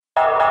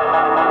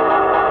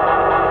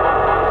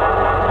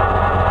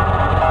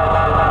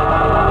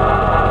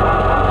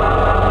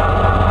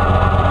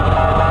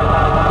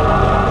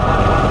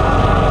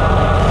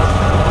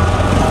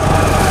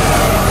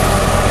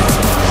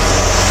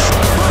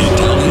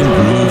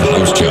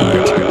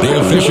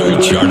Official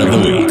chart of the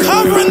week.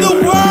 Covering the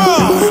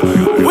world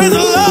with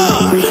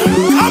love.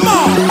 Come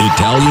on.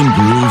 Italian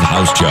Groove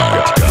House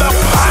Chart. The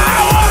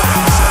power.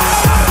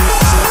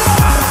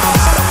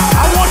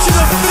 I want you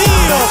to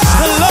feel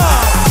the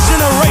love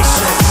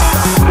generation.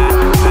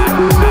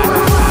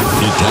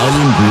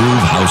 Italian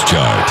Groove House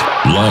Chart.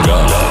 Log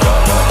on.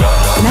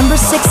 Number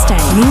 16,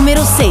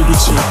 numero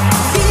 16.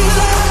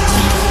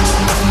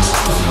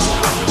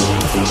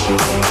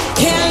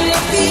 Can you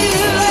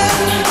feel it?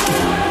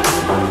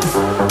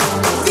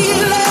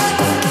 Feel it,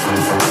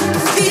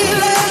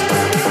 feel it,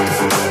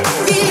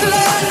 feel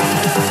it.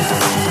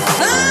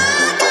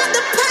 I got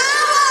the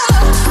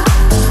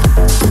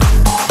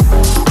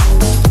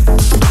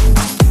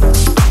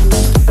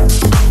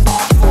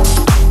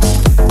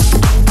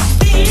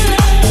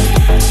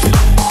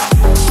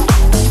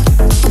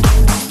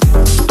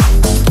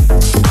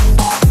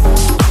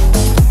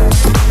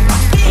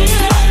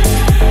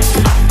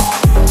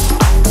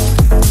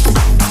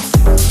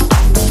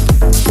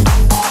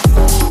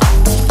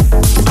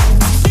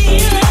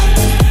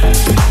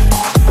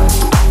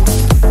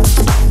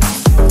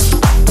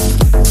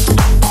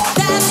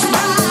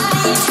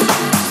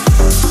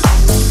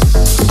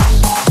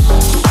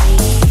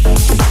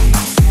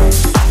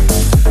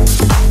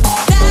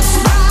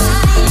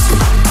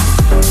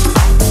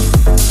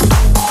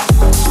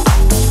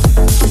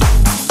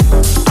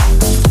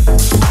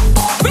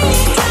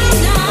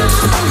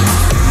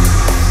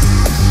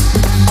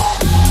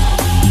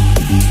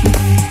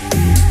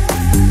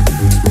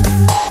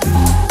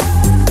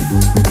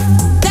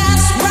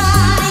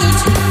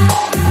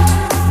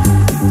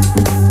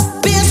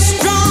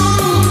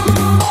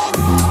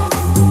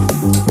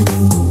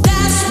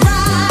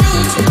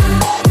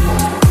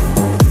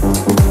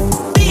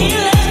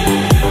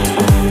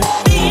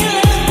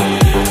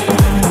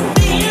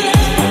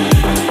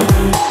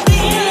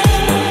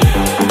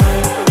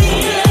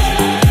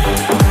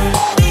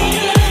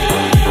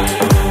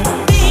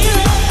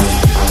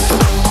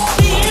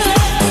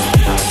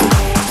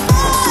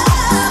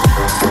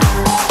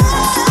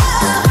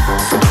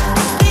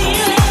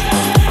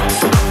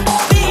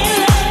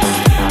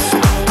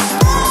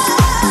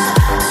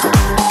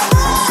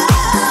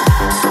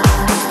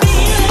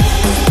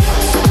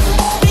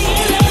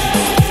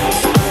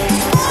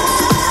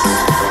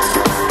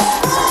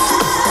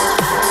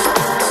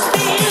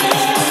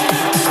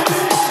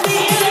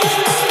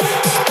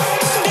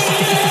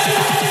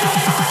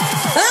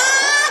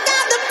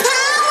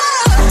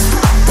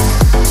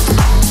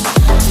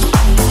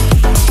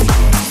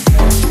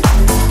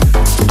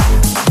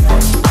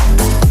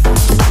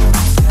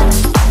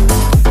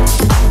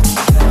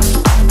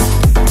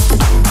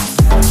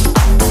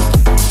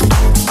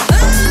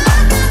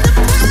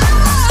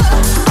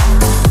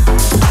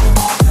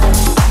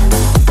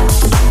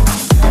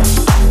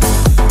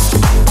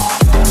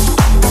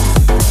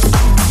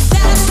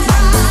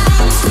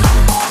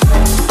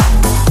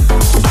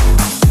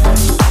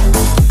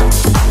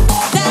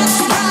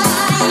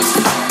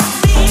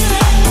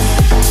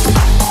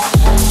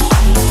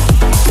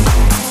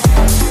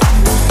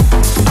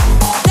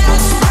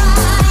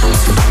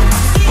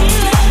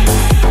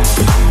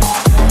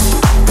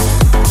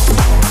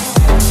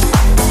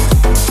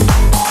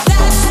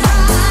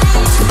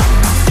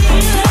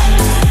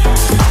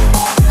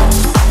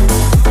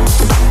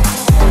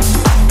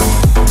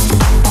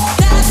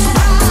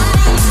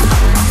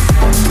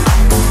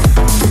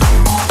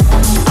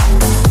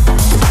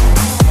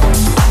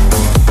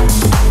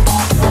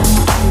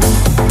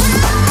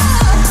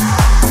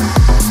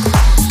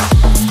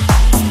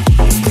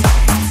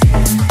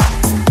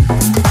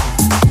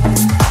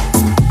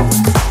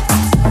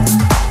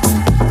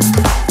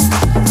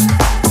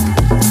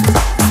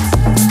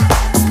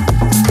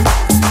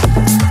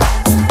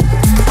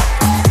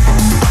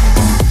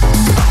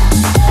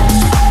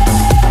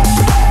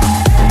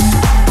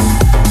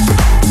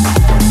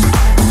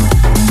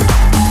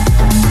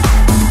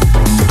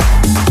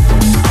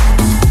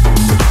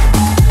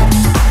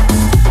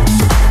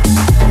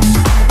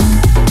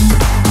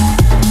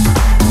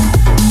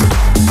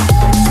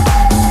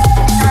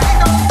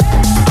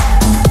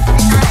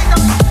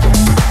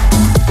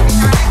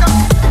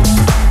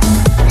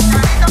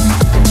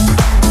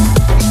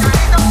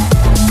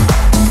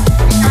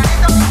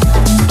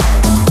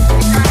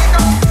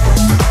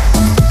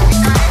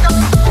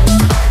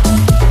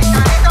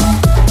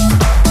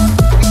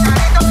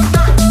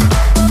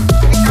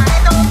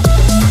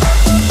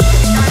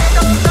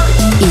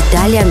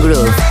Italian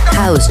Groove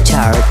House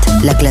Chart,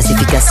 la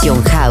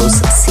clasificación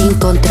house sin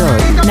control.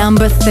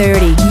 Number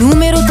 30,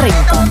 número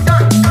 30.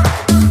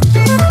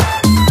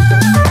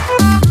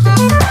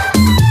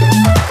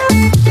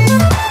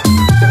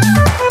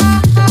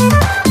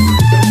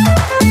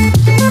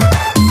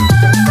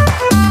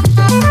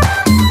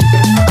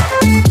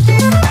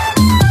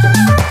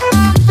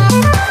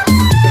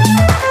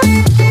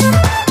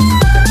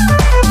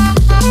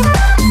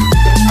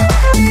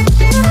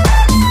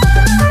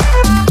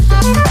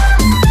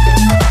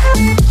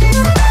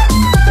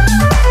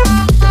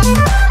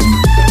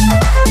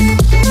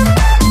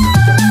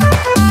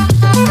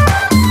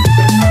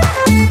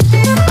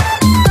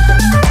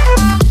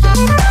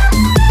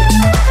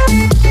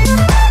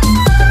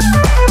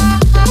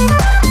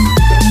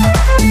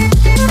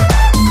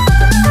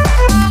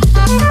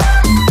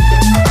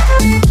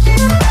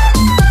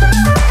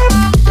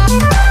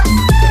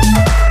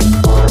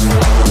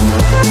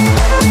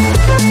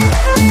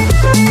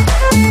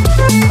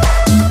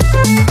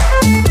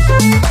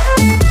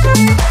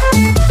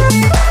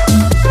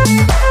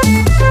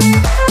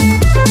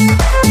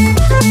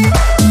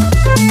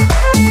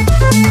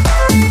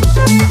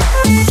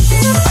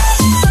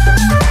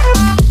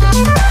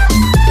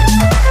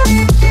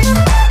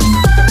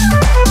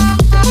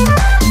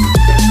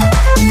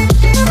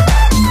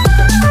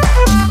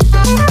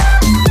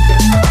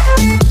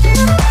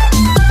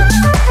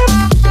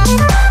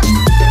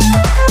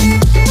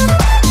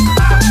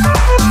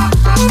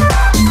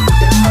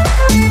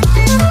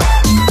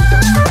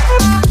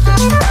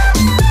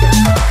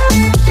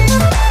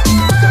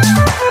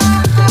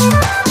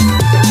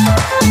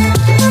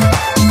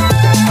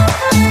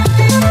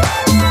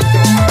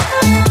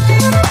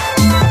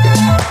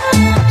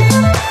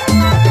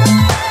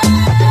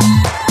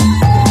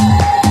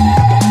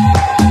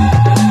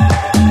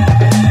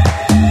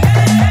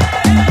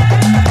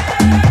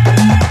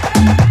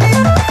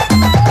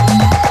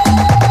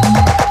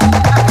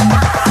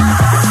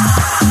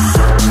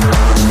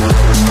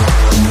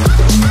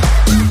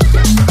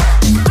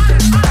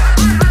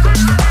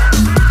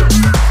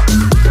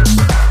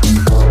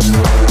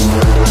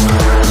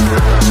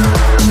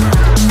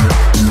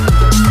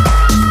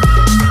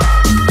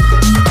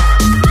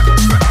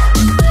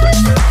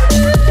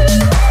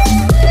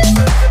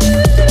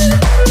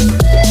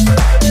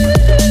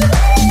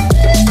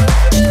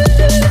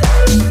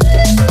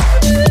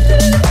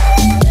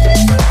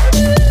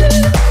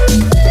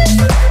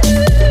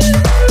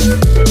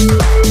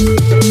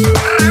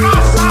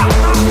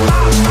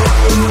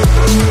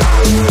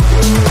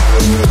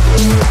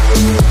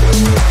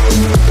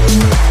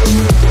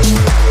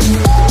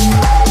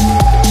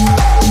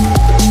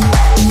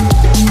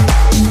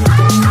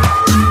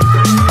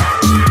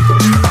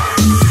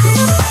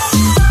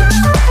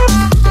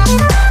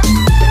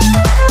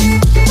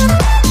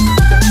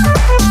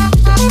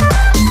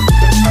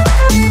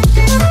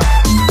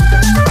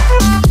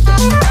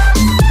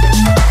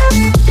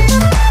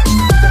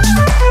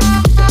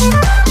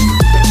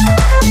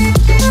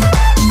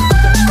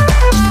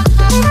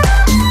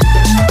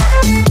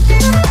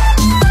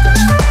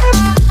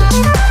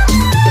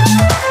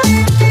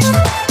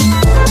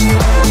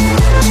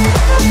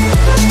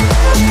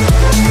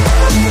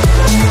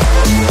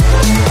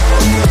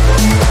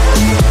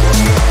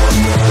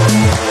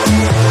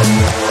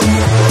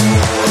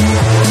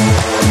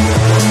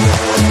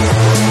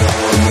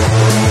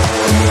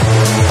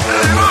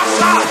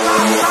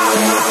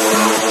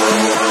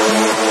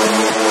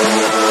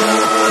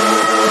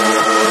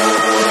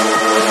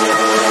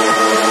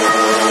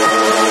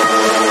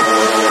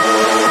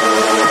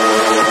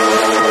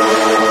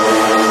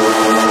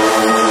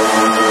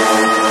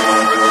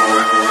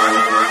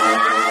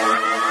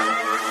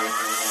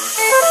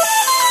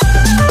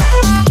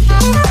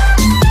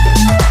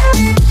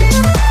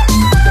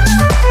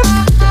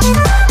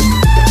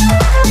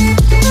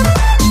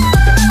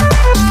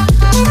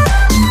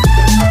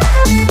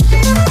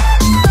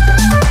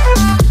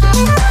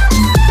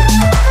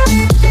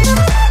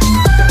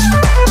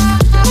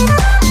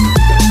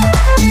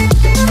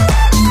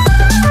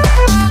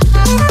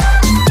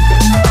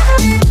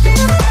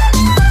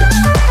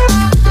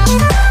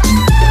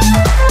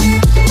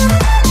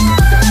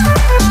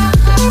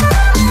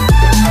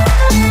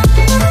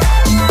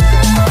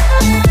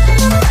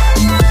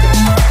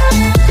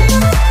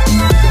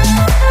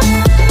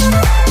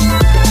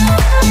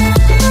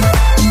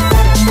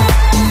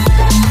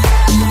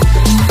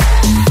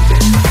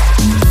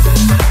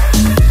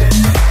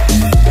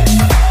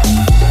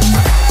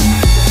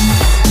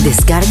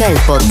 Escucha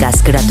el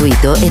podcast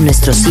gratuito en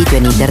nuestro sitio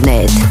en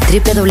internet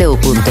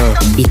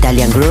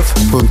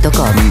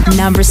www.italiangroove.com.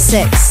 Number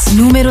 6.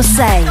 Número 6.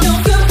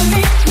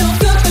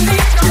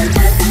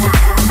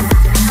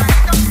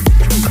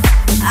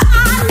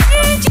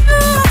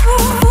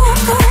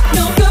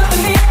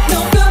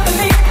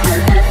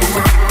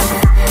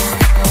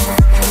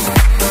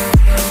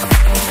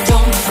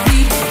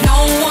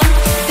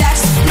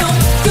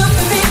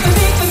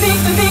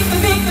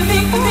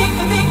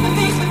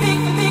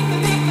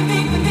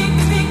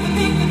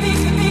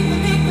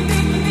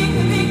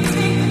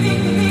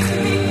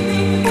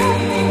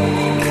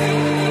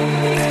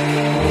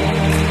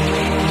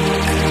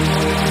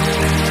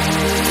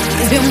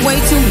 Way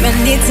too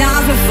many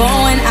times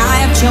before and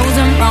I have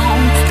chosen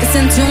wrong.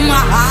 Listened to my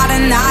heart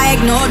and I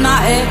ignored my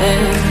head.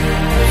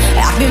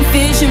 I've been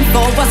fishing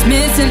for what's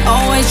missing,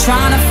 always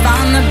trying to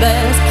find the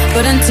best.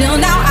 But until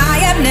now I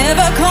have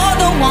never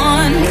called the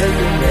one.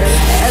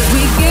 As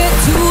we get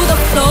to the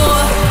floor,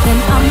 then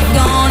I'm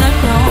gonna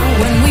know.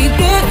 When we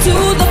get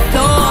to the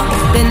floor,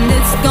 then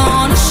it's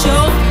gonna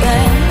show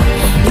that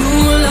you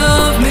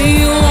love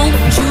me, won't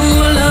you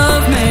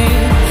love me?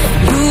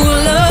 You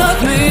love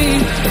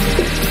me.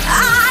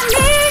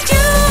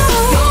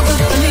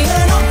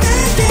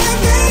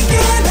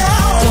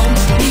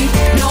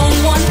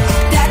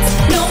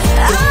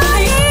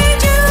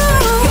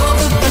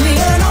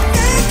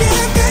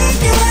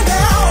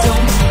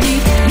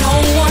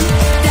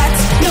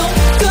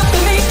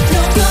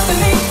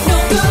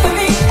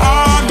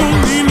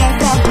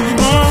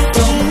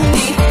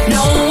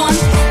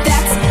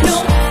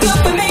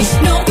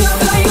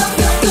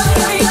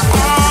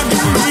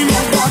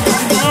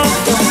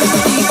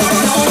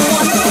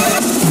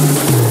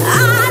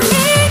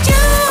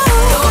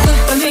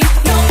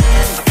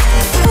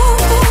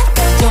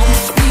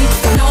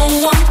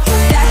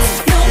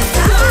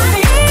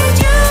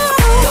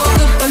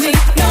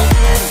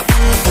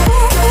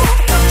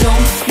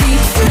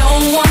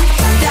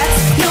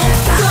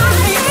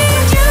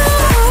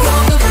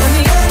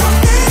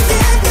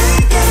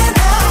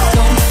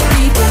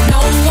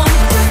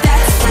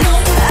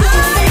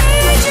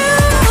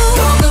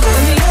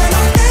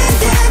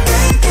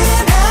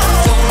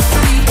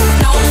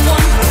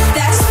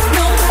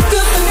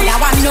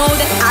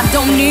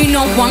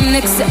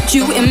 Except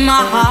you in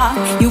my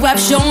heart. You have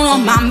shown all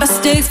my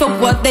mistakes for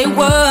what they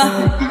were.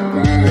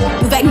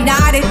 You've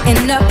ignited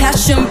in a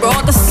passion,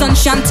 brought the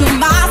sunshine to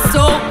my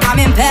soul. I'm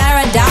in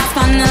paradise,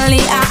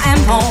 finally I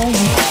am home.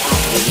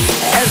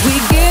 As we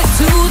get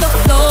to the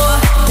floor,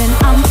 then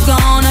I'm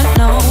gonna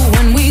know.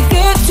 When we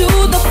get to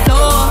the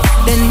floor,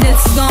 then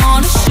it's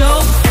gonna show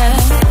that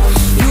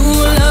you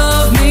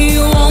love me,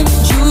 won't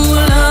you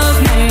love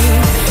me?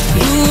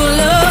 You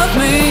love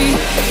me.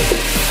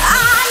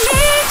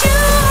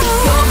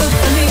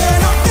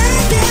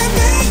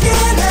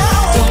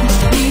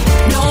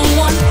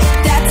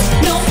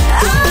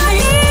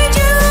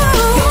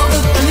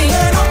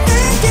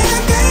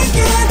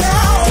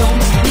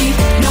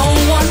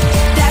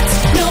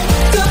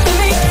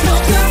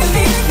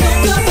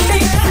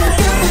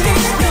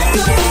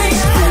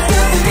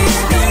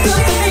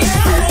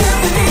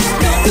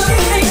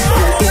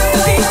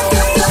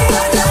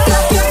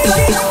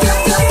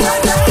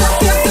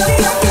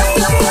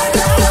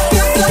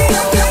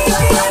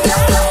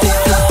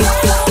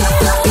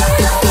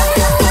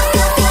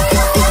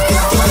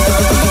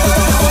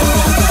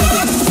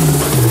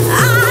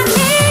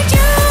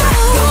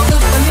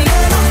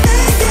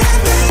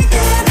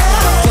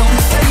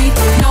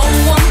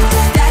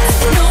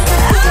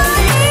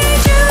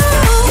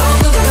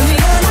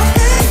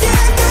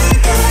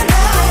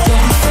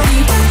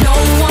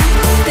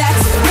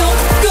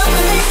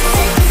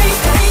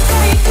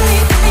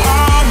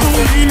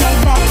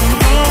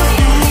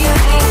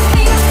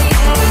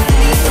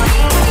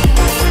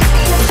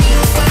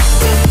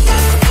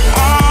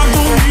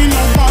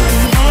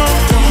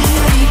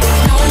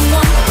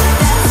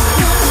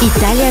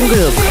 Italian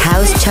Groove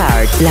House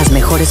Chart, las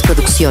mejores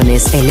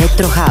producciones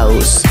Electro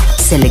House,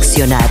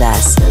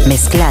 seleccionadas,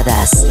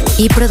 mezcladas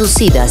y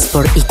producidas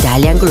por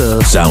Italian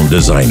Groove. Sound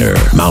designer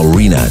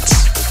Maurinats.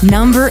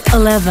 Number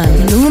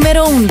 11.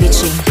 Número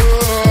 11.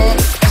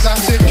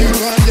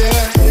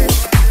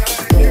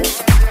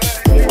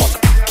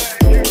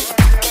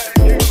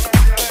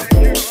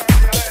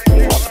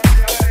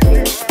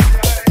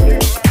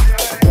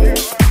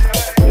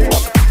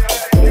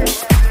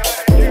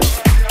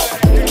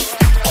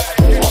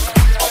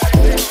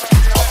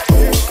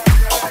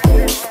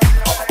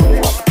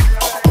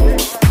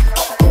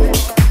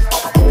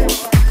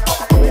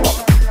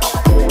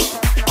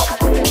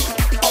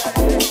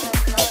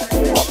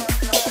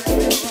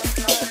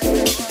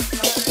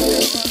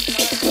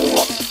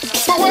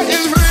 What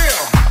is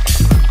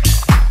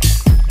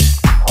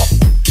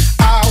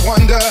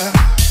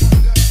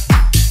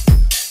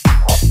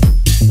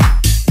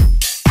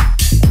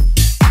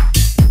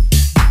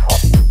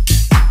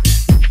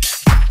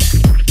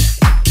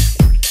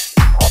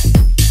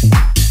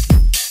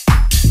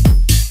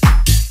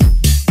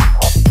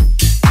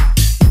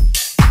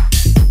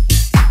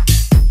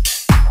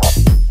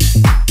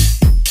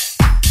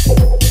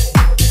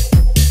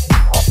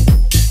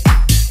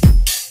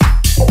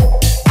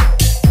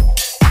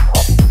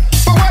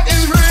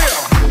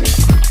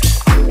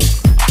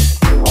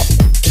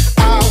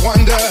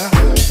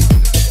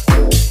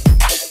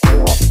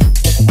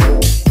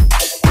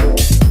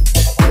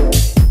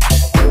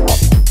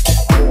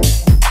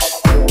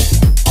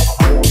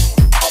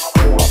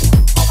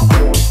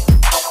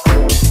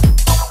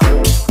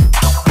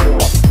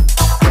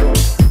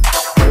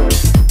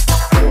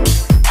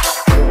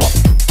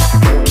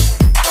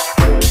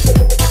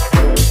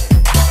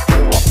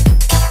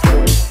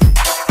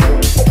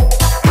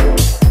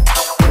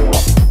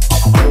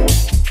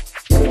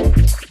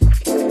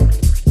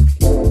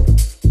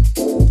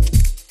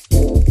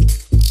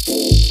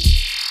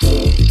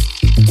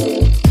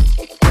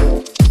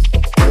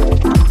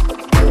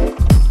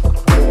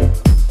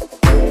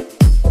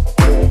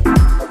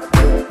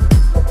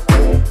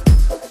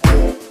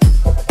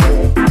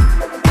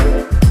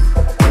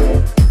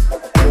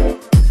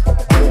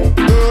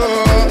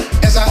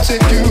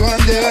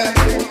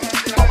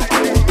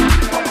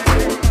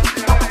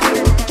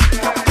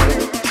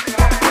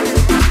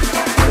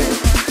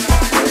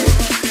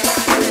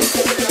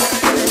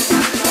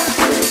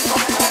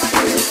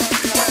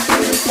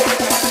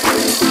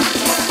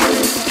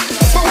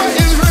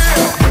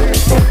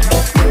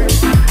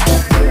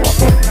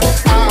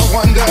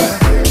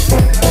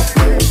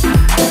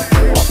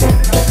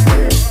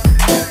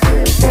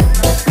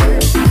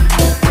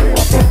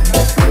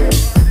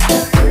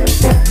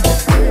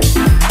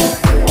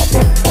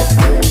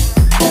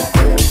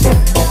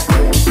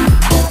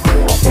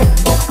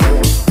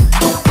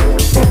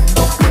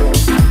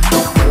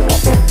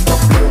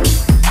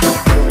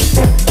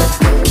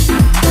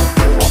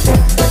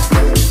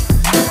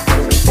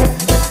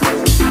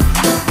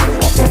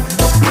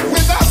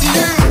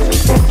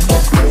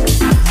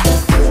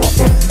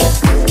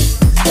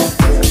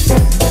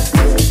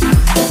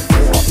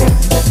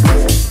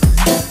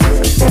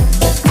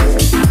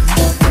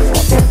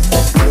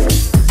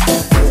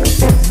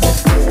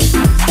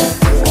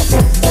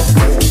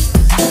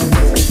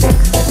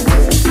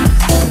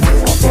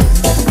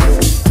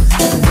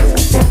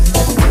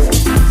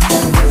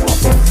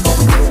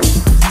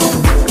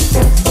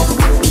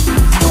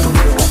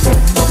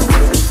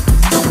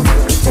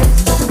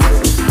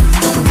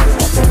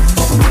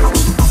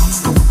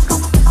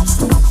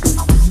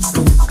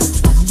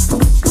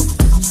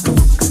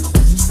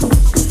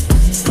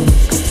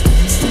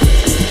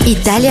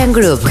Italian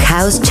Group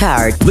House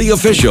Chart. The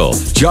official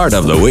chart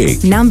of the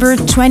week. Number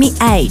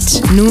 28,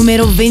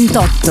 numero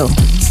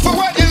 28.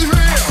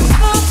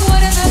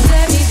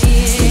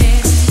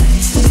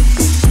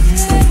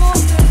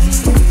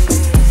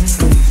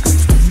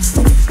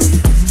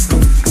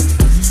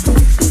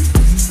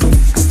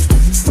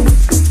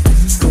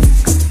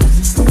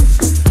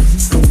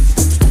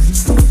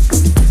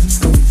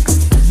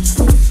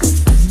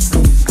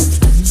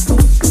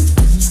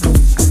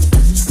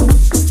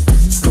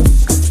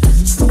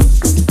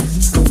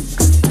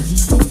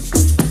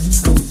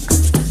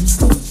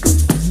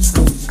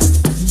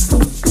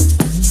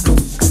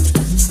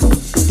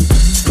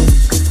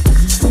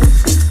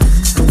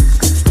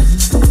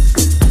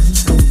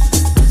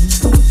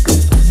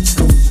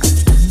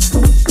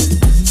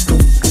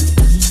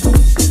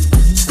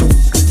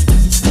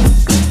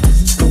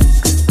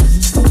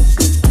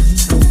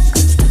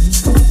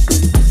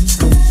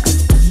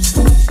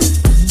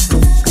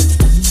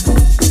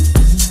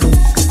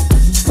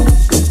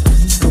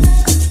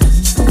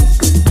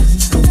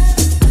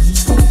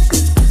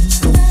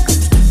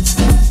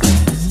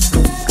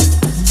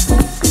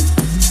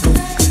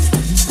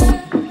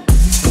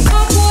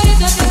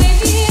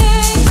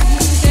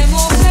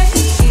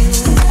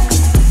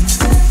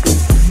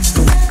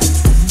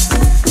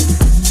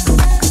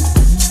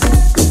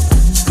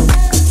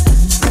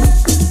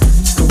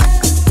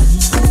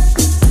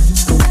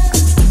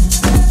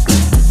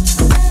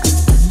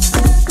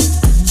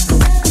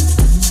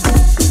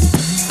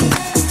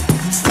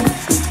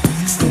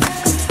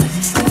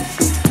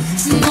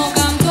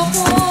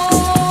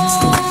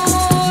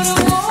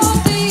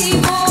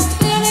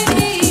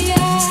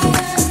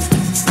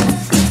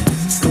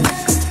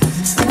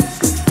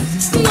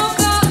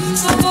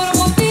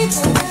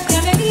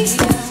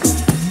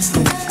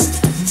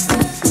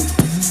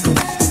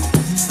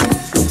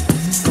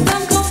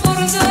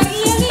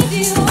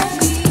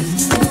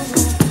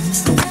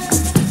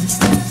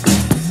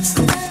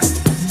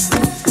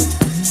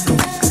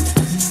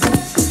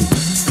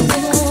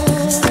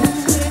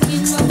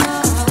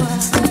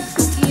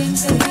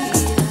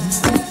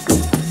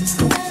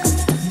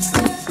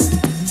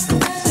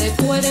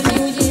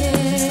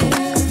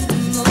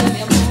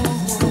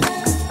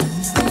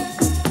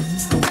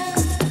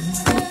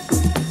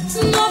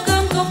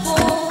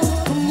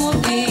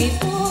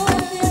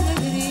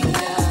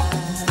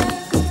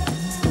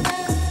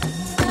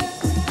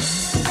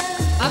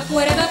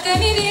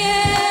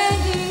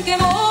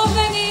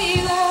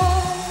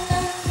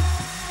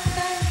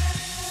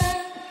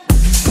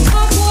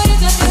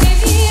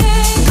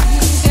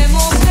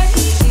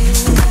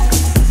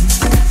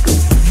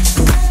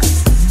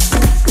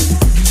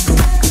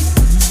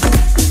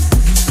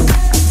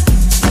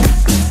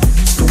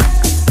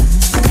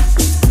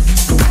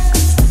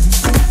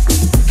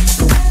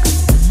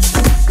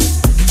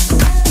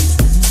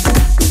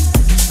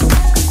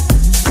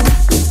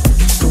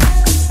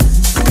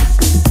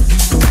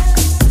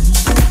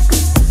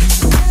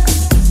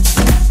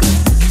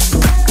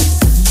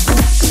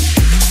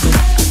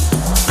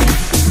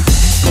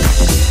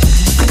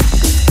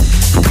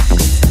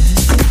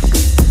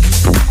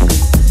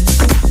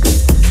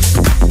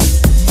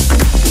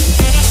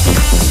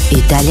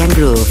 Italian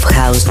Groove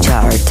House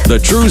Chart. The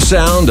true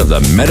sound of the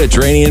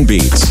Mediterranean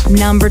beats.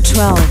 Number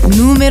 12,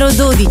 numero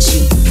 12.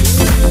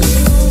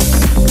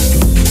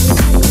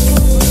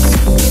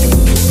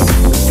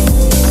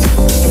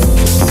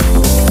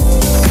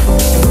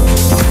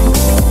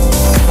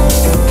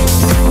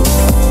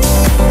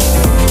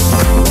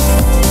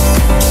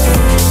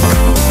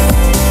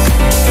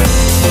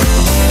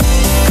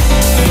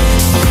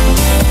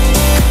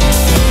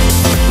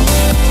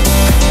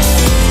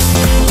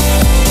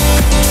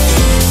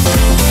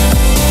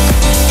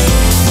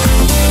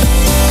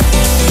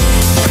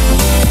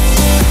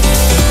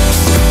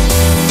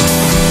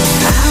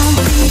 I'll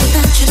be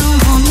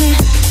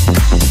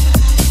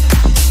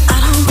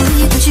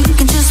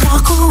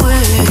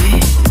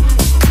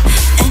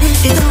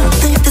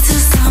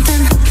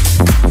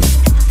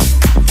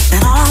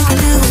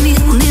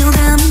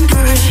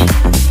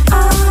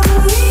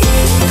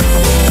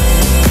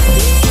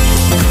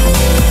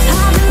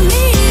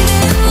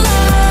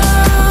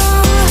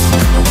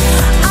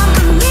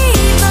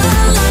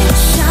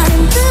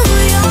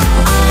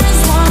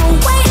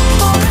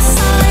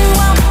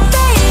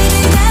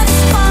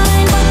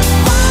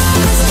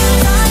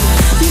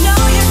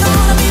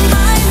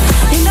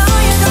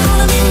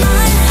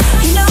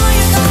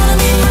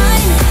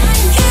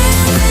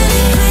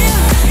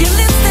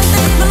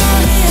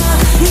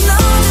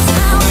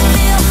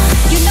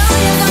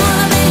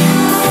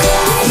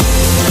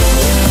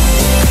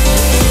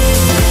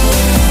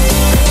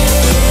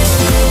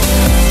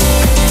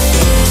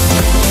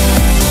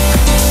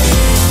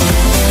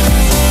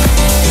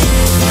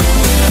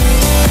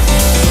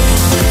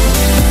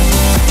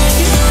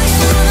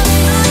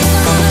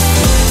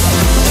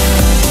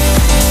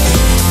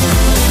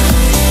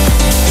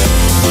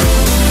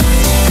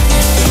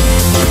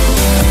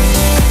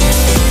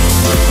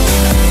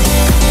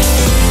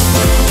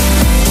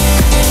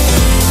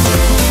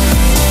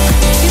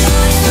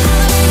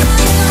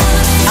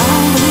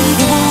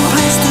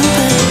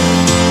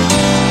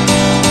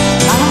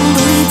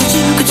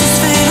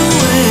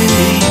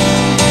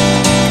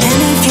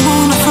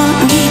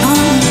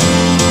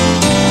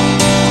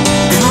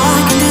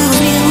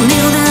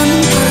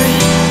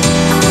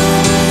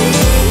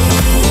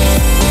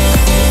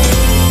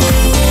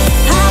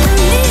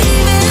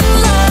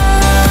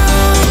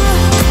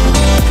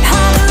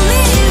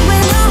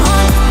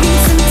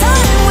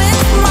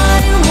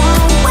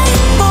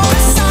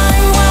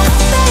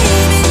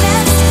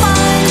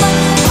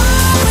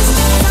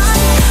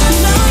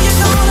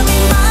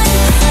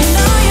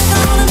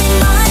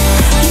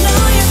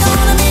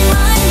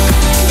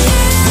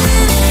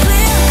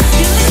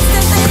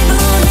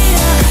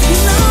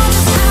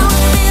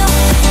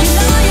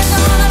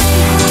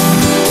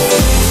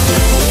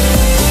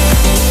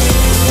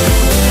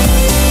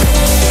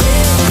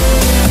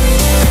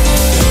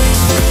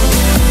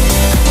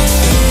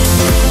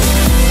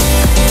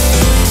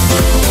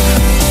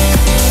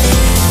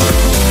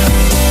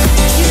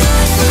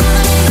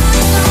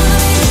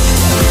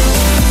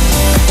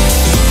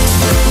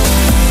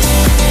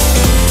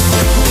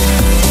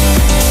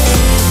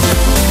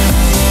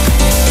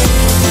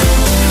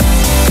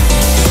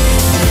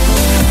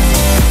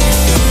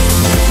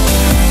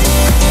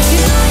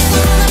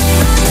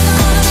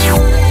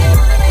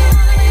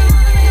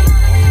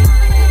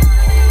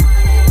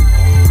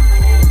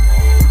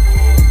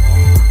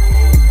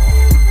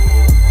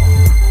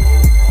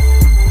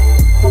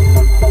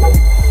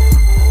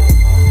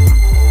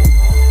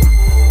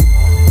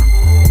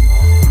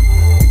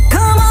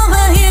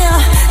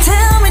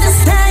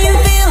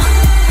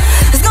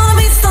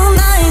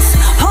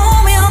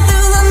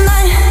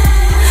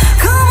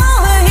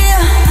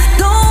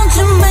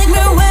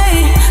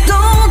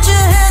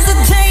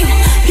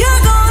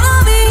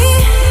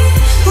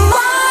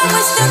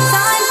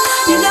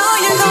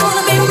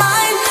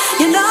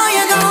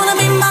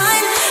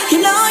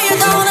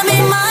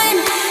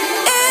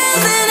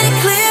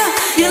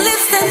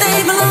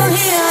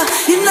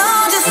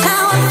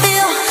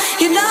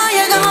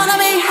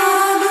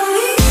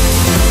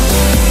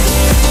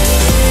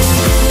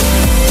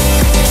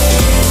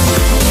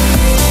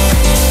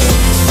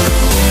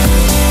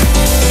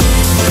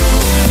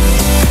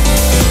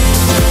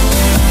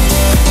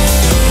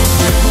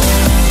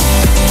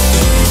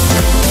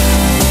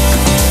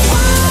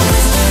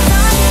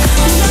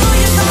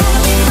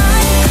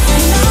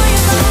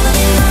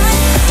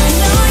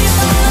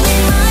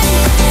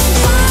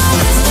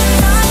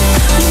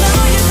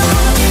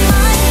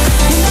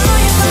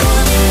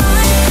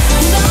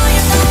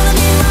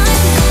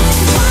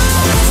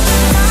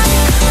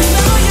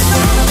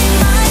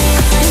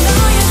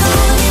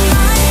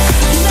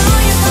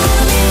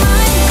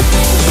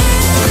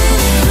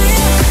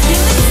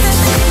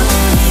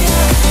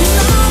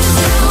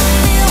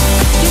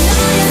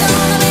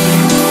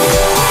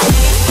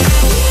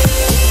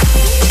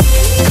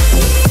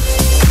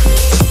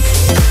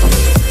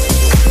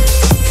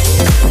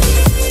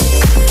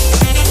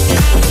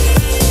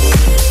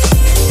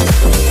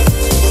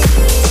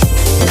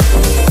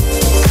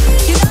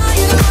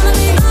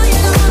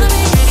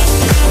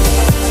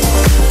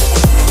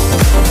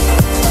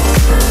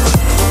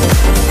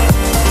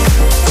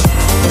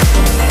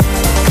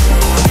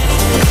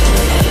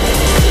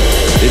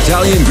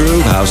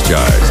House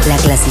Chart. La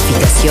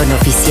clasificación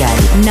oficial.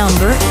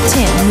 Number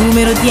 10.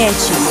 Numero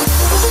 10.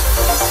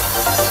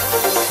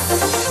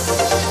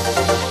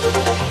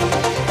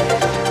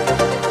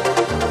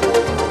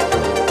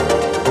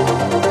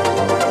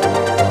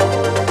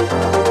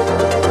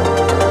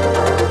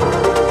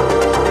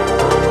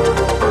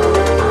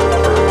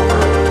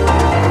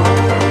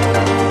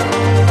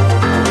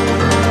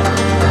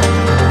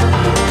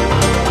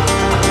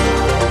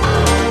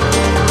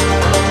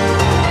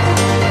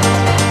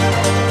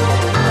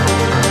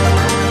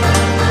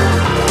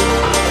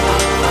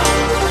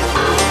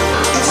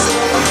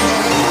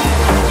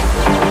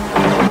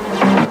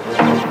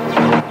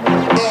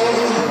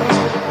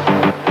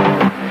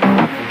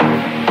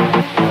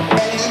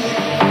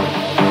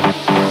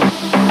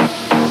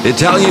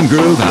 Italian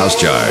Groove House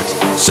Chart.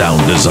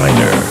 Sound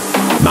designer,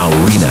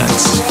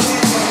 Maurinas.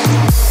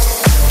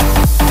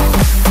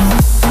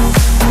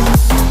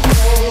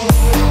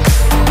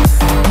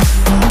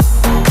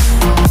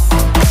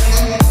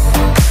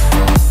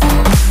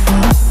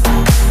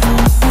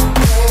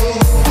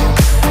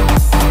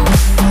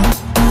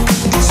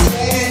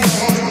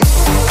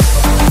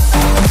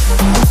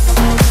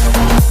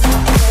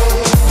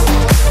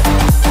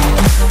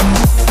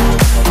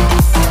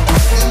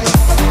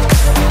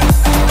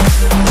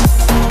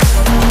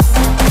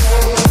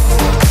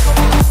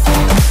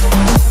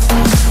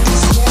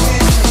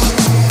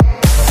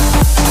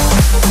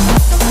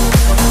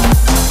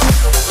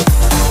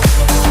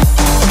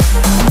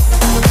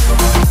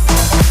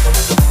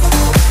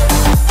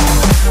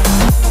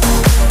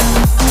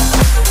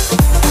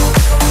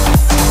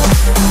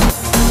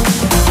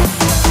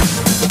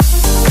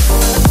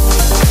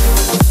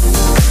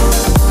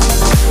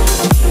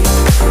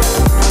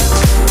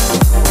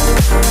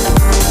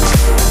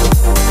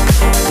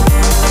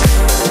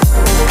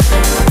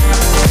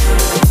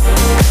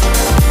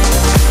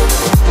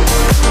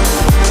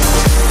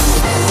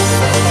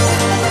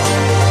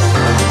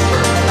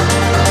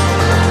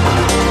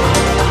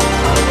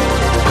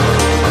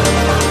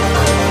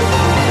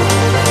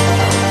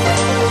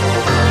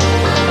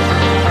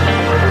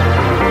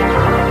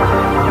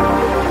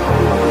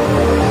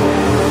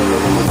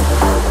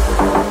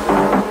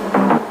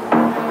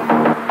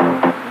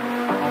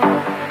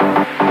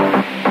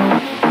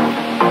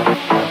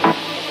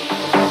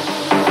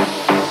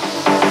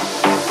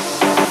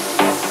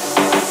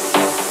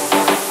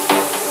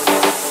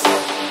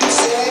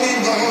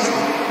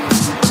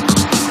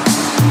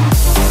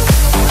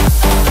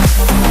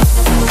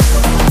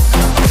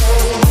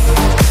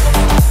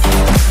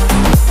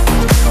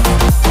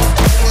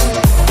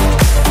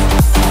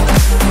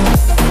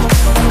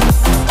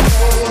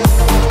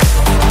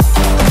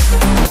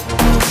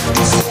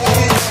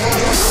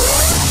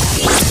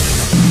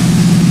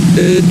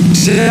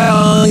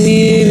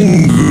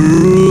 Italian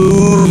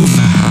Groove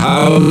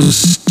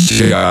House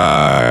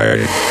Chart.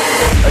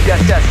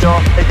 Yes, yes,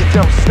 y'all, and you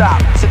don't stop.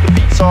 To the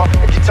beat, y'all,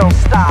 and you don't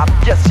stop.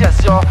 Yes,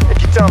 yes, y'all,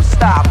 and you don't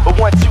stop. But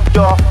 1, 2,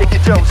 y'all, and you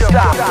don't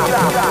stop.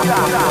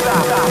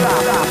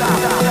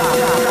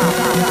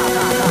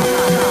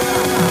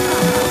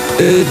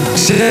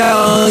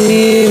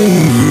 Italian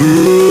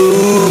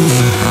Groove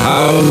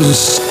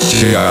House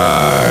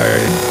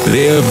Chart.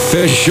 The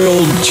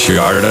official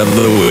chart of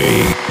the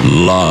week.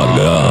 Log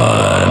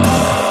on.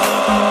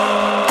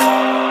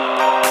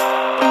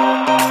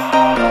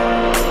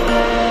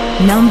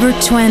 Number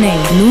 20.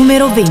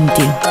 Numero 20.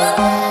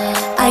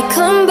 I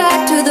come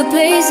back to the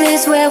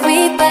places where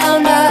we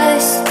found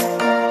us.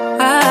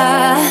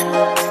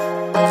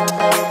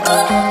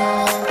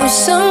 We're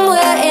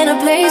somewhere in a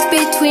place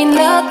between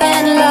love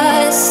and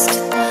lust.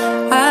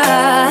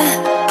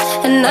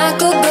 And I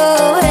could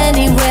go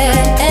anywhere,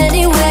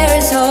 anywhere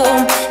is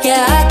home.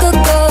 Yeah, I could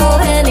go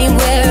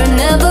anywhere,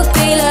 never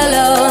feel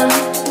alone.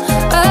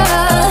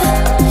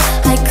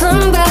 I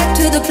come back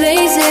to the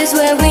places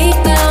where we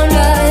found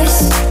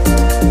us.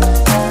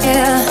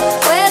 Yeah,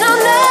 when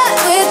I'm not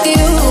with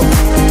you,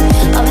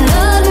 I'm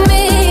not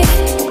me.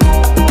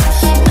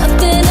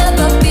 Nothing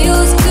ever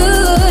feels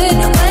good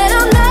when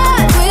I'm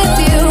not with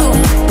you.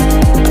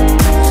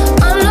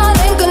 I'm not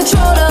in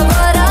control of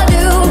what I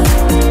do.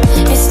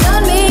 It's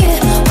not me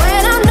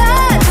when I'm not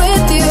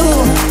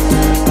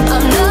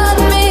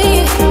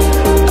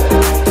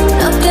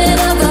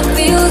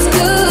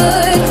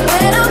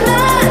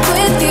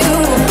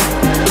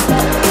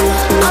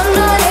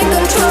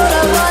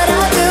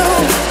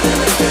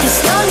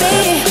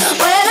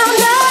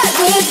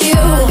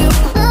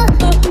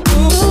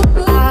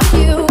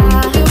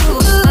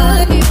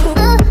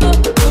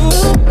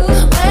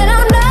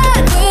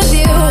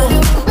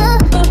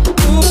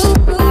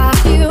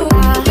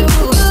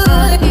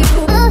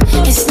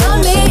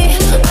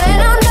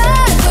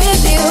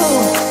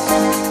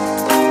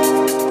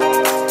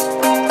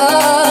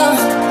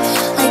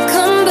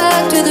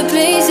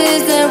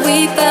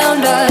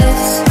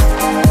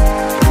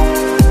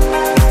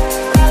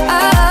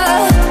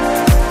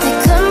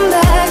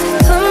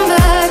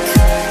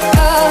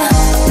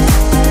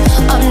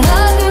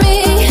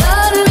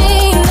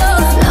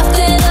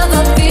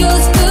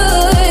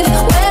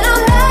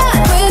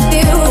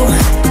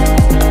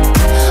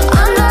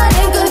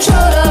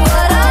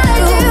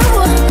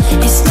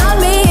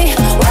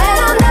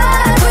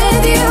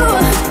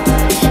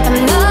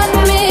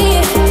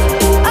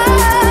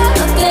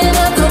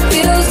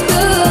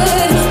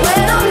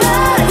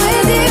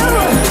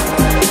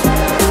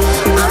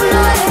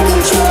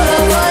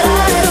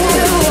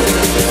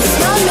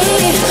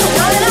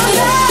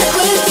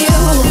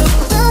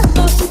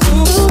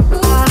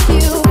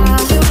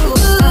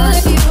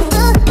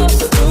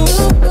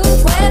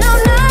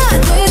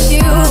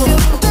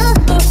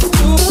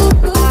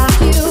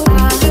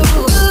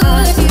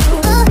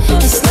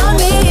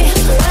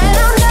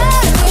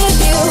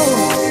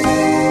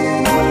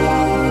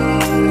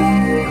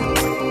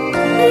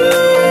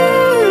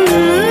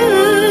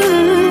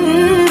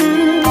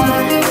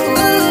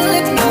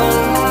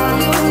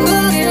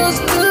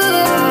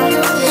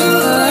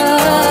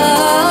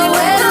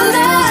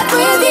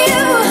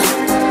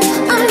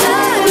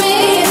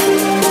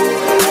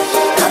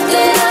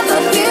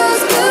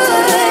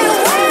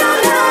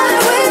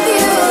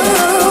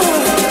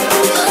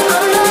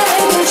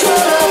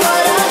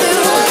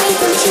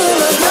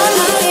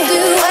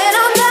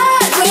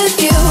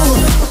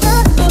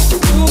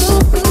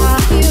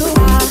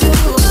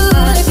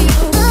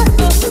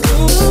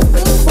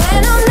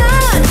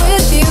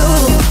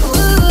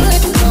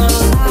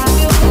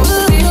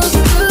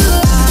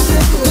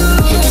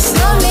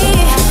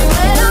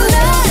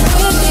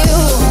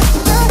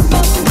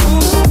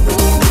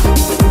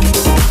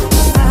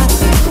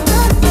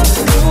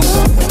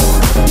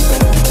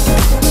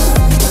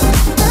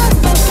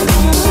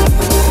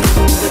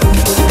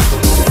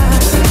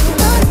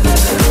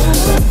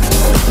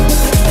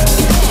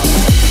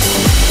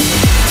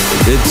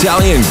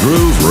Italian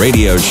Groove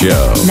Radio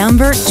Show.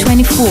 Number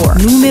 24,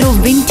 numero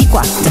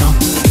 24.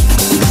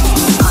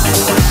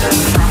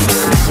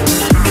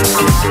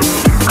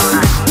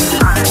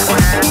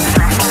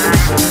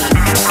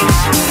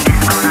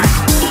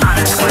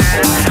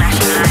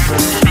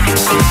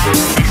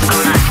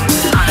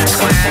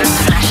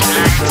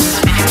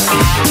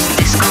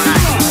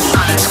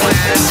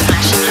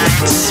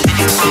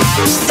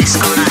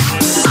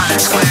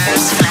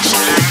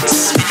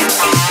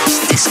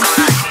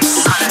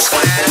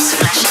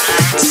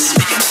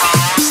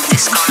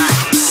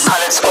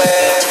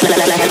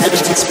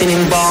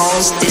 Spinning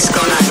balls,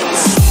 disco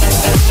nights.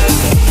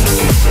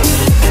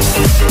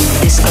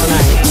 Disco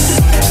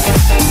nights.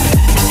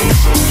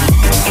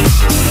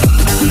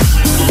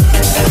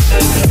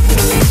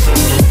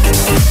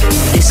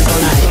 Disco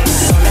nights.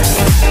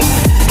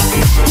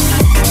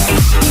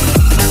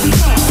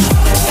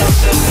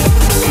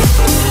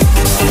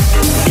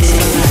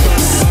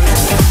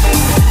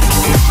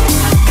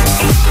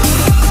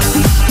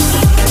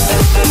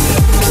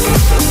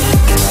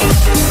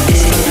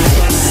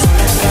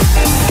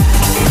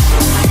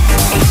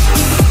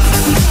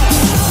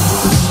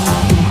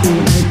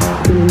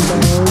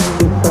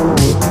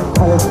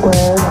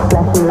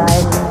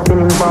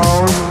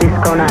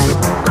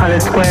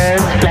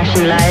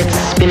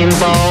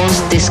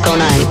 Disco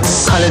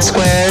nights, colored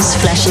squares,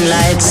 flashing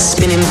lights,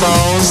 spinning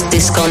balls,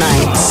 disco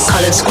nights.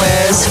 Colored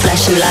squares,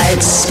 flashing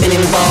lights,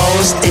 spinning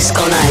balls,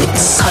 disco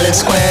nights. Colored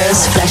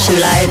squares, flashing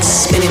lights,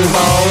 spinning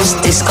balls,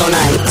 disco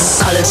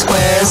nights. Colored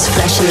squares,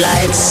 flashing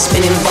lights,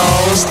 spinning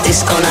balls,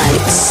 disco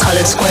nights.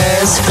 Colored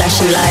squares,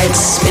 flashing lights,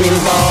 spinning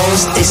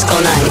balls, disco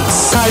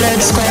nights.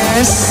 Colored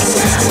squares,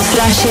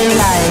 flashing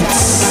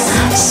lights,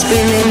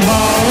 spinning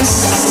balls,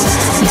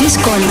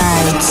 disco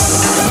nights.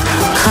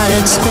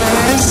 Colored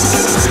squares,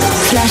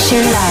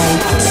 flashing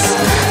lights,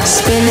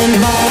 spinning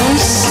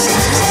balls,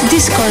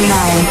 disco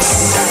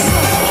nights.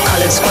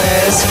 Colored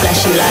squares,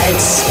 flashing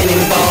lights,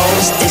 spinning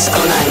balls,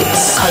 disco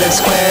nights. Colored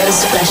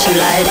squares, flashing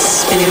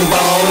lights, spinning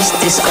balls,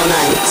 disco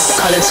nights.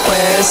 Colored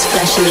squares,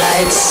 flashing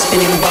lights,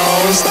 spinning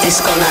balls,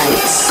 disco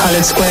nights.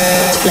 Colored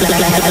squares, disco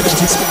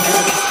nights.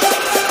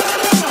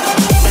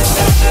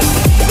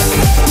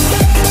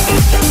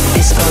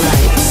 Disco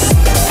nights.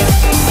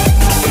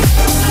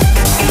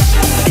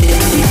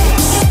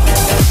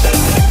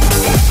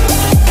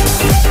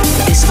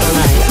 Disco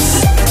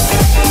nights.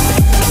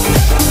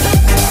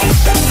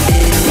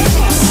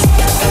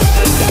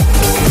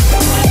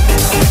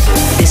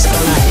 Disco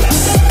nights.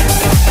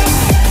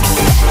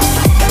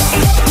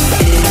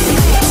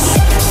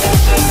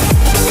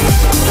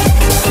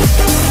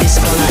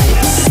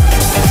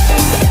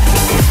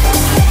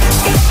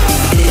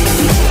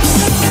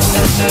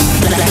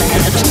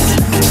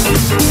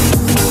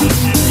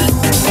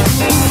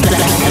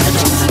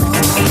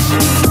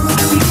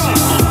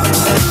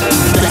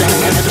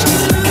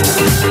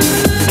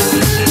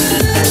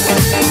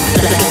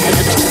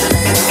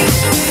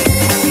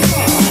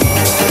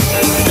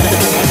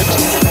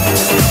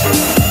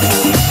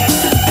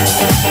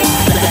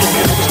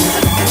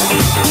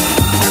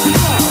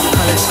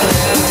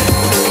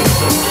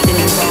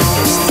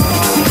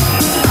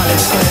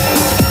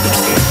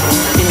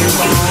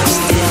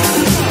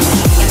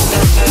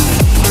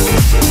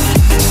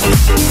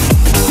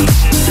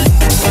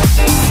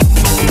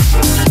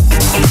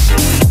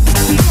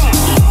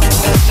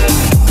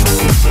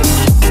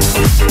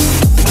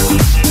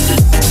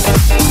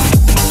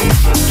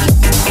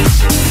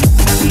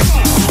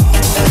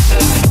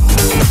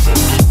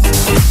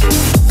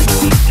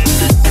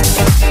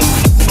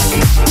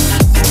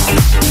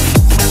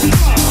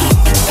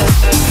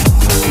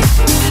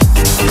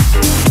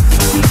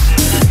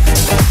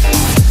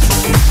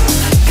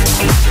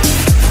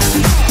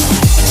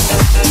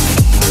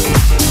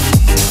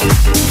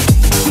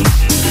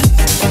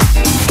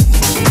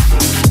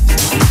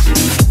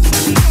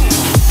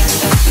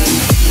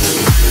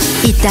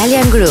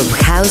 Italian Group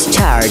House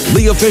Chart.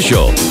 The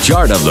official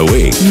chart of the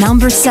week.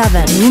 Number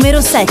 7,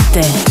 numero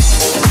 7.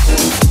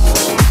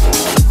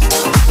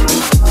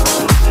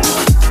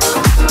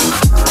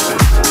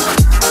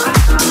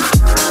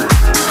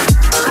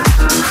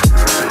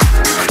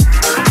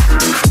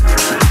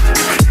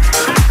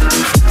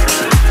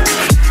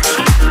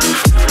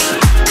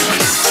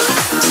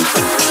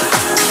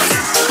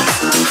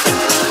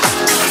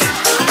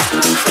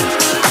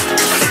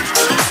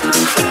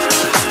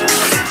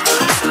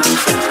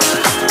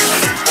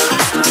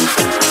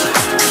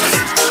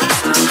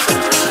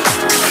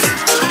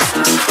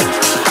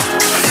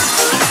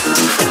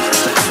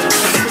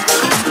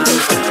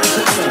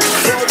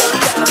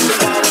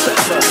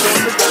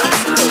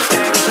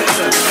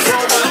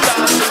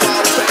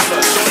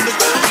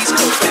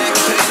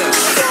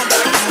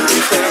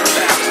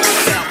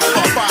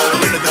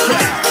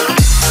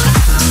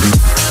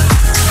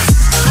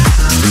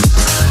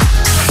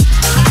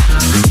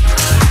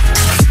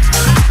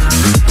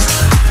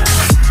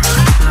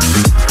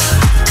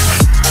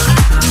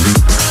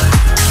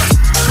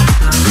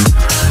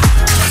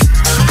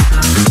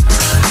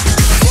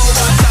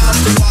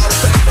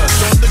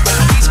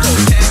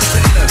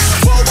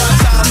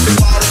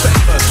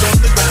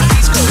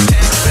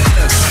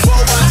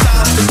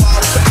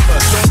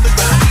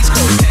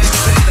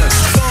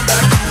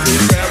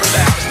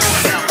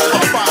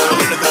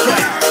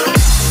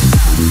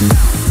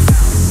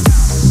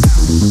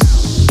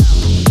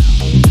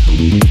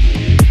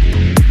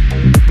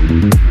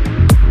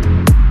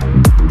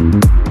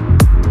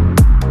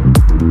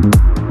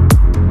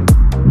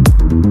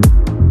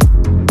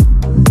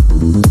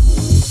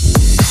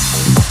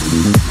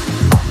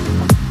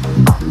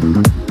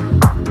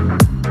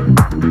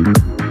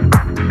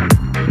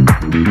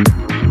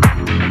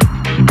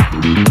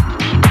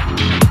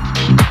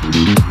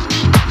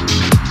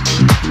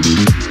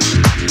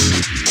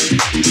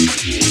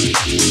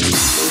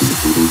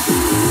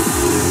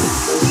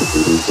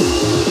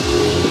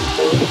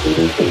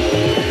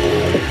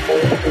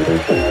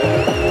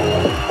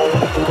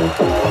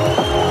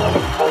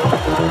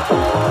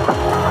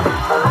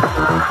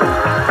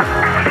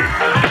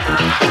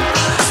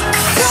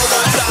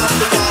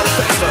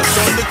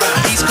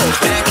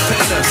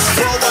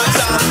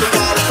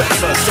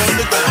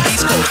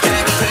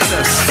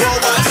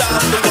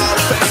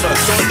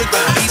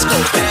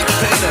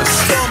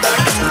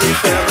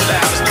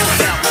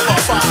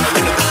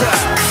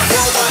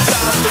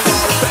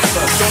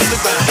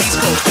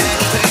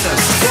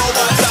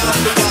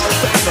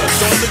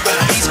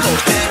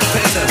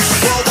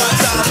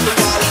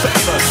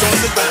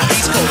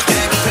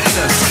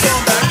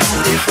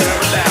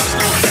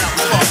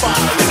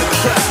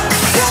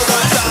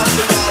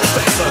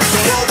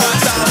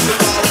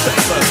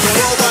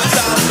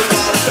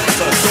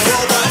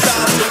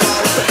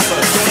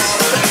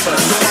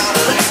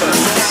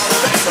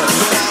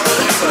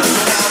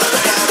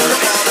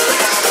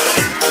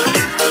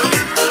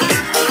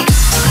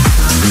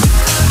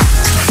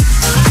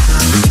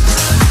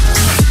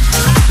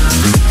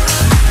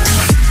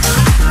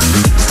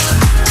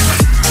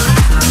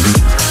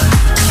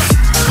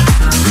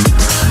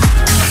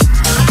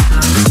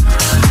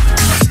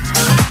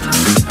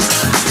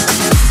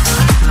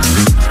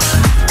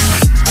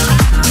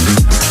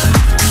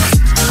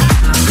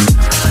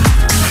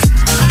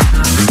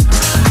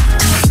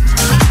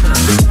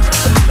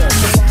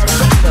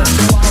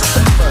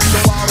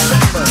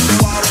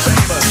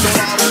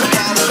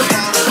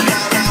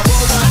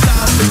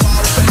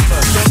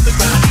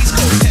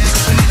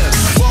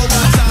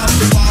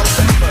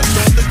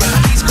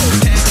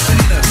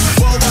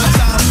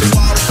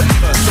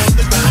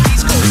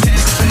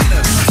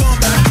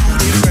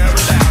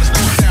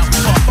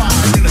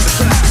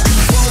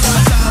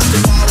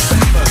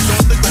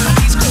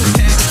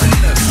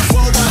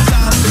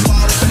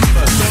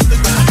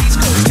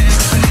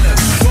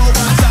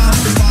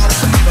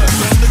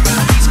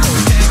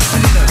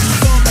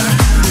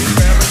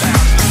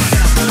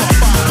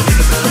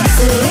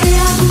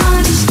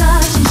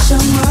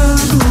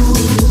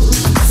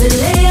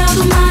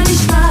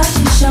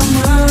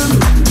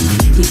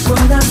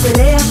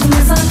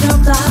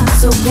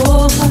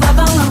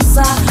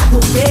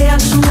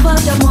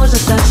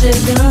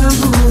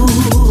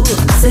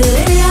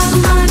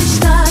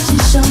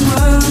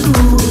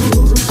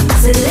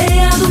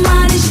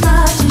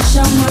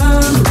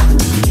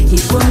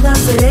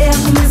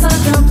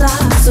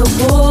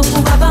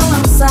 corpo vai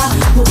balançar,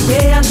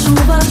 porque a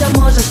chuva de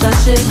amor já está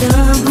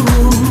chegando.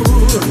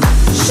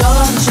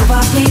 Chove, chuva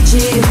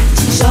quente,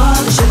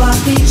 chove, chuva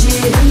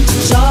quente,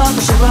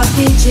 chove, chuva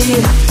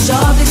quente,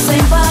 chove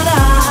sem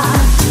parar.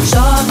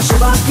 Chove,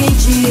 chuva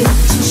quente,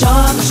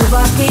 chove,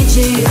 chuva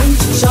quente,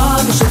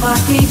 chove, chuva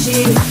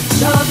quente,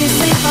 chove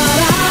sem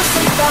parar,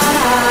 sem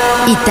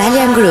parar.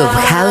 Italian Groove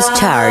House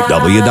Chart.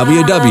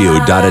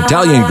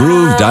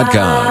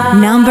 www.italiangroove.com.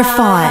 Number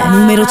 5,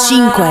 numero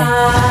 5.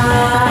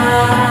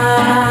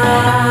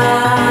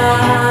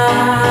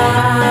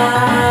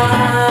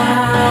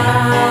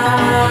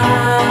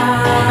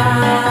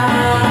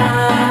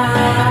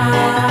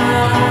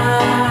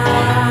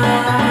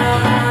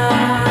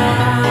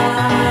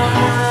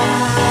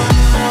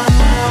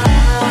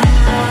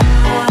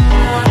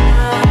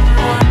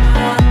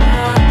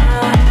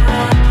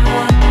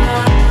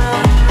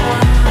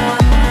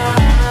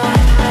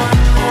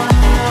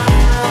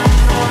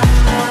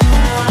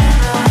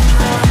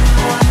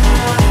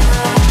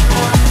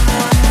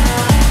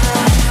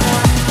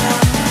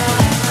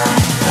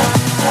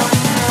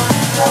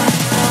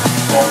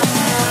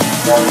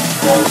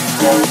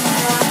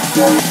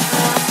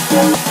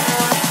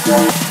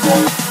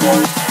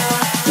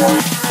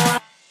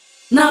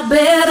 Na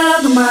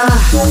beira do mar,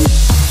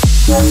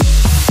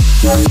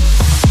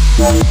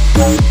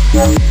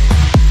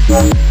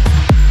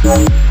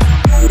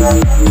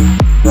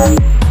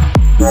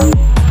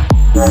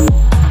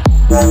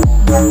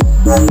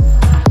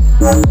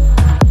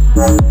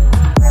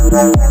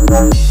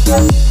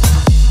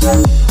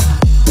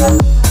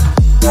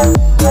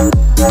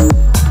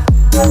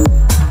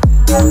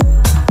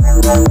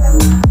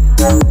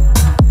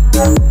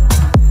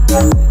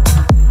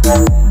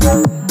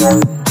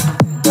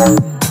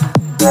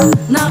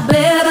 na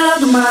beira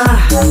do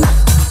mar,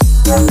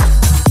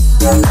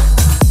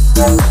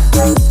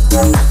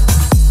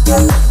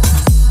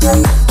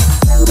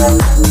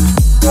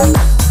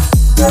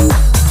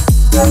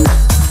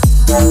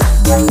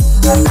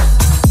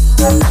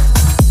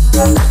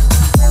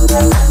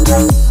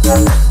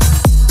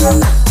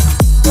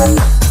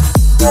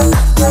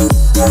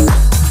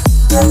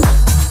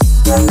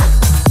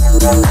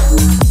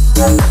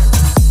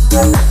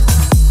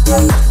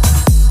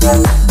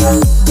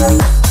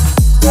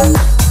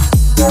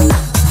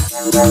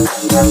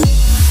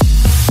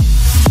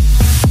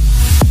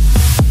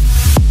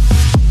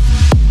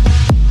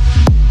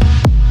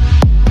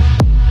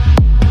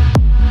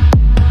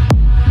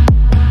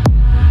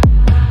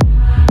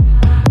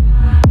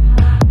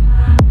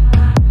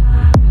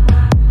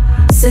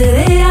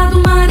 sereia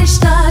do mar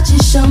está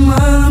te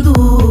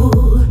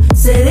chamando,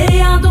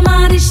 sereia do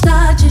mar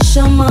está te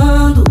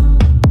chamando.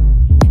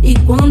 E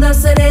quando a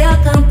sereia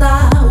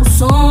cantar, o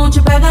som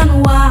te pega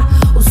no ar,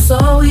 o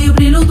sol e o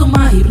brilho do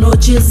mar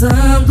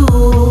hipnotizando.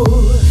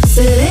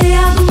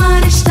 Sereia do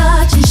mar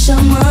está te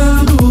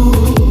chamando,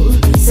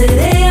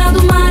 sereia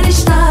do mar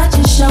está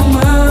te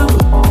chamando.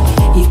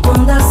 E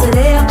quando a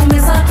sereia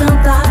começa a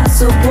cantar,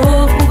 seu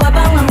corpo vai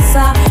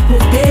balançar,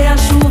 porque a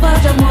chuva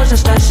de amor já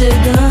está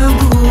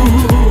chegando.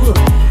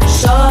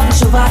 Chove,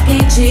 chuva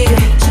quente,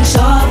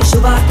 chove,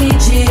 chuva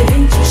quente,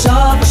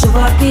 chove,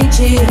 chuva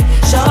quente,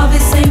 chove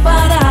sem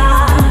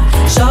parar.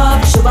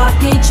 Chove, chuva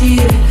quente,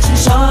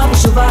 chove,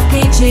 chuva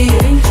quente,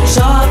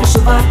 chove,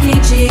 chuva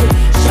quente,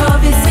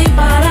 chove sem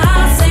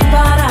parar, sem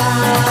parar.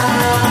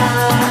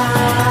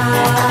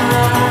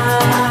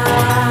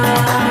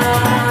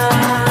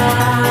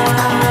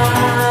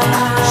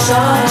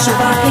 Chove,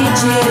 chuva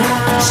quente,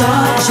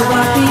 chove,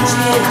 chuva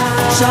quente,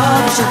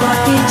 chove, chuva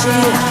quente,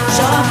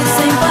 chove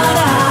sem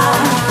parar.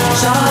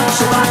 Chove,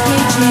 chuva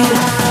quente,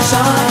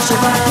 chove,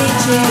 chuva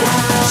quente,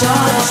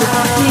 chove,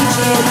 chuva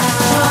quente,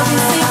 chove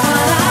sem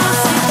parar,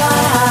 sem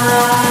parar.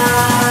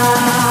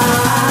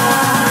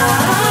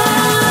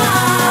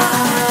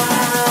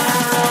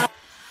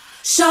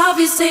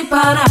 Chove sem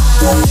parar.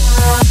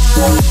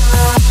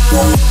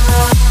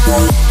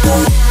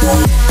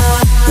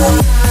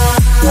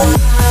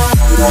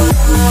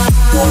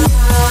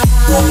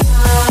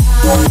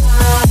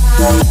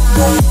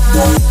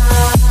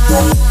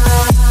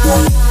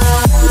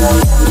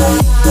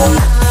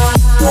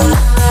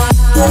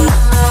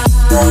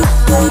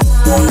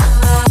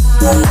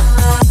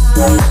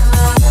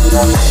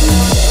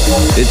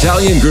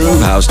 Italian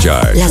Groove House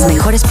Chart. Las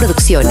mejores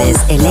producciones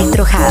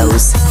Electro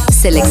House,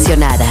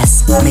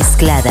 seleccionadas,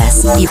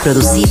 mezcladas y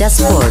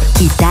producidas por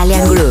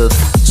Italian Groove.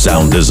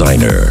 Sound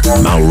designer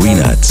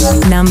Maurinats.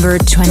 Number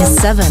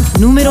 27,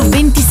 numero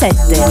 27.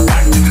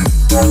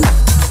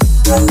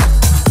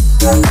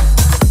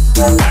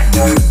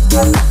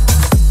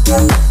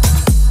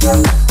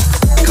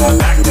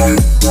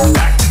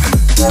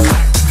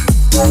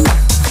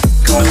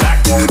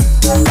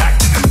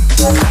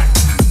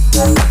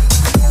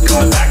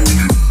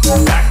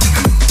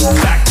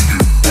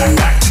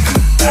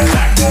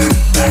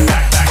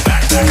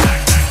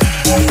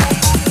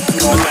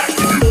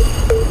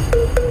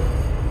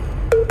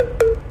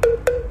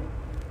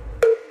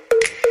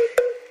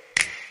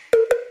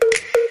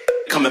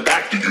 Coming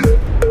back,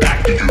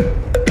 back,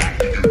 back,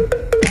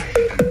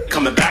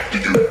 coming back,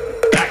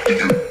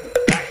 back,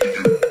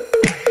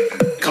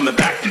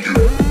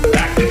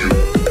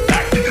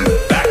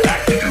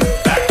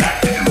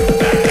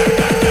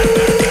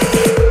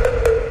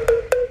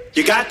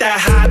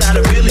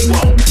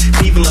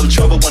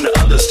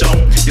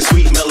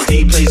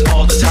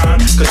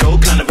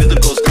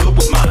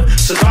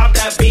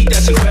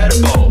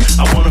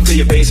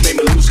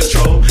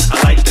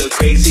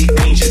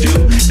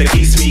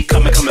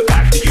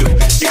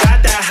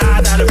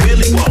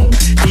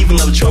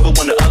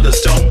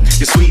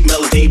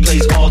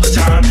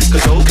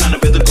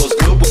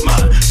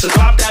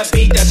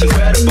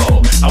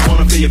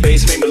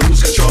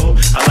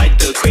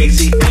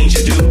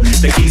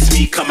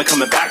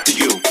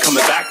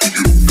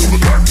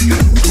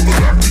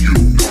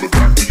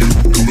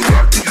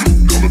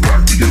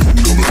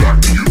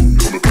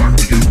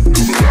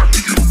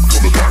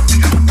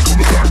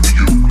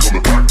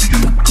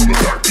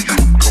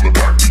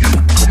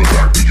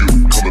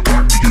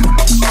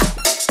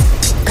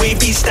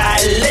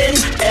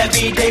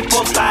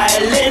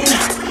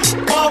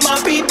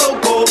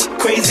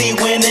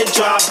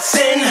 drops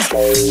in.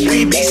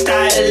 We be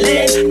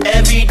styling,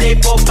 everyday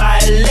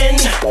profiling.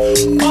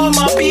 All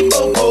my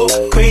people go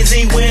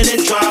crazy when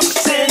it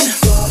drops in.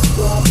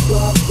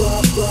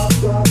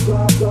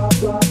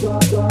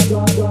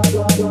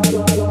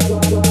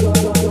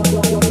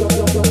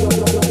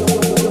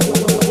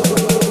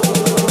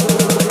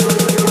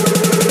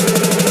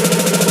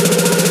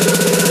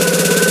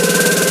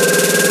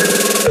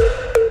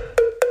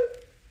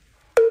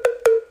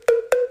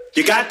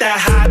 You got that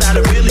high that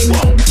I really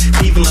want.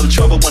 Even love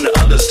trouble when the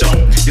others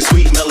don't. Your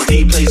sweet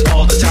melody plays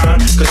all the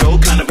time, cause your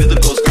kind of rhythm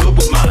goes good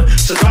with mine.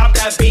 So drop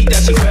that beat,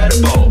 that's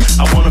incredible.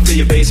 I wanna feel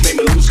your bass, make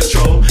me lose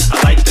control.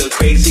 I like the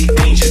crazy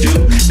things you do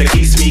that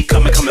keeps me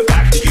coming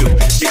back to you.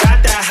 You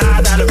got that high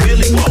that I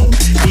really want.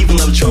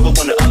 Even love trouble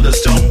when the others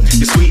don't.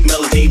 Your sweet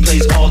melody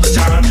plays all the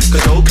time,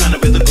 cause your kind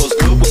of rhythm goes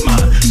good with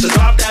mine. So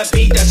drop that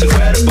beat, that's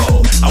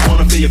incredible. I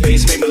wanna feel your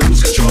bass, make me lose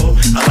control.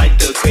 I like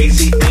the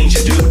crazy things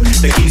you do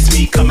that keeps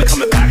me coming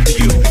back to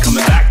you.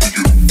 Coming back to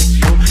you.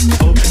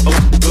 Oh, oh, oh,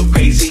 go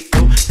crazy.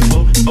 Oh,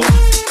 oh, oh,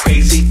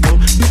 crazy. Oh,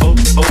 oh,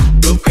 oh,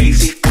 go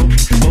crazy. Oh,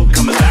 oh,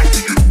 coming back to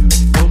you.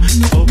 Oh,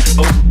 oh,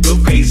 oh, go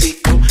crazy.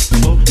 Oh,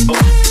 oh,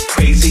 oh,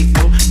 crazy.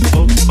 Oh,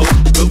 oh, oh,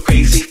 go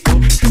crazy.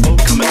 Oh, oh,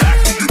 coming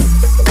back to you.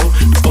 Oh,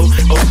 oh,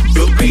 oh,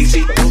 go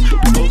crazy. Oh,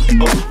 oh,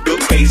 oh, go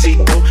crazy.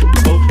 Oh,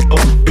 oh,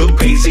 oh, go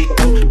crazy.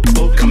 Oh,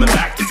 oh, coming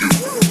back to you.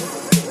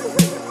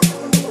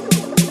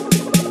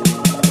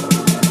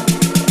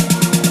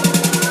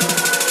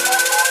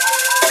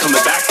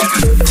 Coming back to you.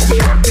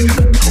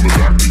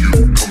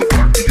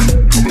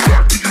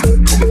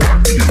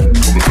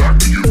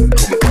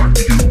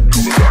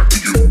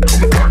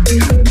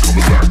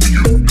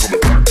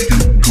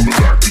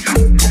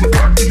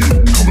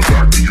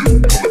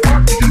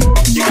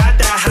 You got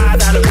that high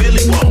that I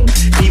really want.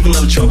 Even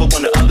love trouble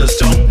when the others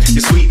don't.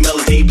 Your sweet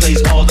melody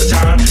plays all the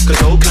time, cause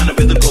your kind of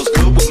rhythm goes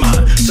good with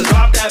mine. So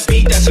drop that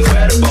beat, that's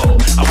incredible.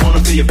 I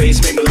wanna feel your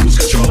bass, make me lose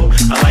control.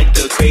 I like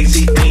the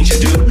crazy things you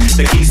do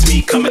that keeps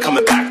me coming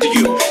back to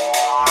you.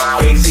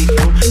 Crazy,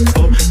 oh,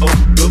 oh, oh,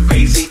 go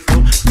crazy,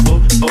 oh, oh,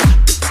 oh,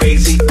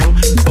 crazy, oh,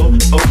 oh,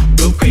 oh,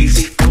 go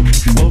crazy, oh,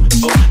 oh,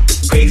 oh,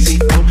 crazy,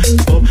 oh,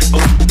 oh,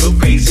 oh, go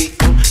crazy,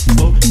 oh,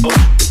 oh, oh,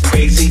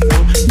 crazy,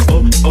 oh,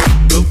 oh, oh,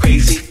 go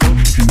crazy, oh,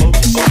 oh,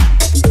 oh,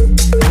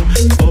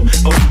 oh, oh,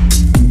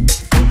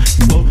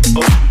 oh,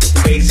 oh,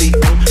 crazy,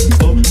 oh,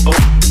 oh, oh,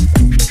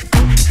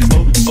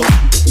 oh, oh,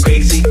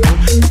 crazy, oh,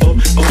 oh,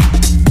 oh,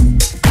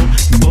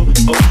 oh,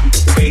 oh,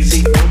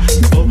 crazy, oh,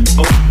 oh,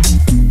 oh.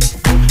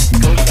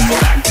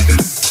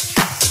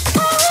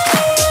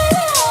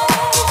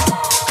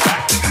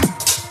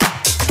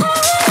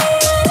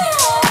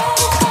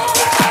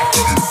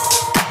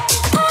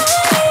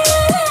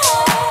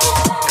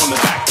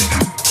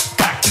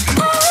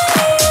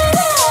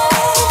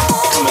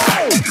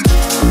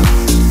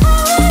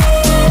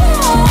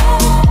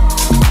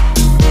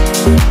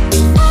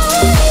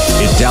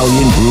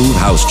 Italian Groove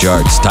House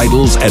Charts,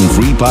 titles, and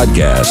free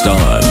podcast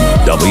on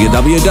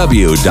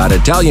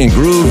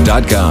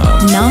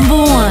www.italiangroove.com. Number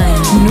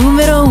 1,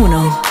 numero 1.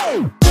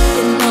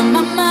 Been on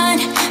my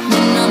mind,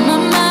 been on my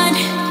mind.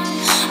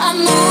 I'm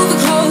moving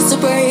close to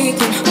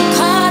breaking,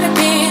 caught up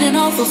in an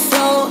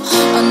overflow.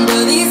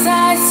 Under these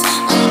eyes,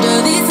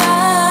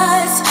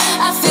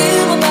 I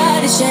feel my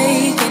body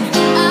shaking.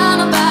 I'm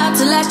about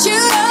to let you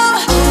know.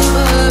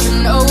 Over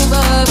and over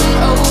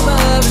and over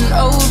and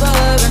over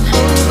and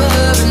over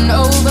and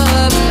over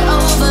and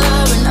over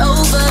and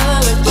over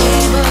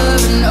again.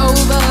 Over and over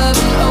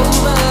and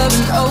over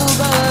and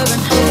over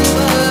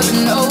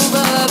and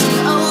over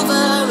and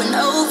over and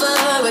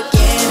over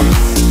again.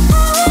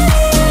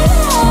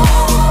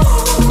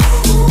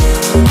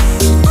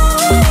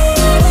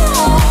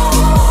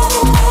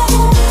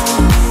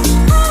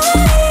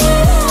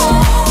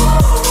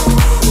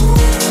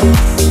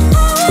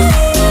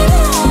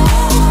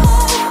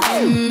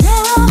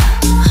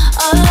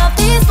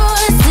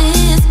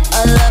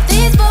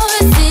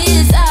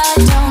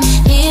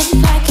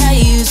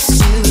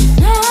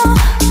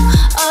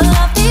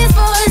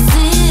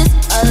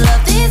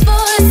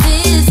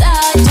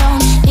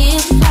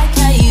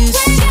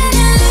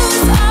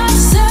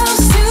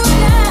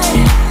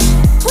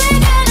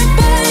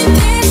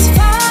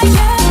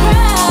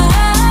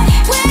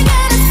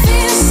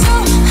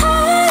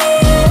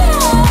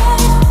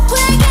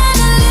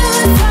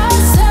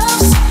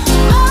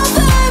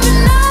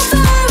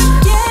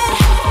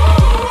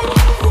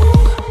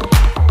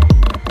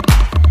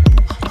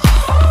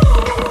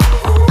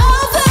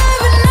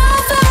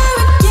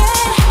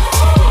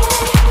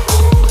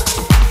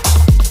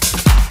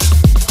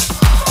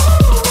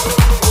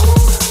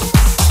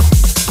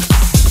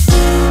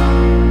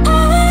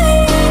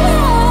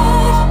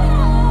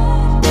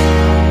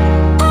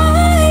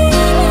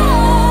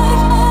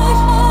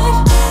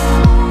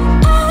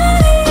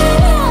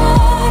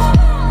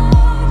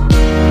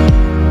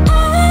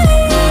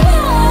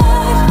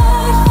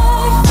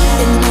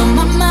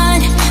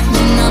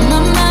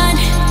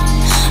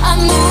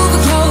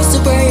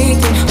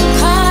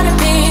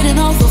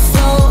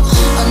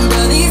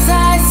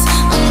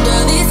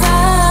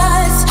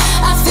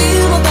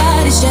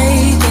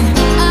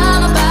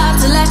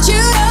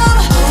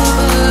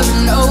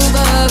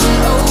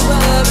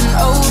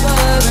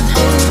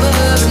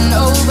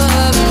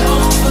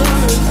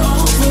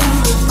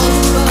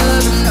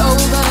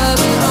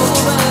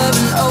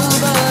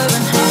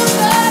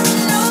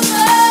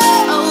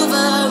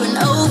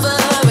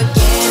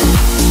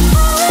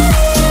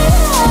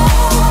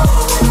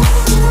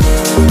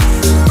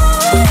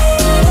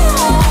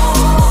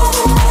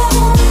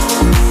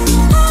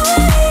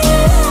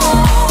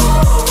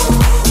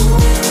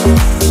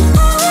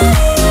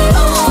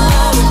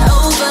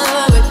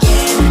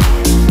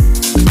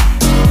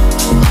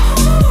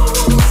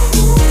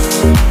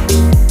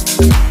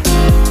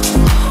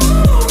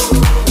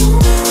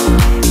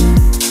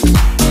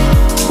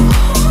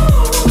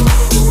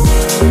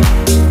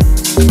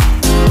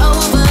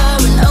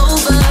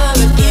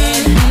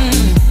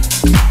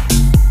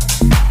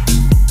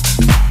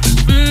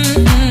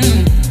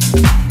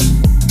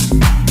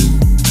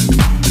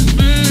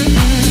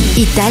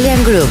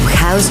 Italian Groove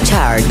House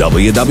Chart.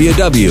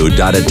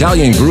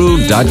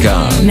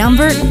 www.italiangroove.com.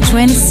 Number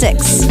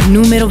 26,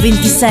 número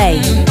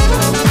 26.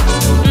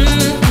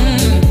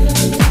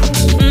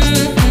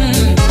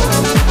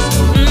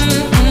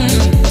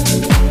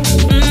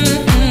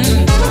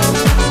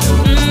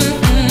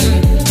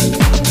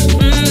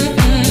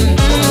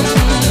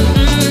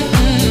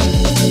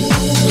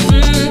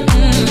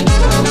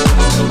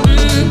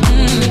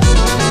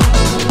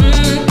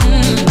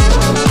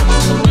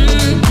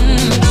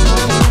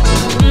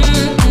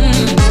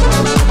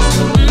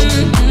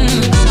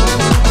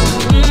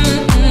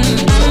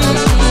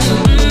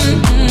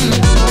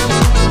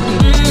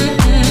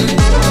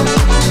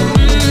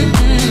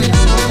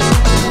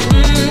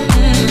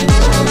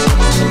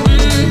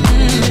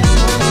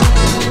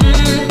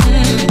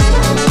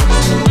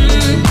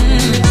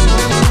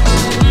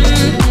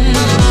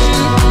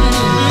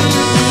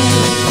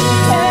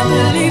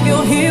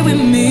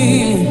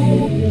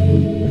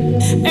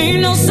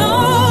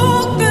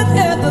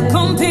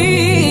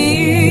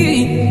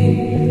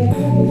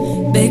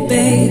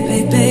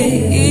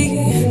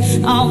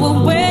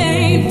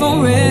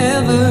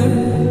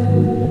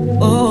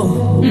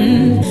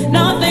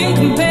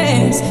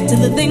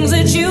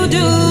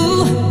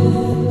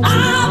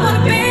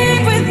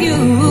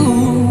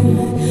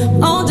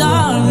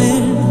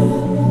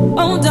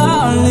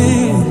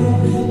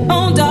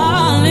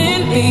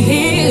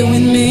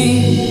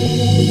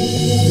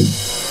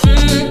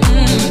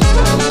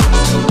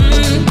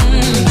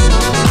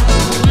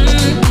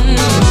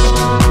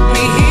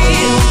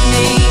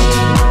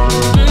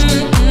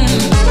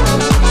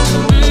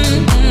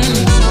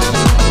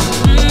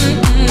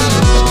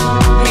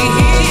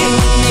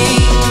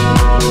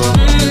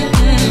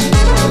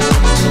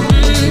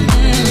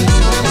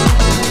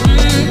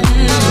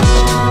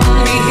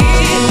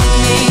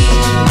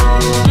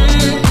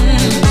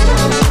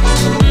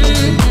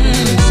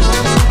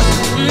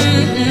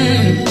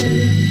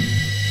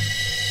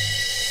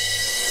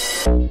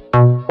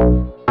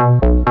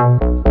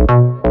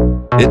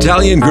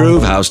 Italian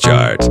Groove House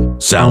Chart.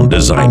 Sound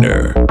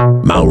designer,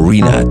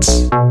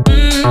 Maurinats.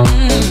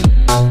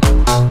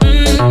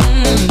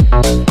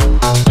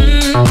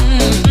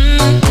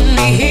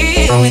 Be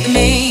here with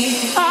me.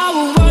 I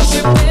will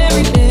worship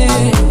every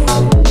day.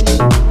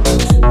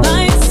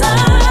 By your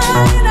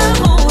side, I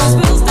always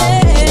will stay.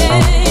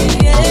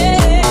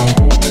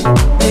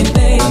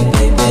 Baby,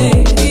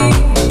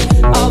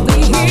 I'll be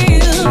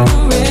here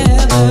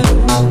forever.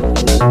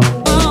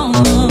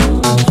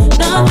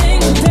 Nothing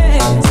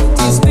compares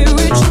to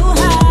spiritual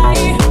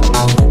high.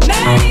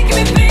 Make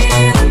me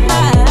feel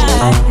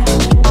alive.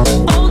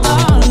 Oh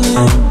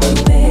darling,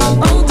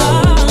 oh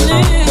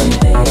darling,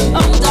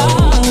 oh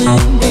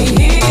darling, be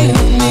here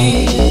with me.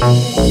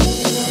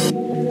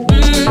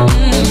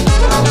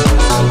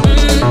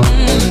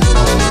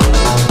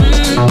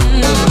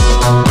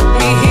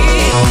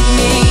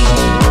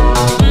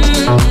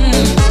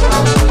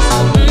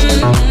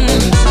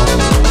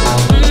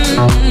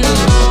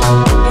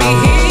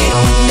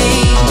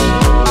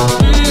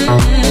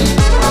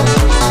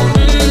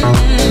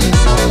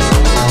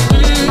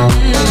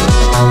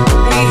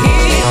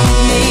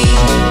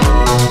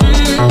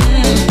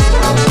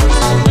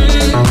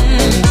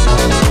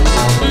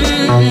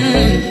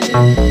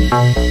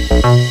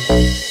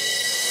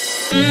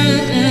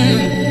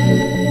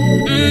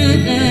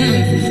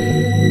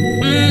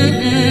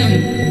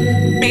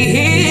 Be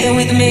here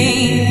with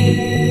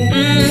me. Be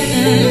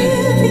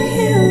here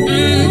with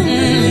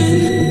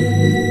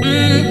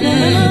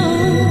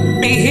me.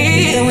 Be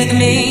here with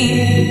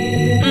me.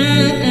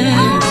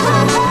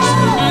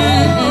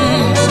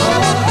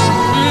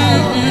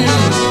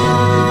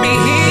 Be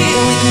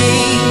here with me.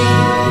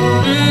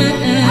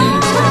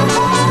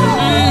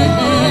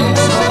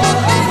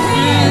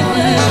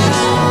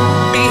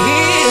 Be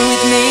here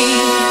with me.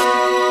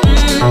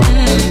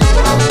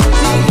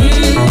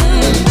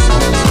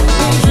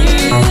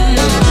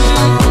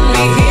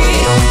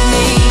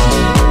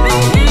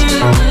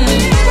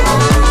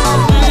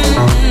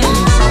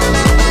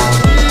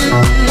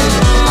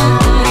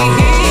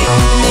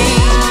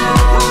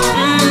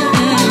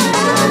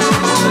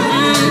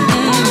 Be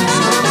here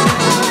with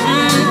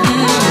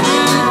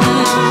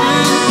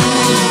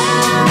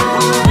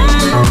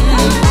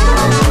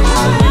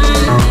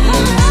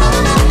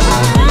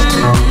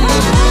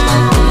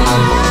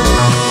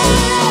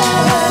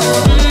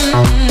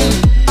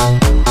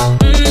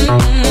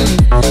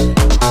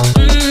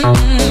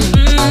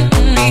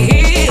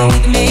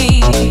me.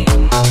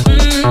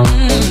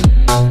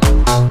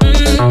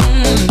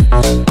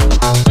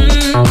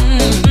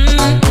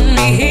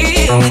 Be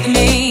here with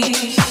me.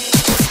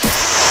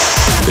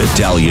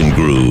 Italian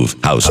Groove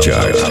House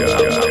Chart.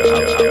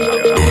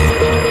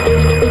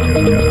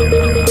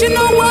 You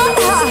know what?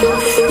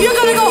 You're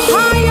gonna go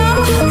higher,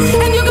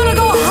 and you're gonna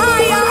go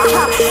higher,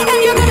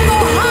 and you're gonna go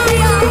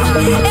higher,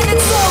 and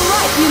it's all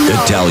right, you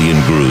know. Italian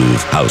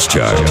Groove House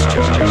Chart. You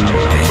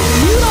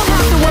don't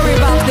have to worry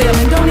about them,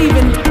 and don't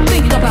even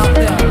think about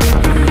them.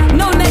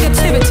 No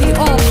negativity,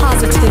 all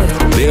positive.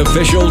 They have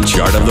official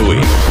chart of the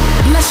week.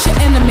 Bless your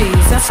enemies,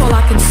 that's all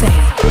I can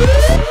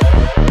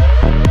say.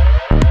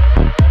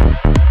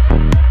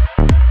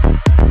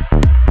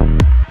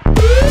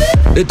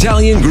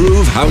 Italian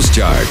Groove House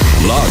Chart.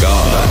 Log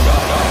on.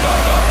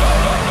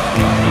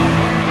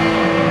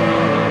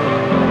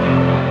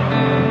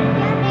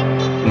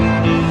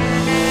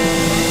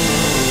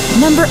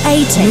 Number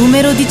 18.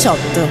 Numero 18.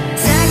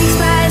 Saggy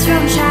spies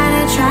from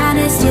China trying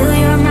to steal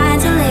your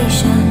mind's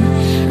elation.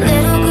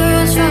 Little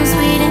girls from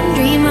Sweden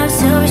dream of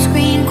silver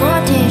screen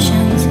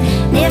quotations.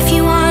 And if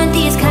you want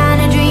these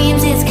kind of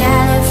dreams, it's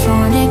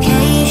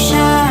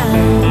Californication.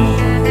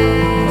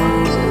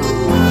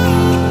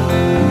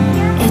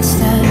 It's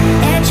the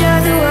edge of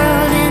the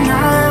world and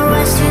all of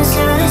Western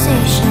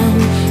civilization.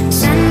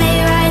 Sun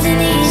may rise in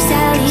the east,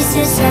 at least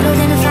it's settled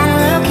in the final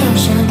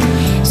location.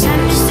 It's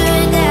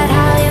understood that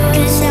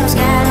Hollywood sells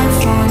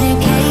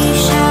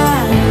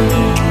Californication.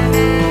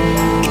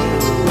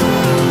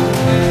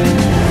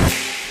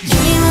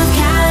 Dream of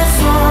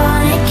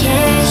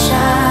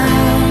Californication.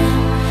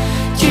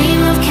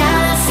 Dream of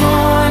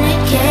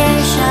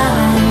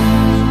Californication.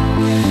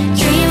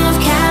 Dream of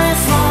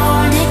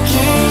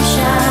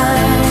Californication.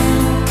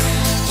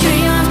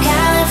 Dream of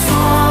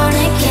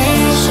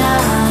Californication.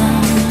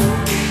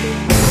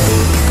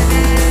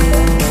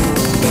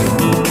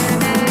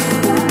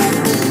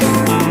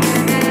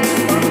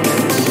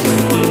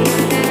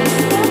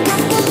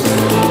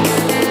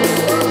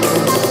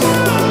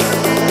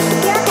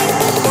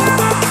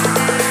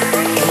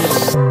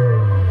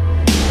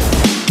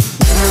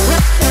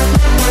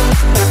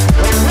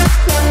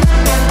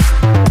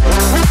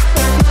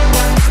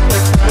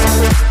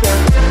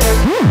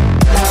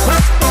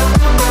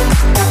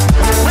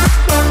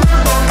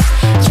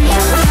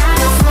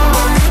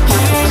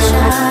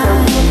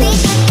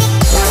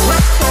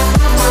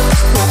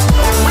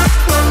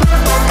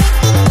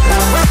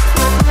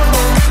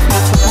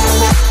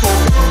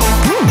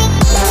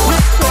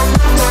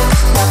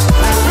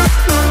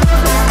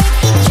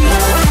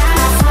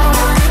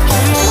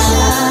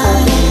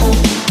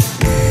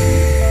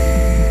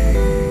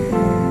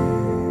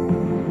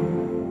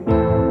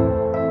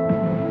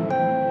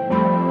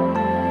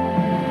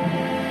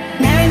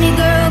 Marry me,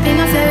 girl, be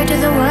my fairy to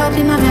the world,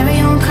 be my very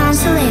own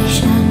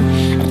constellation.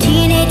 A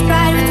teenage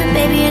bride with a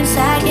baby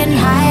inside, getting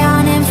high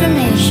on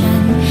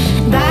information.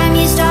 Buy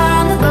me a star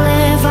on the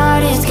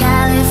boulevard, it's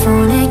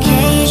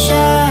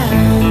Californication.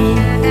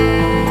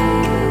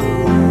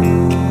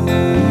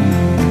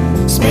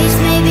 Space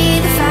may be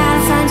the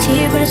final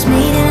frontier, but it's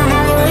made in a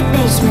Hollywood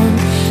basement.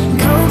 In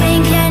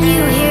Cobain, can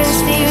you hear the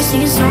sphere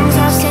singing songs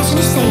off station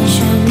to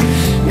station?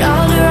 And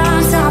all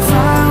around, not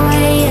far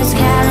away, it's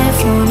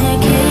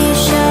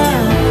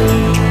Californication.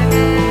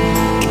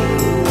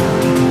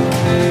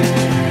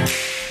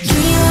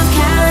 Dream of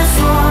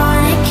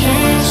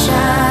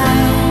Californication.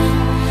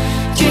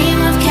 Dream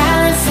of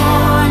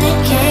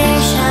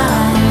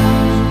Californication.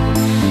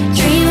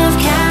 Dream of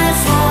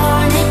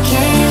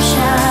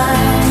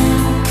Californication.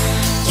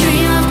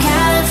 Dream of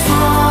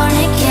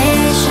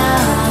Californication.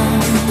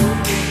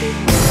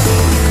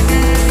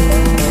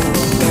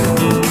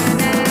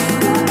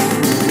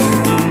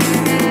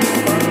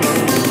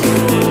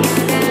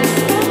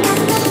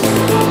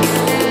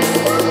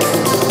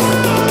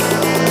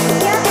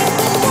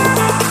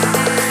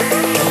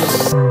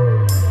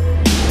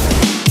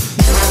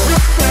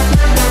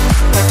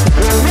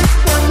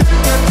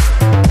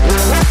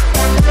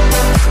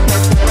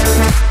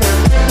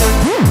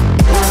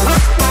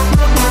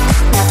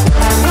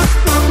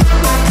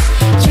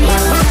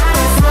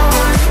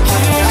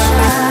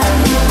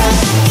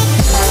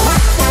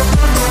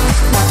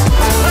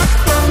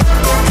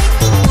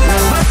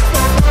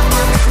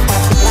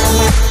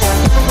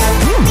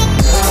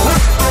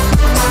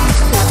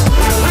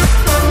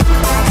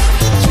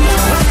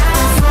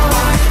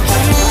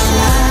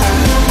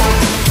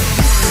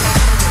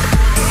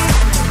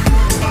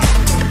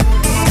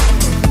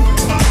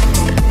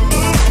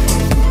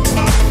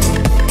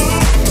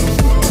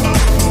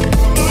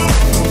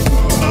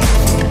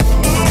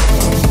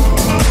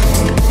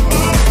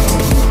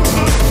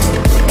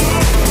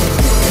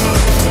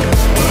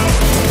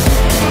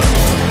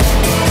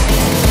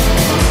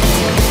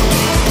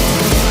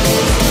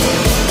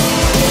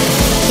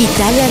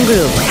 Italian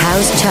Groove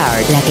House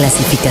Chart, la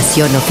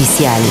clasificación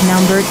oficial.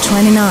 Number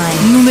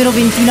 29. Numero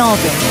 29.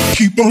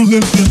 Keep on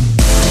living.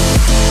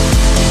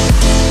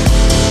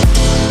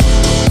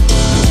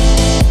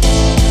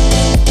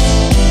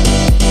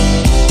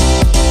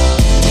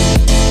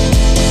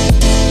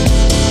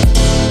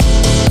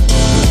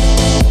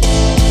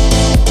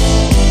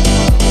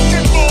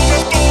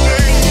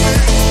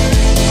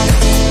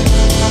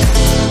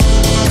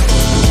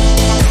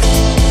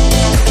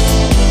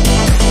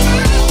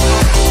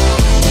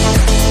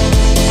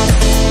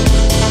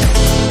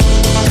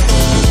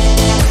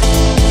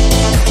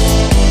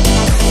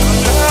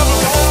 Never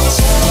wanna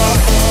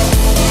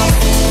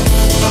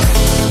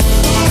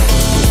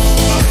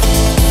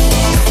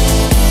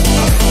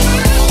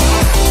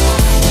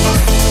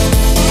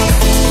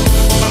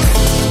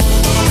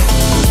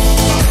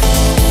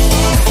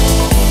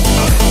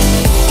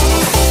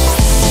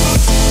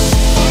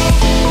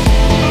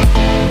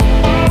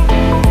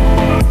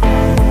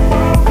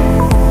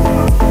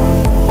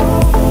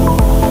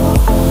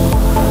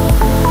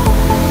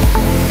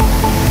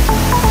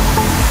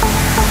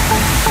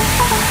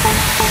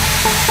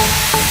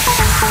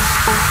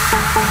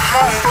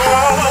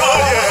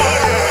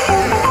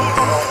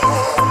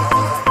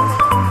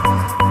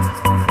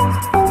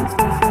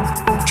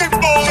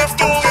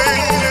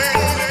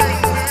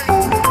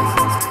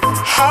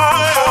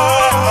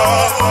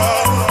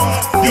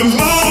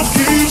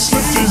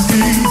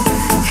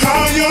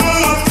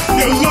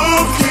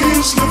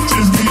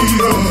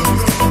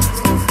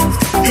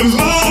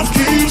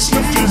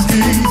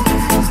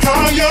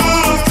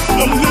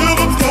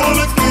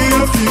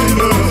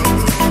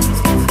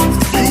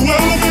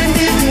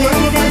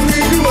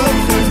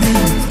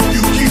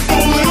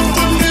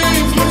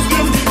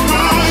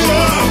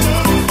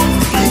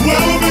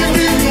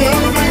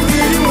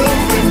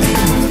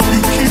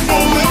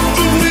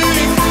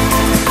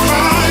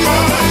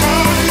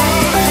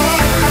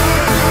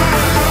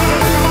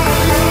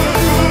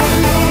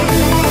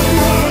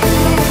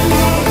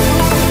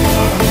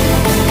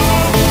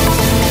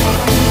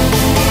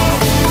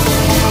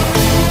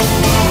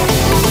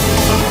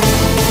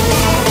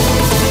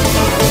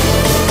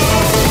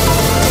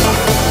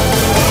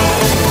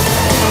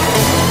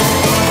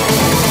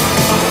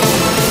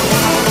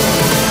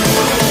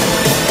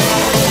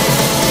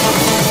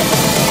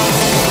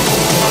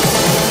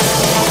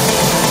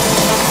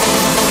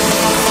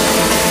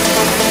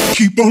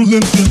keep on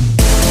lifting.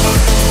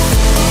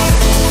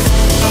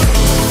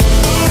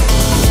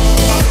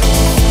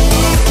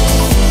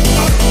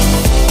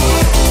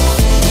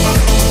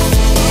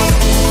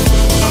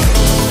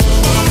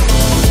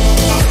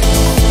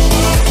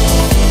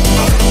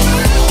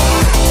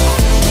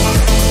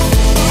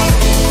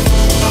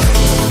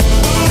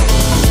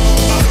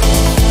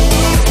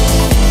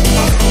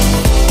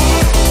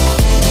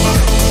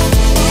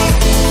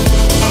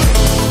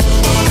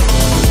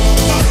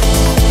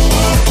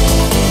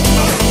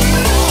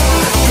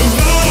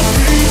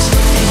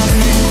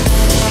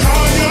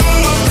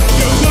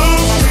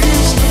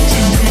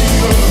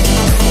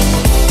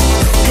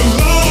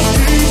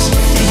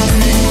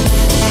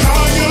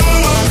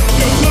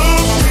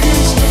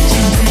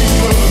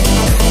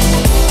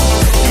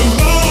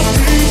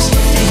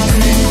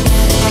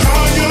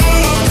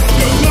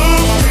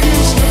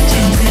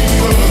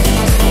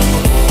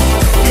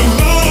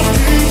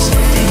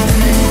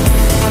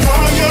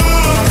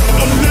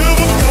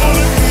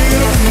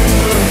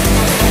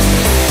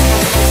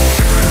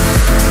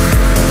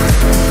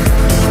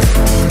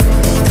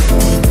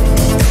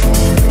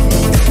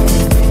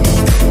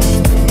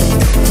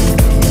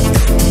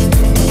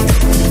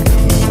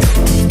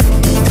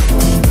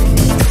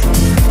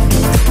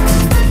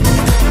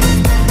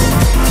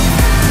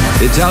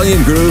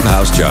 Italian Groove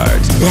House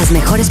Chart. Las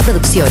mejores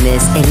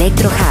producciones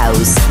Electro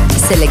House,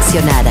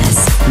 seleccionadas,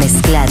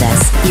 mezcladas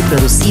y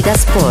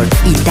producidas por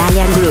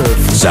Italian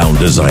Groove. Sound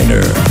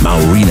designer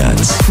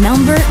Maurinats.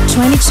 Number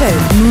 22,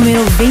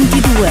 numero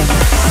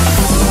 22.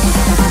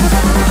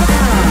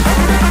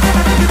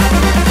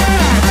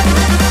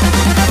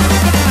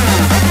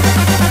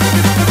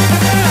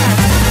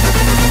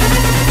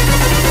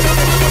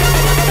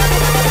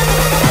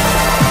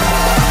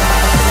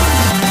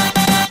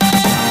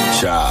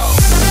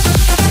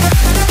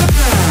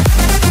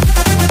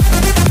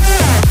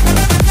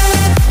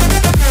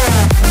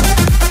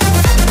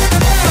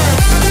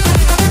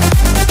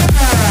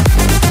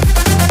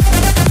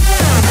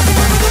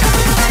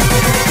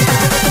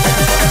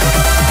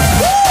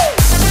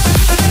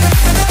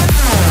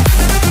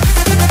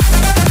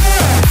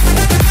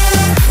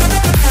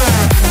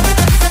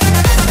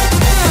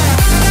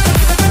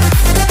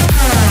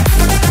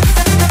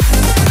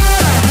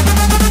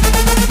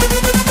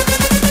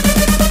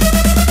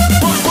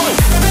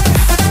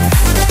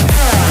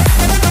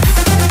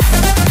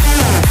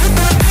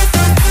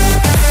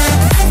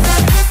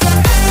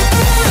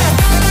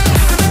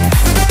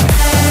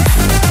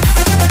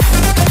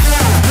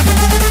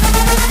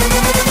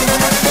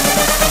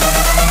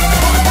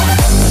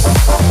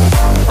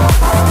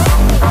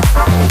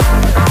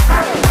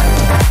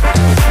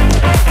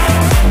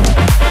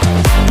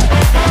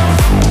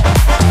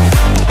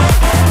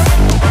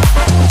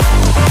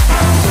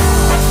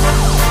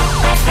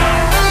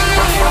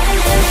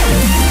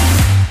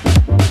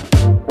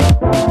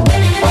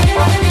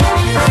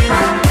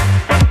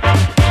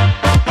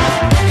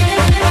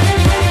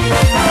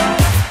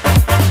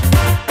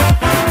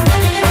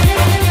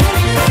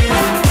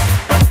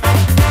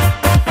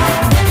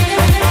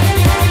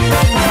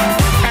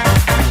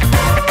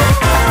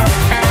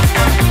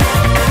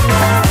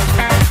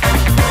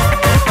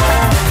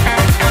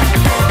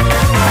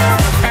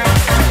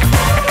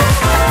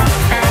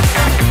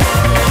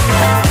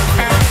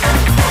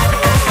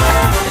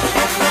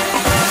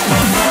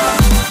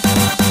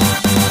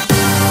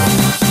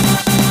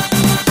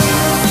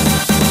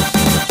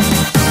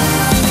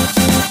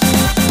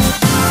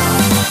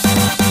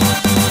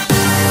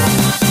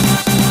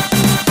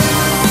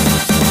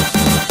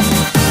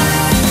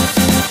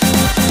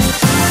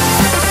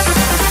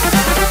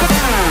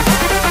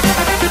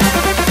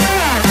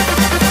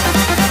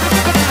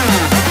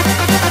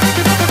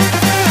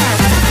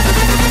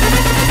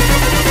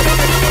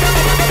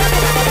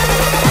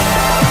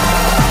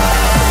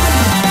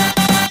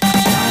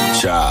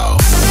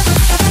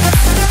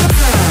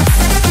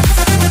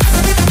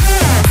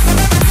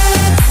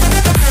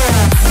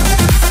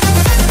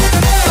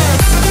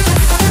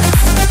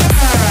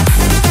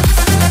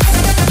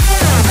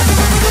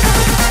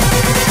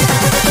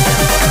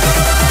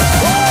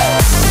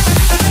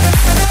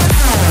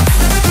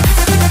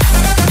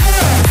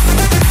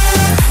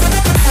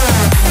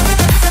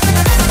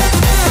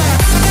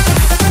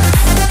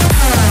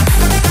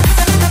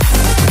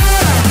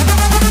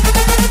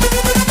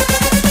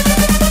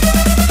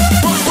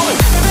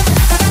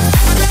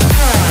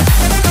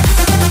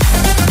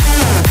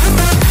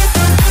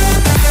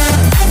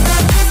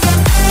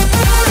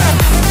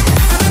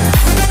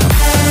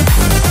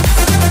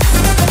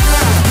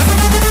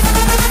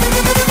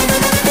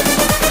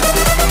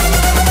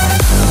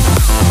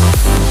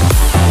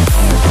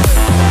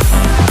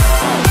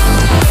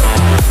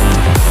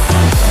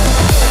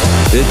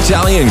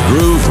 Italian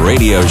Groove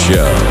Radio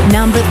Show.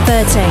 Number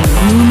 13,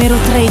 numero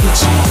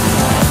 13.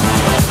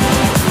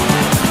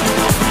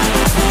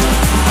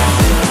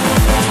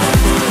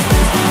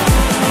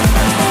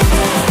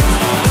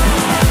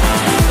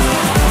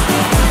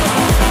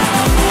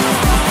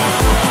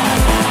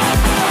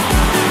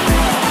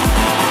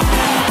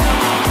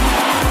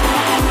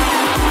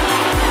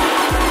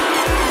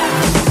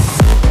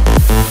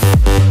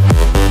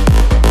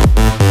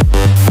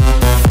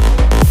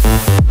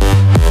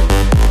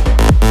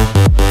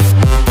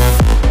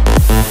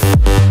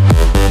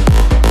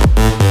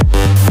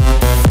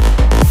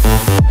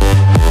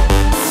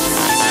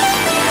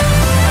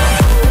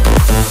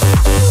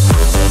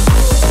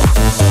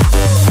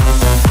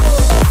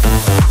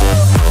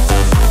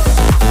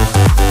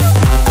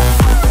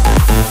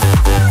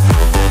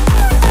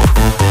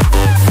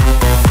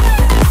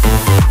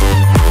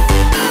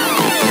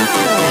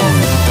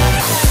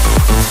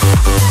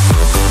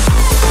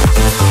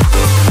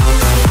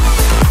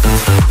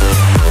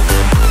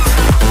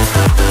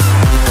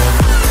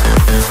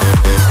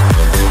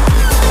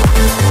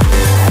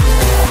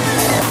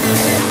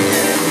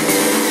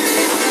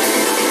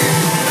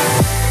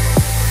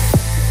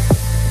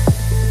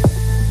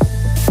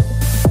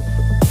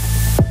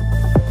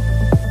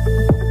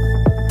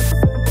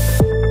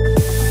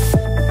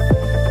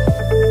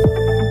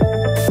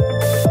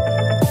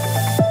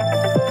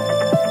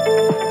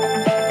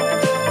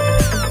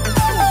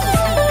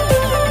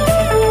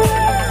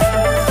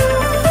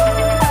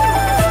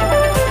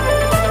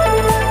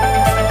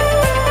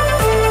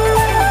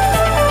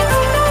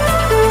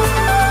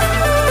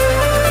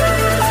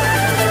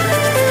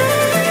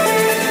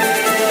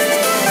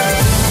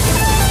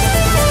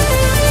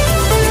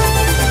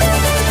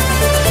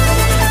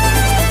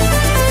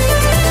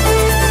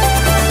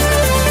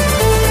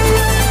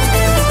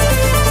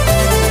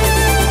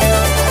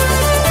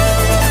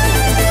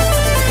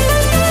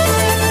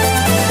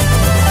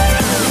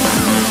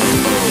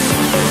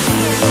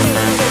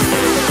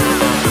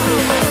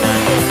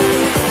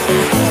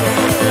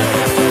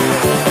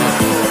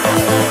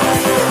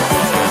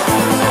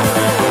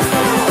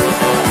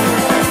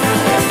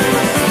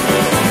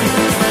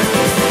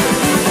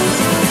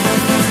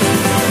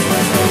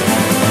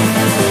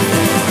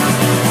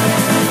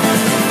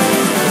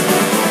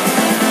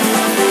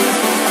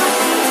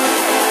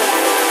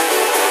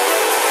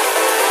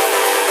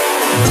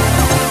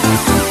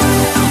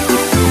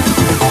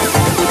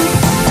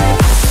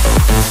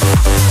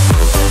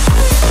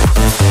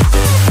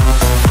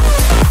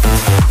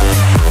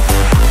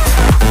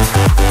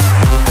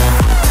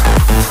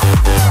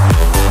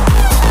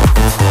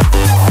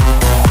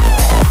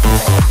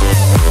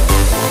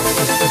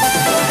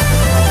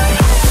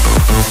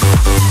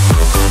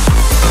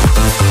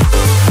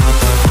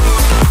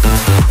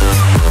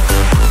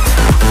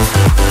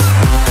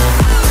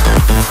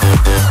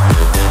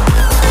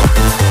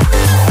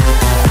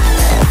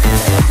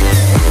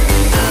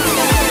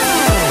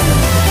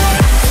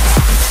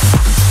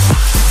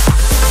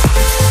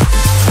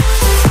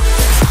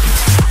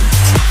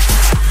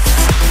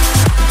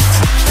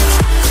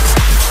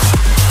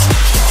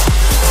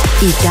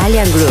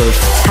 Italian Groove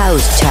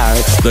House Chart.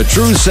 The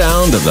true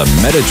sound of the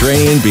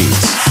Mediterranean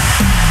beats.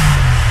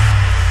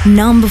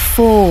 Number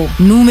 4,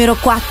 numero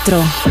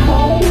 4.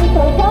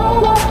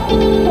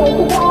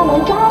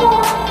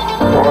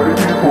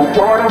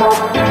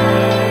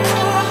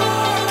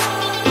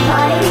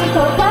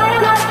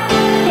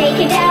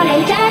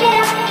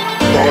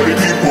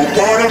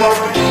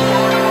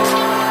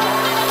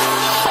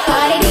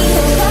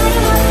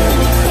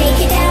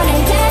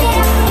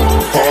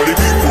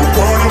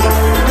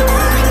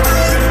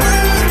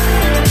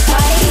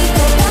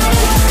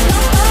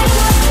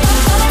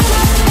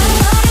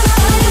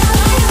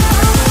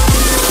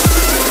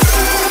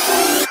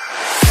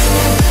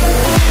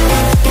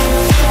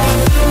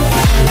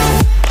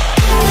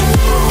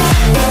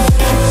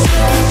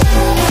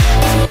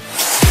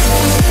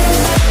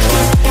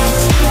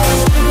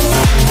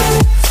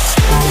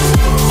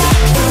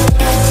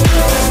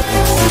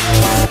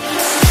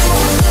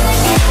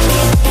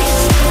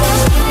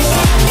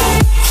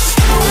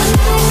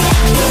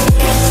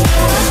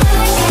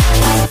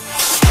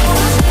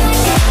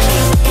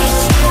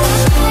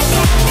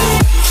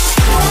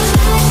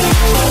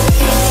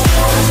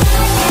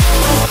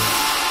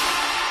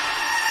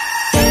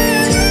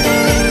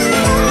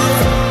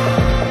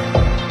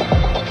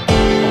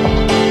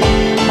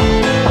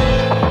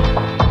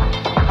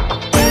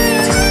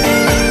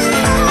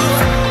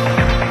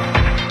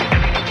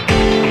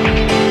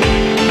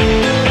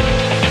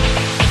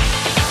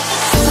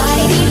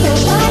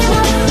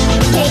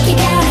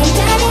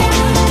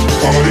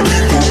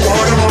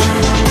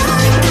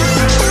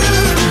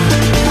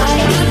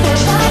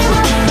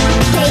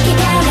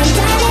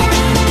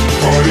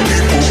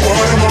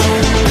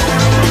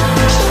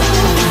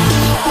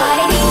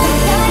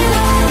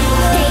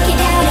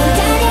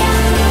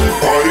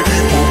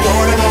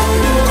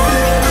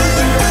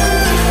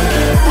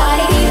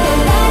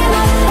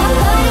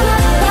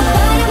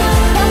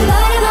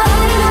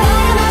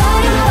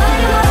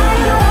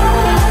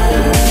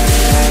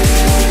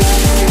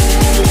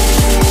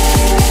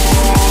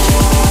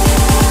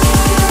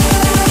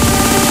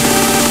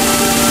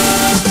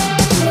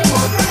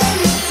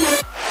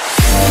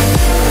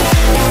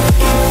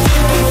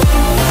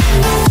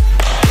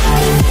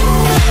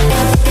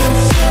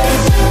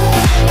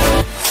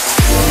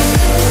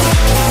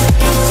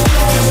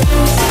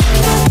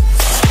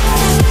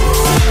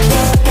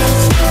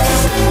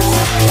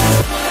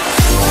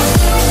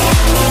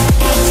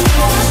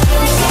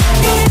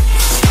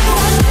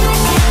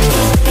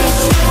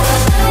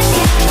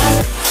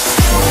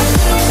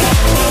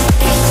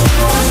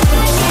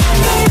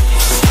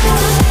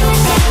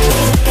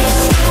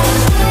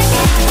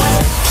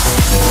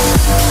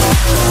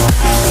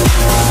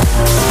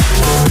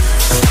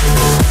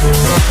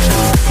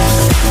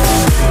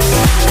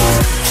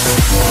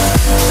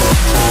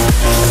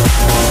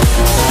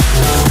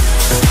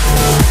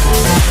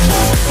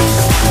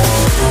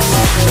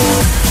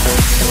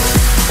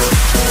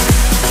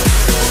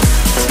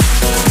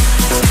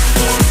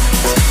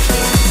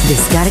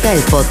 Descarga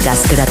el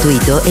podcast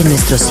gratuito en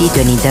nuestro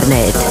sitio en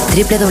internet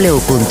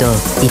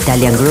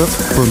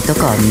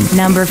www.italiangroove.com.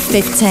 Number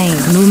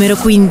 15, numero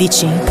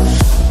 15.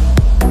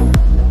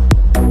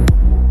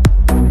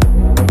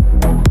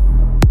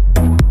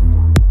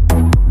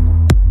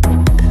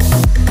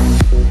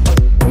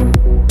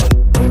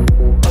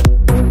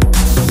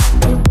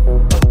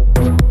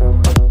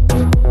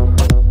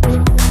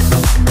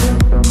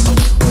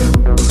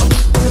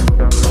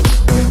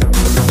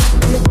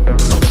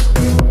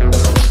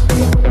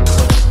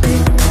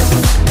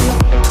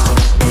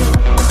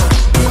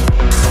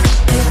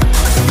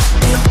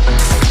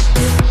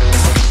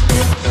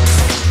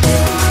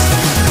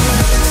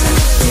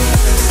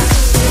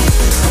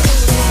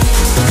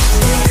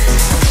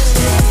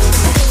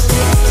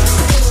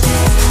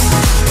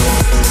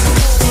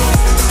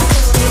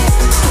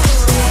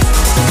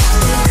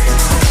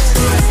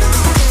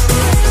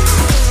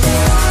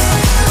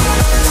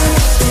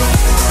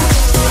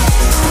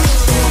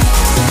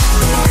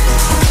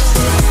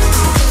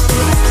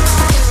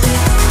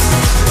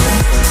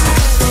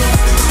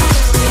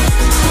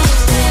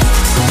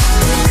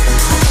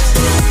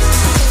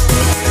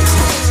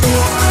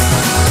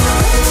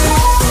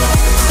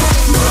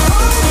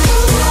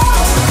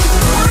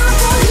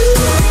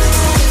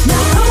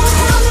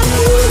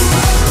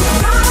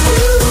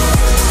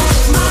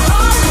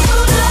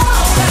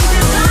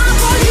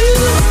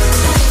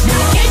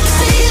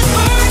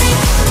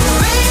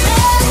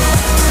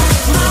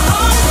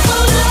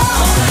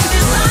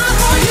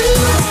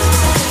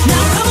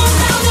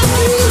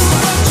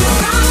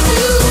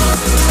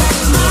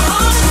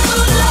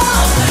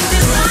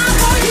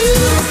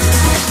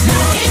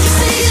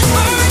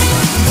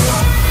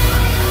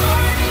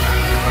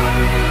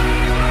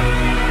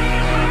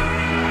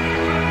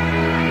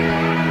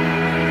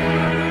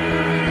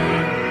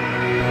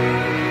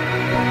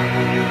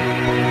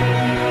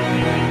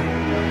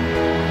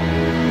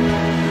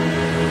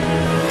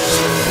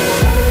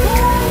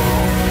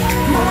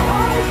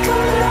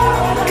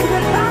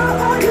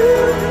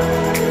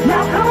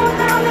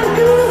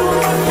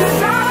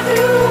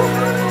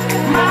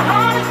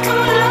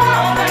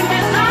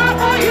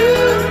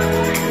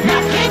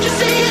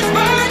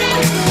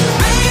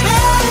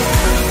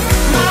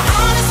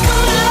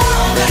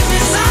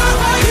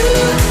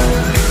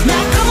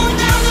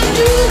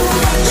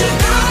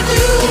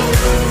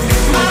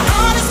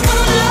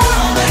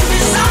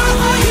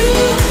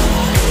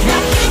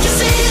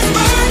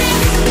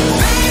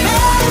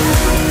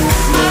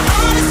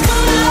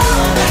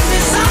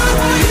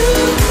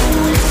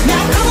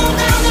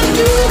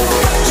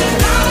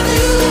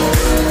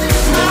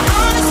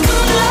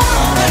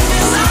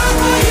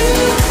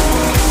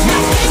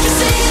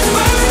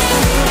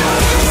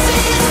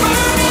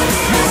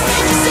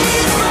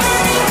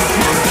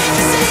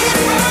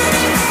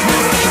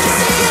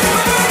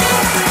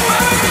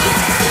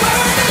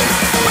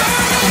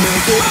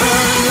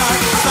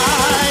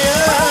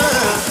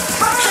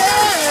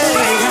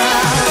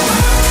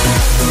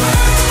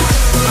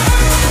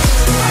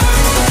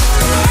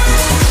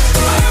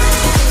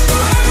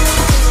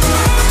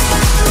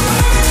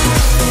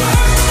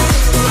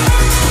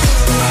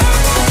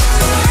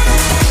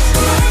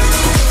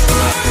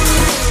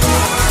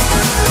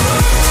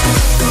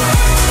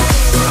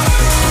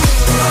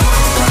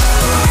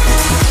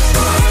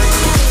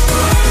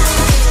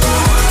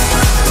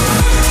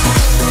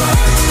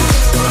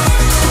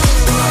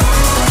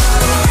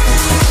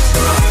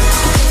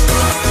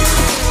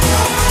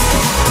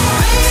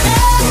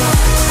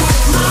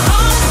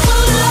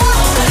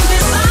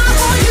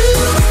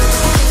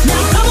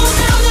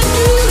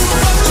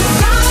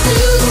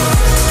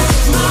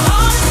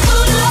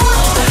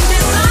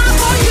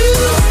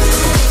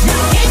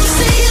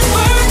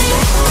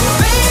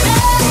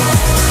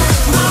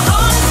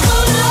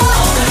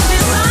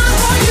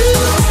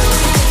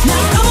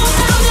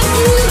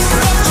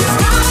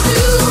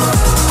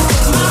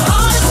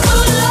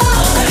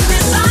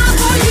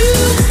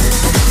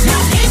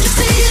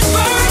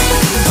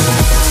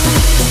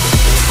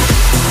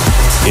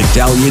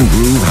 Italian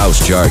Groove House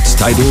Charts,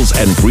 titles,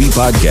 and free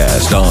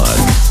podcast on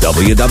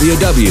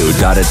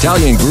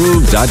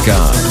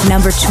www.italiangroove.com.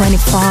 Number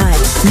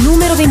 25.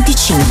 Numero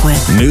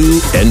 25. New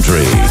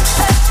entry.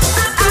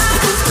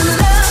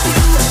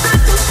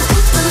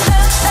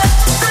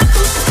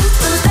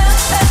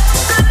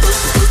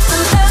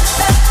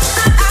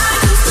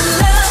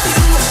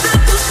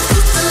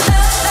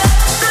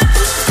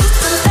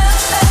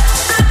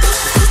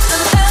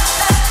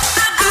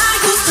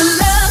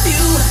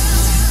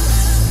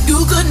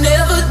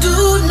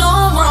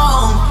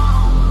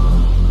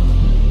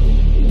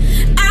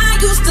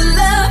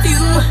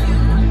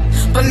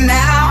 But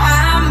now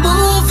I'm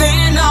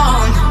moving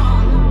on.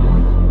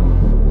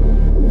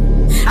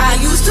 I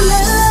used to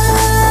love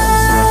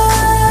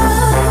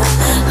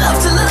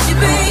to love you,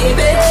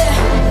 baby.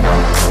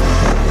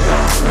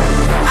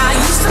 I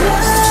used to love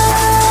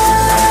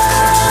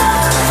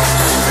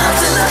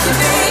you,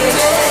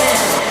 baby.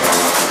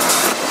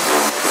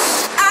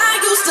 I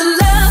used to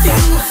love you.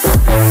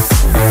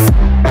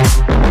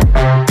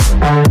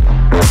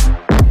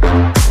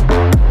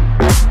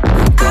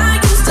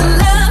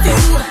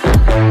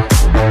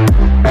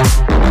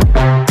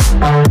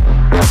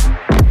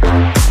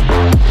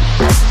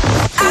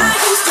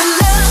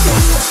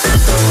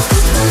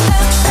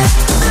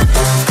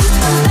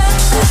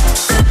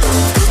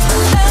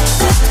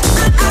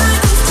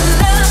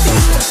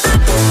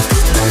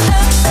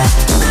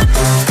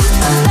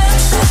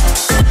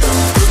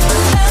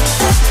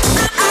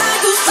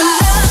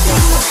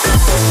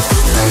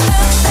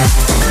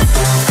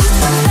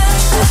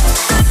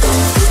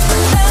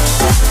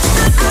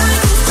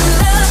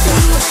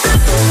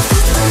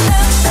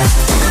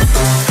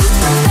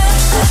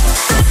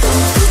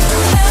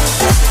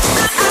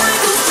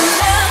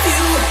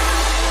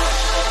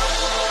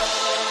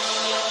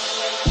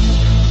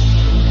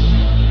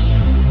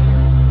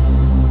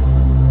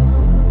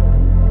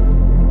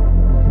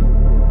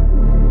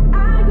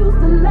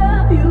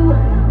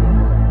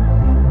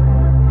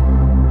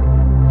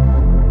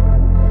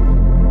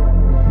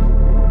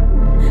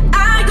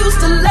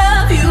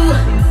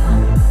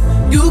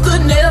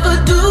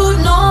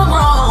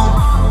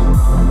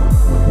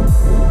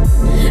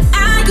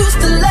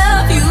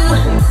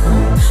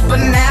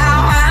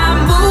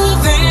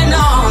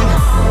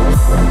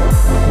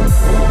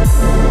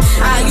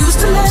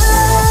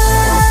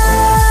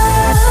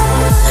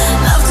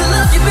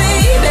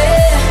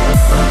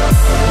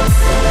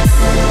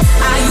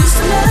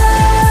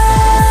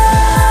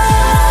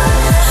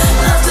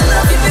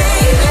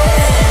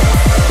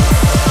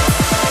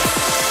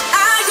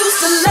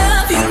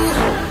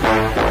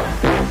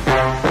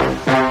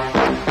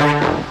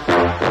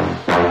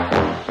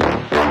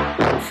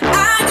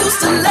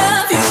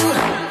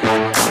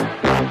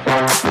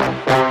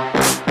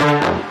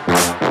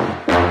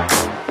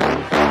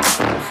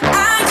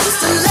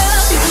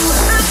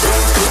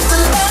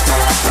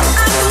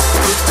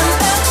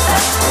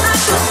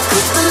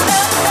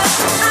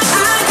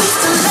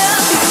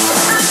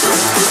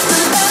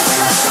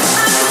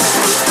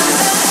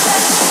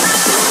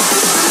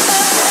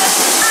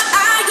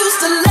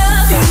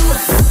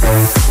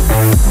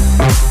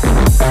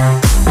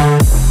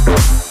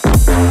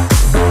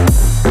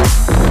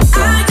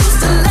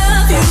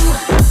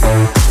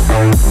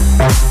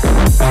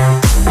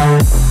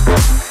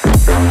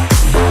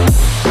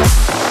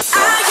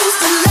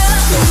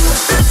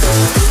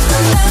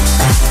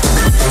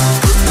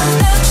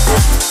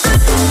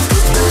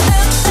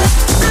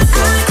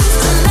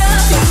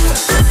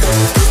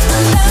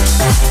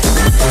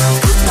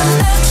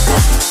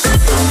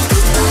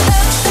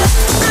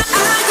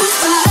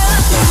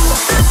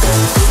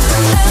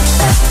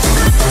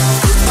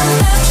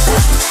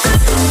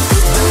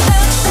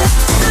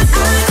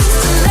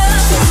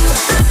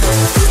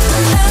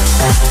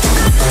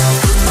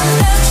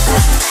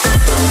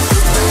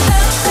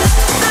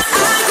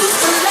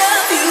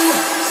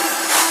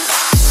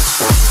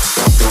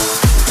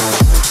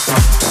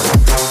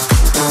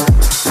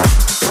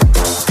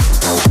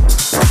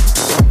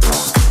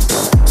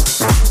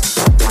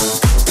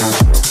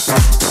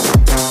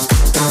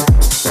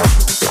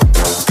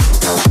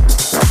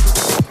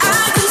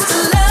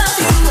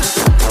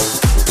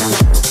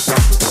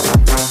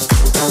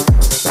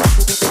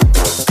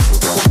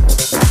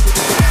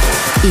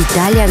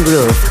 Italian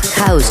Groove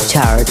House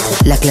Chart,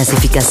 la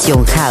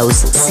clasificación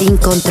house sin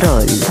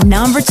control.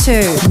 Number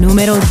 2,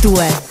 numero 2.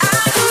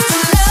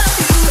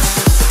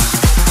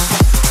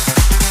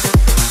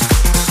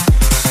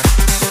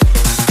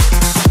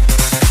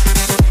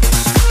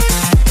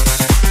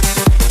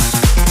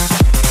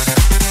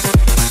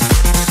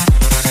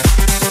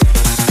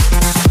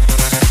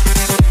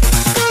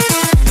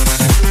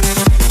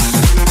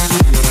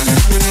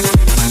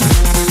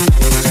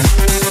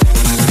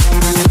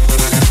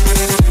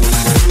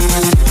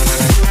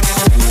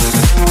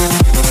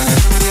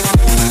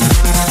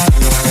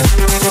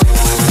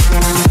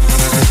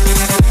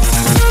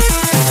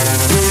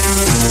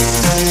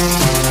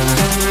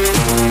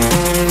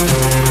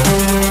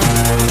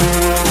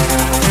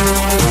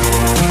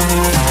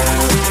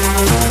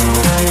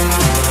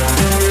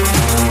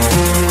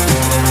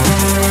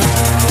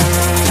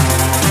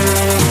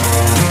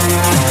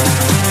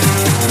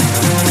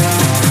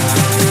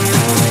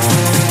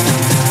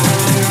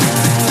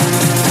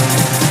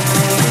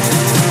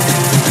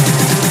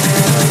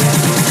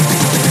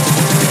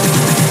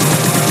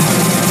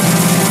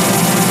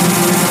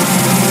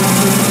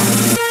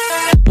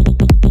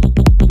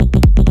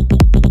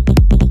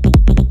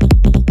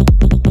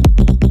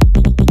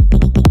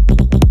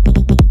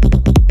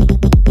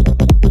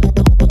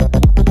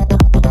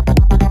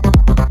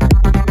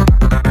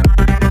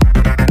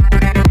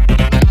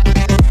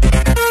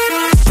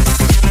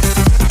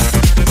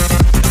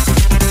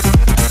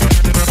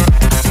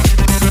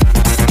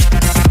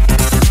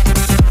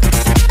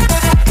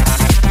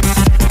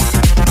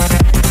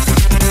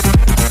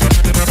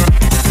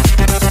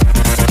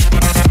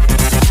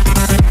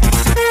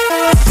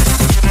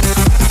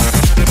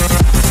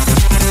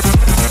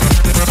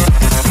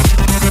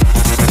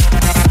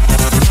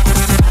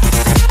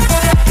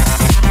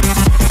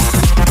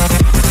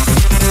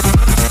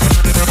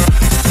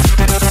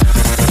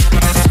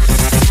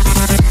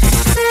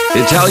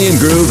 Italian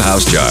Groove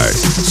House Chart.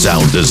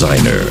 Sound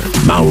designer,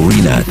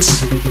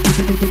 Maurinats.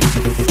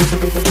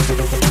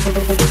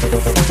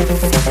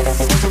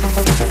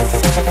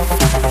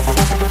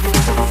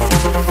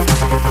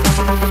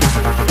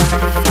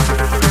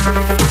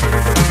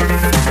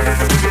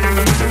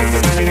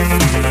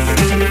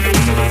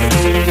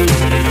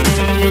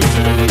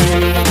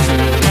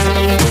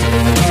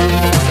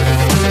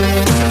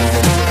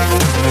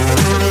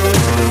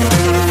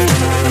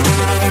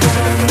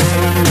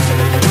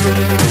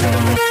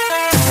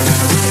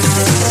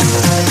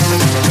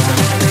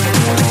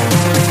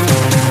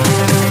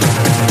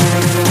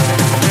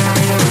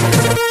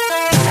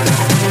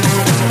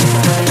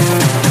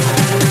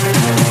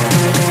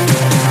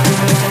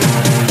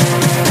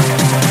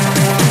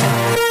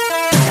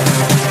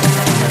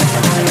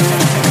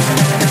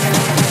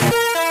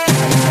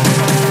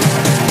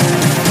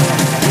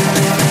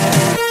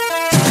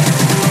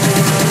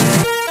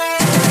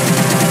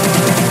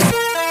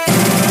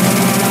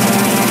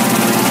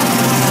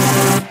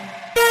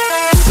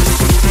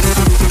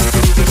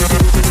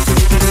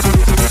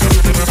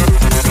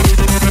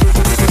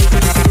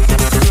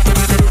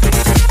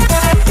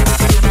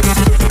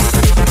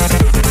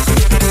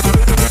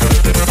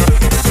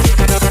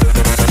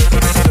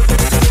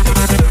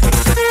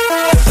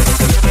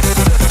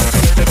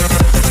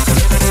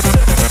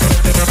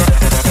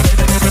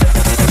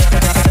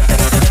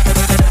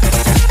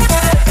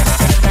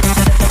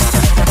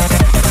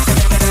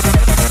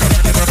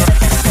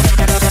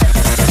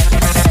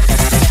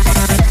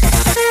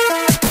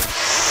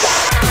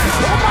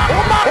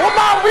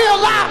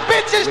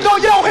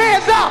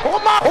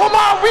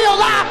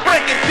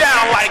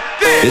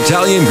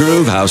 Italian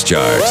Groove House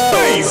Chart.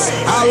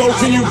 How low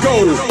can you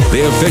go?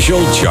 The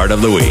official chart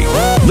of the week.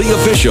 The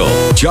official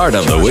chart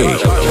of the week.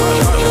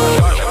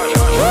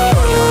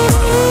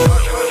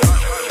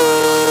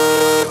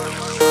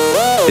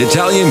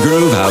 Italian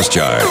Groove House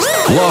Chart.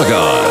 Log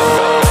on.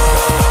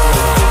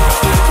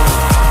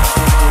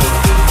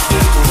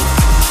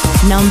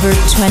 Number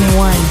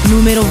 21,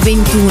 numero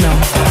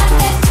 21.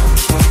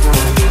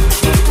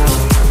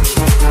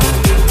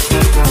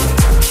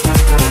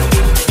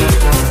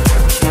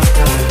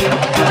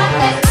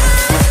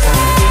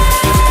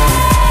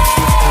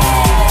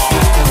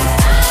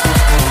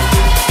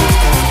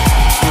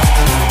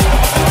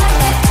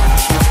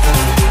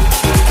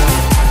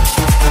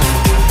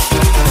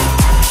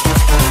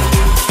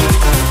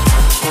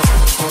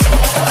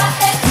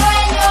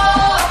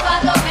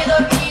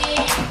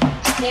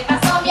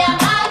 Pasó mi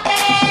amante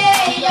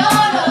y yo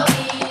no lo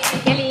vi.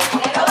 Qué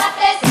lindo.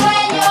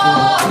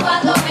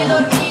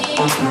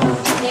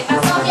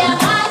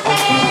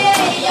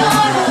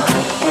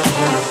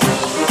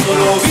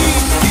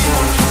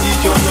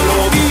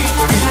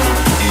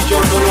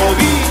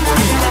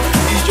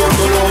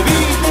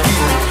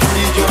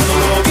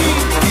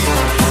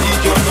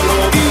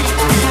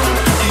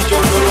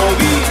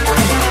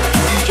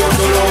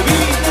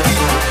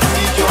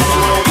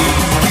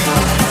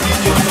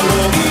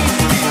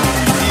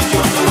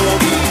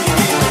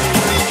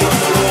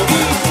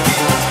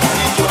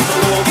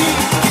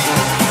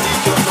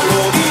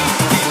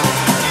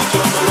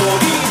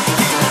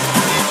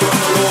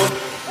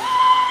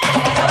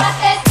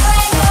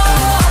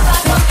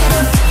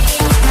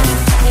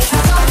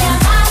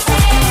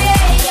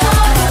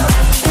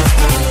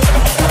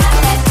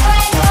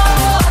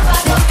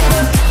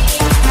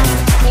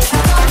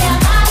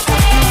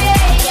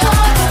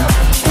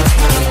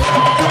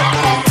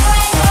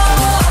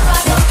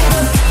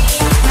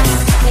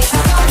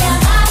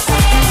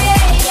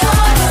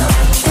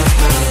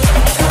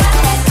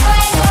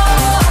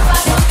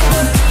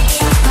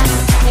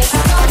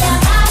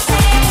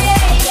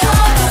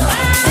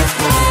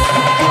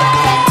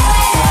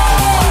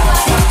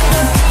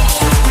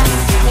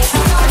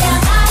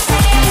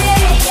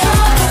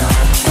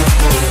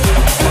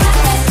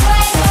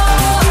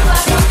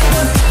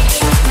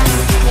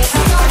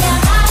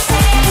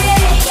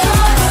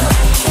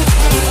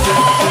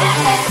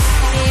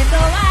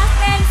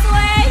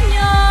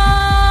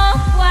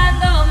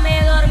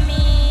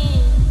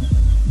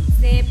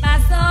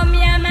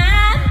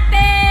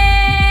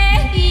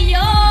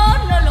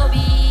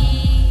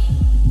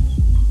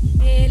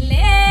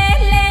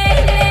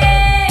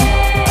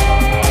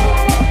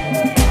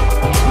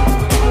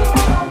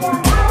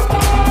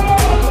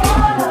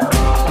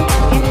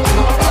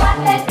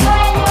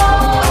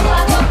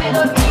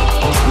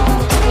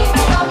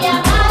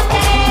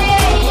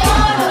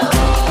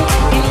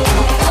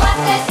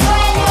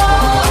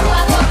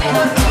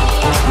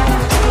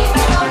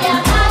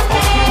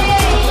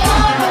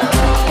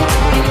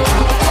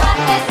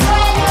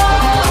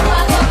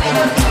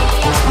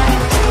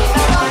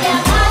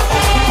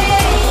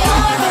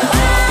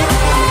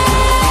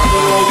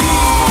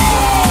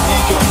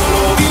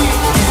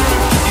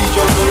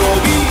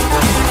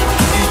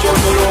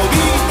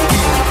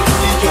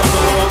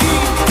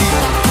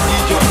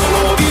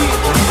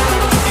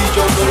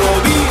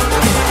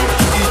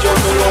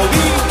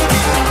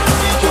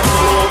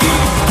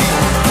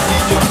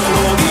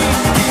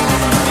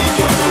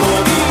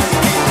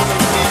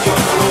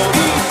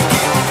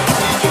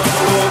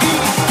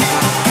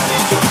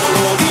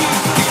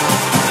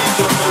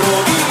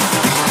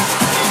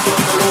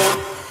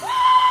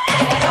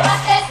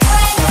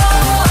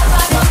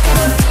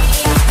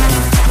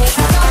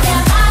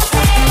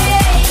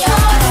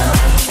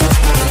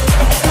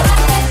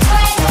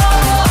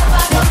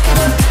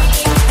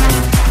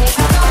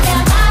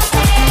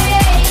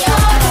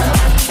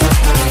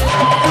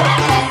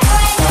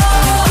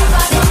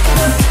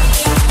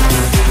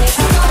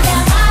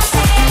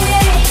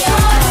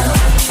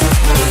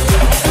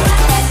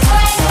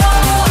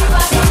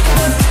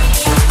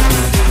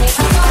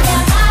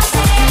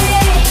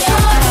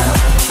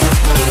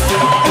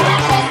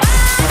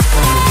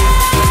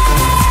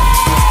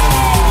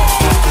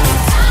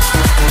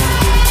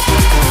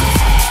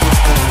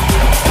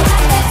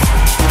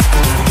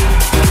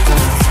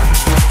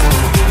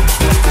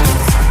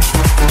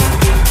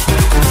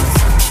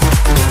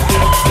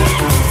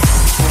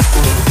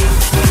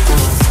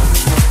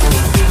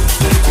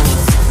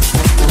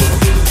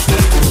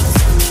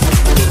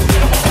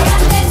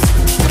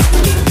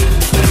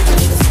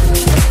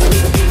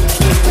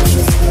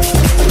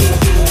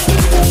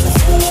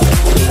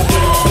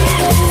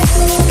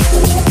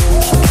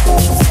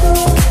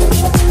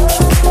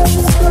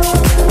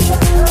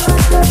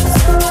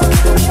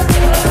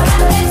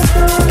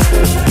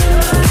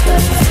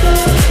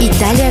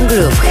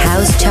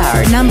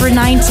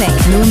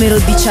 19, numero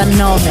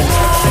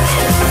 19.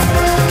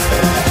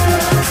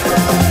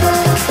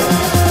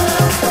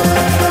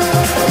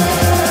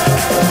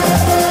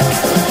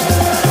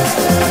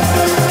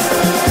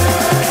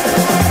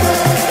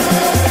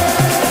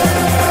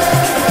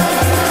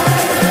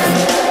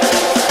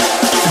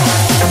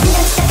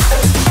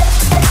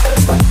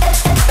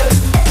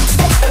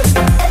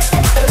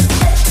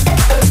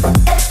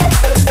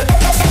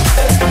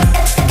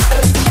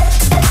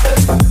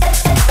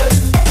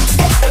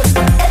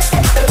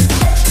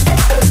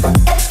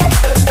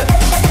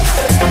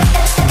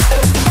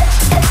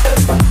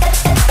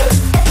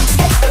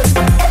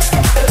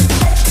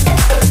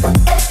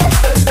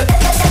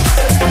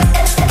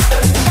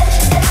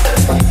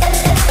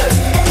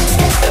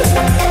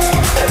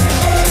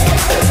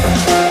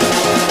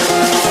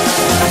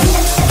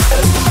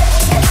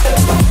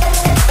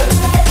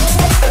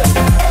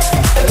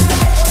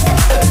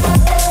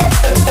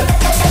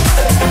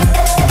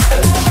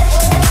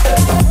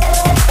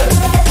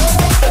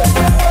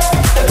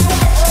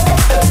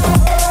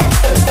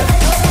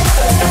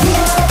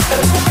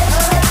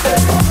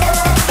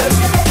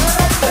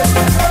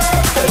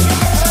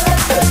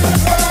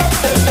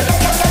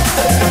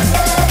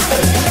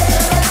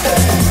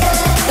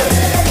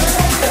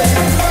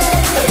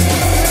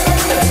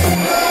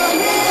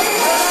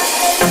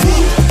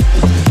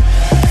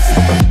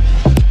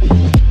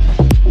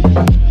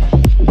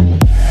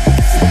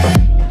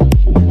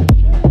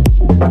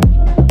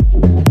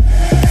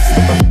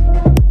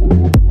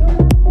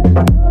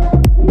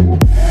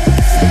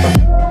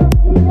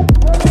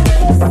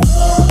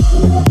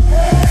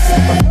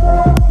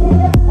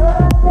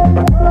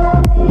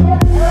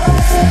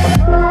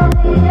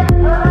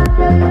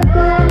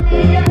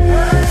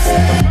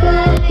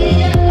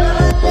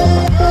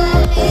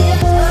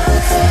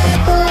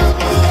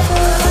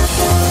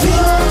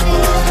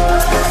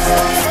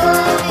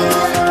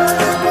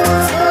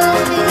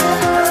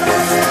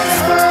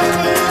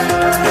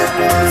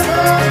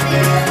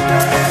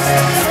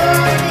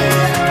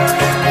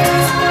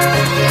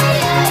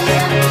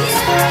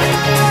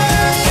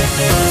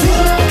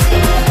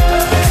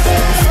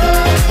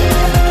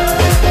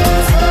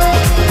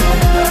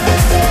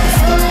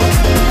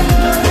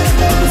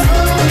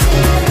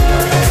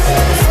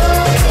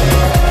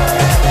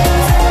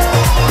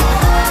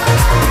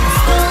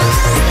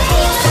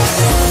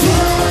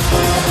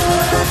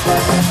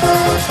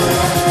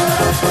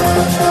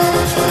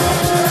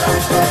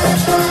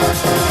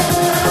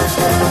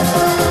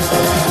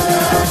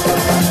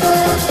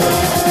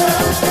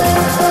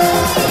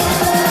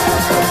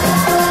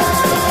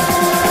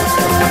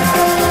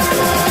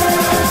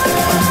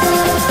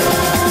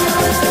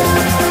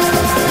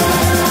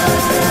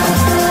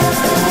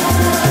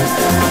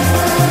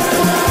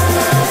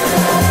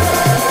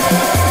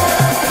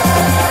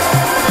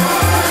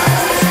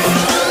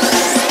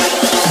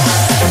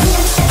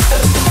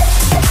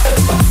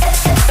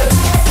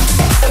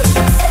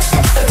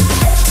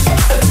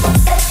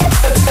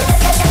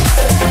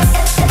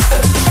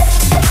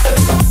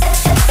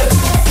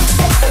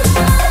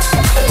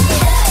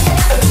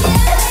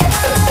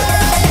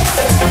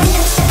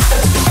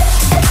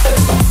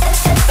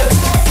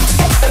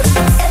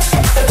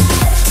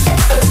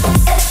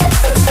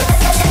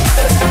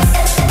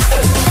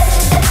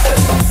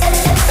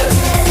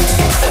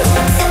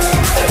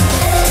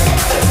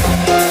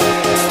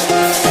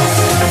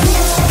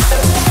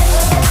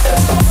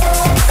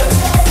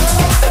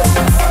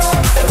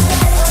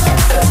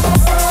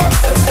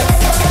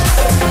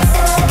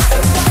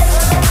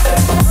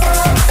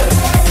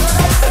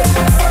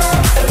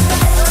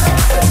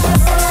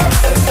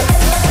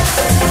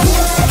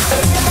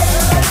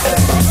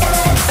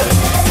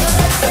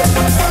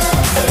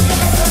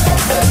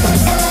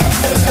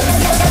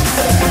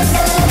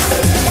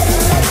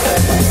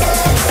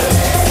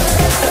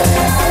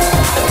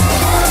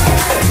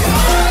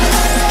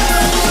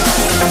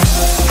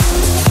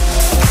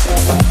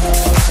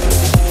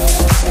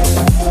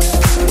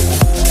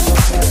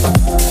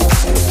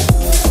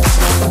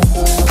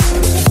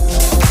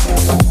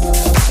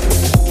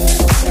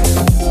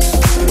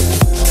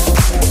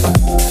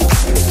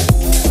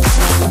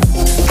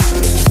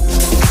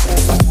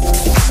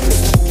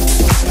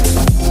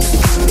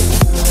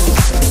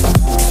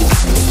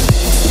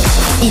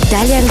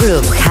 Italian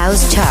Groove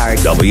House Chart.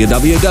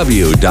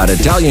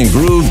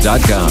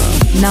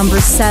 www.italiangroove.com. Number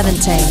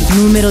 17,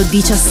 numero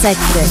 17.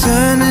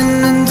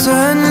 Turning and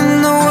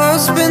turning, the world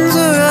spins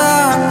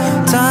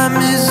around. Time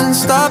isn't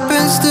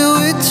stopping, still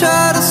we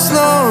try to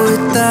slow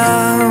it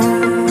down.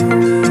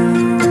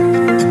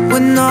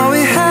 When all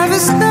we have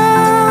is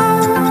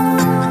now.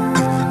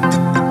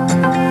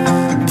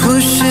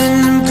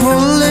 Pushing and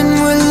pulling,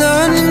 we're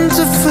learning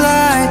to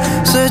fly.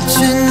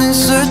 Searching and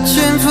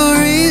searching for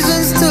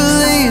reasons to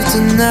leave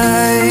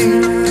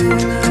tonight.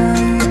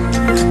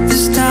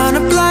 This town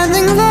of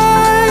blinding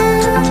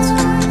lights.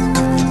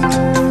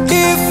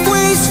 If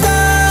we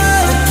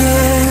start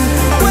again,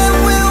 when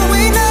will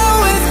we know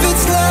if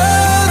it's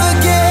love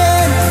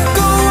again?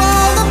 Go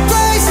all the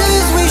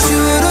places we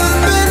should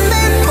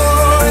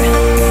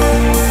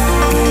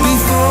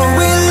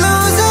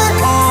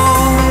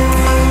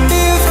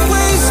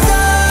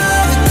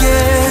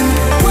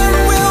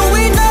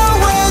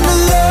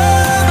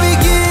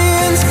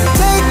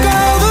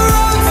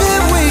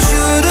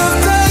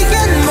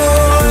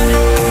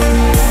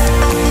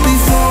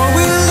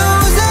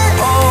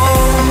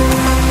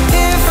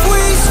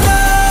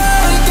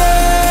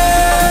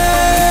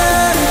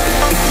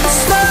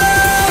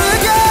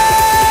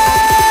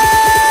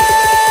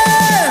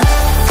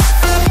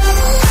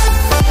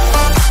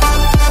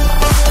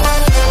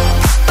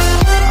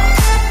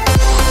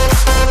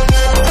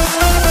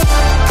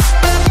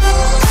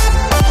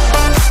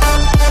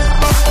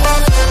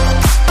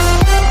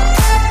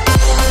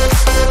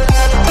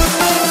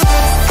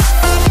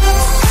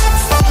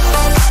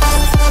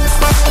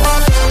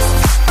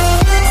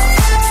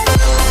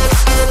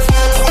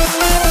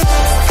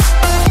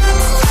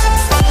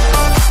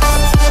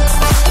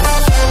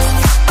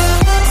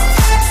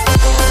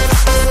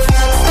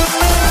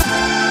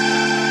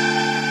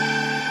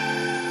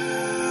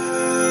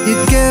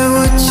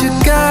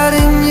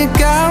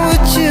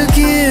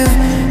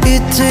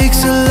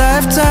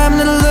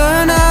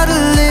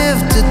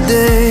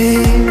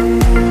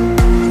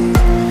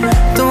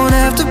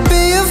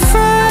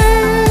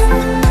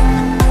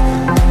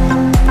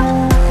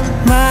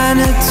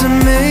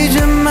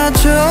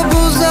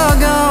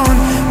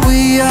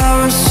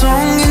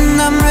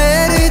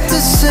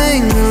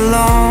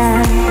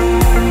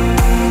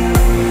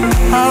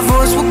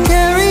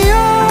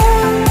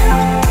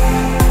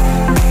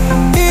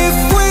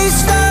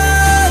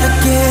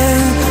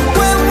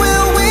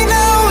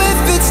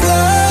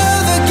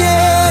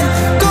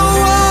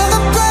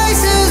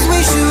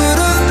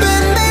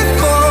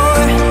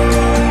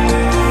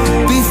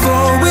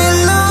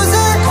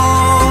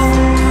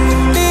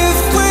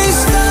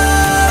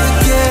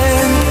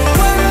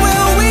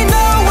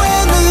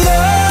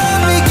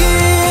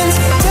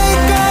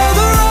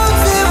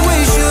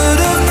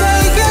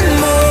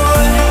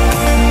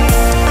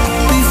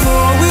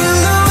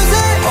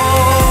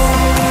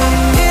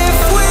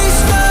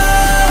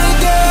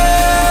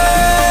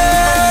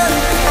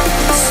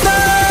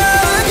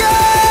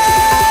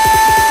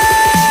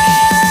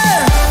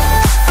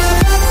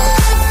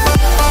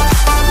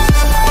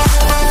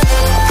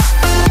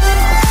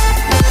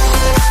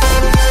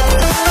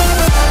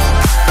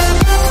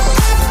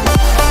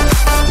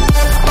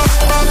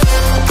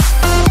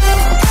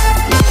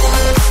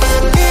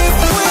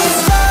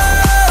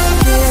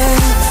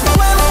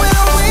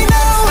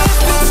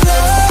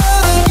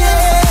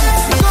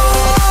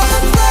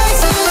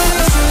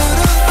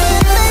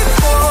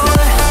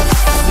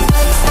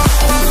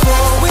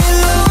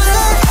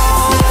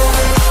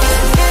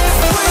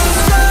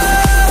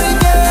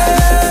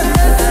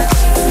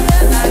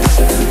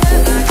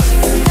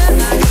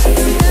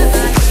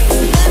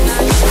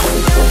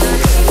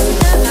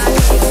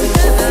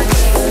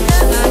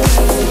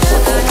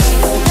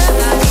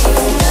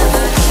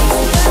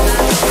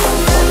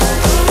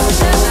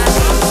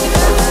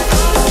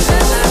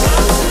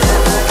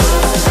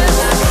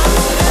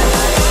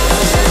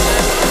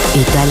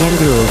Italian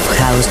Groove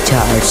House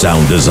Chart.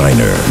 Sound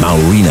designer,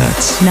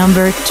 Maurinats.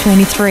 Number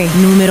 23.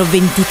 Numero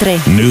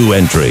 23. New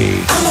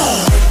entry.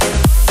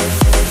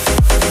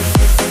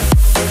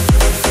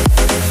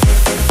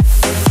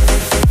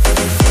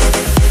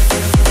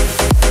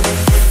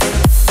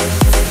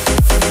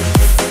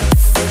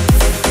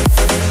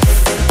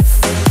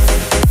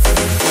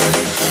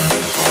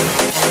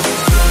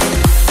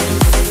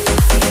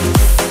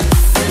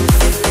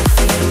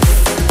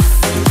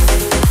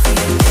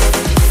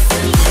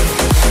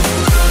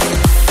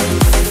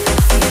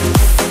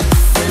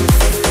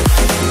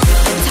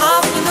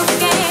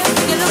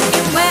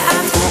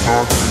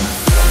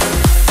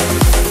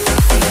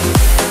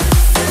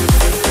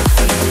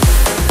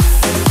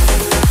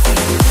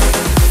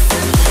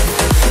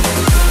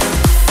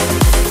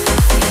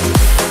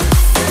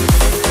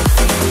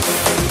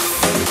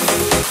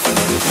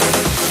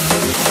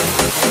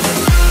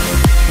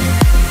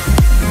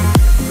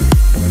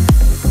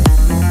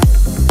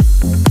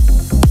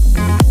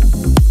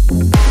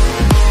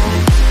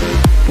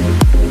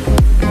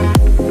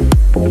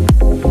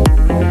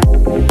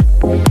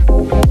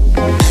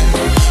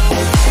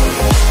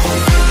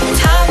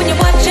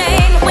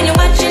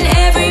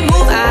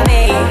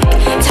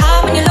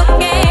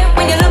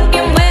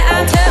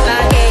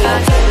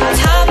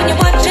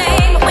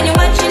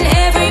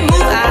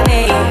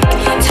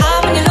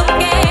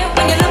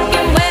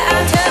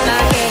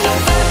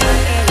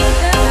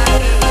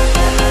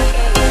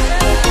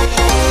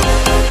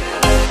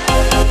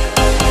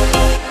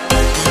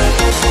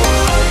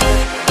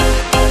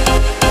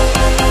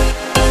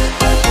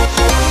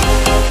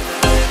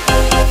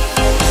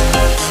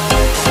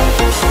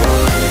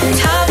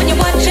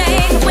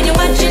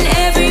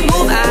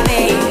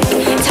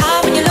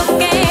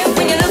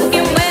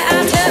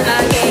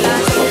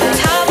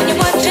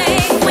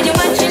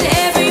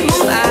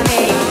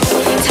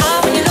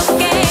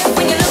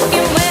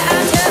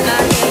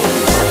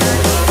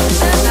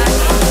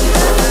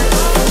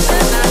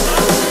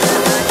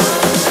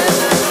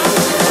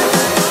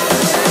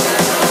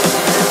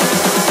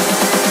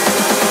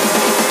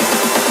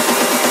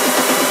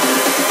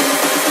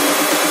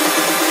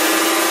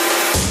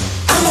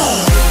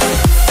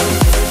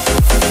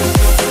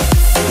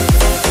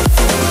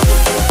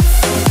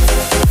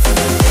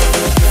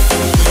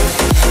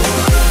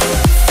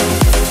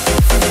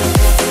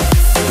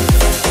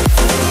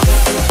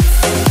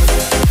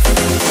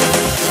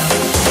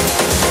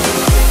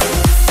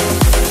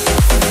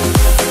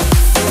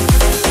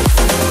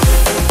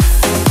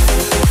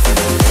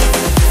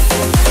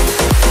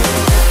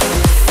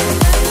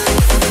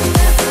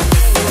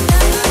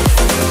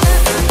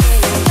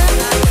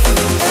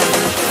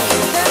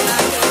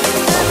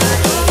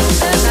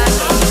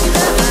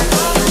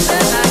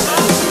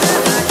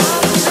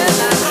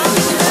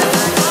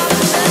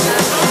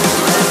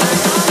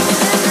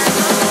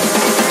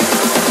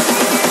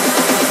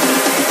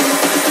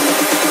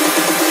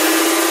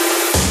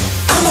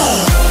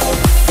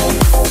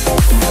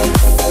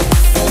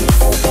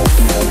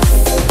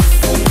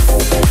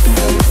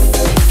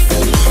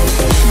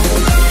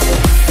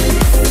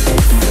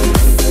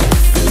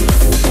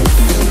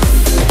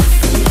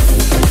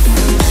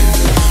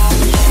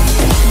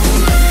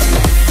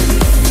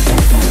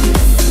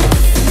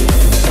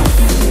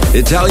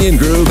 Italian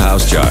Groove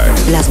House Chart.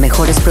 Las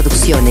mejores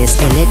producciones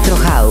Electro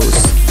House,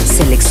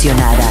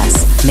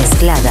 seleccionadas,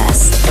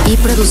 mezcladas y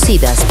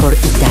producidas por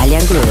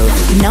Italian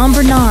Groove.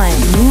 Number 9.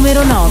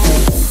 Número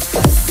 9.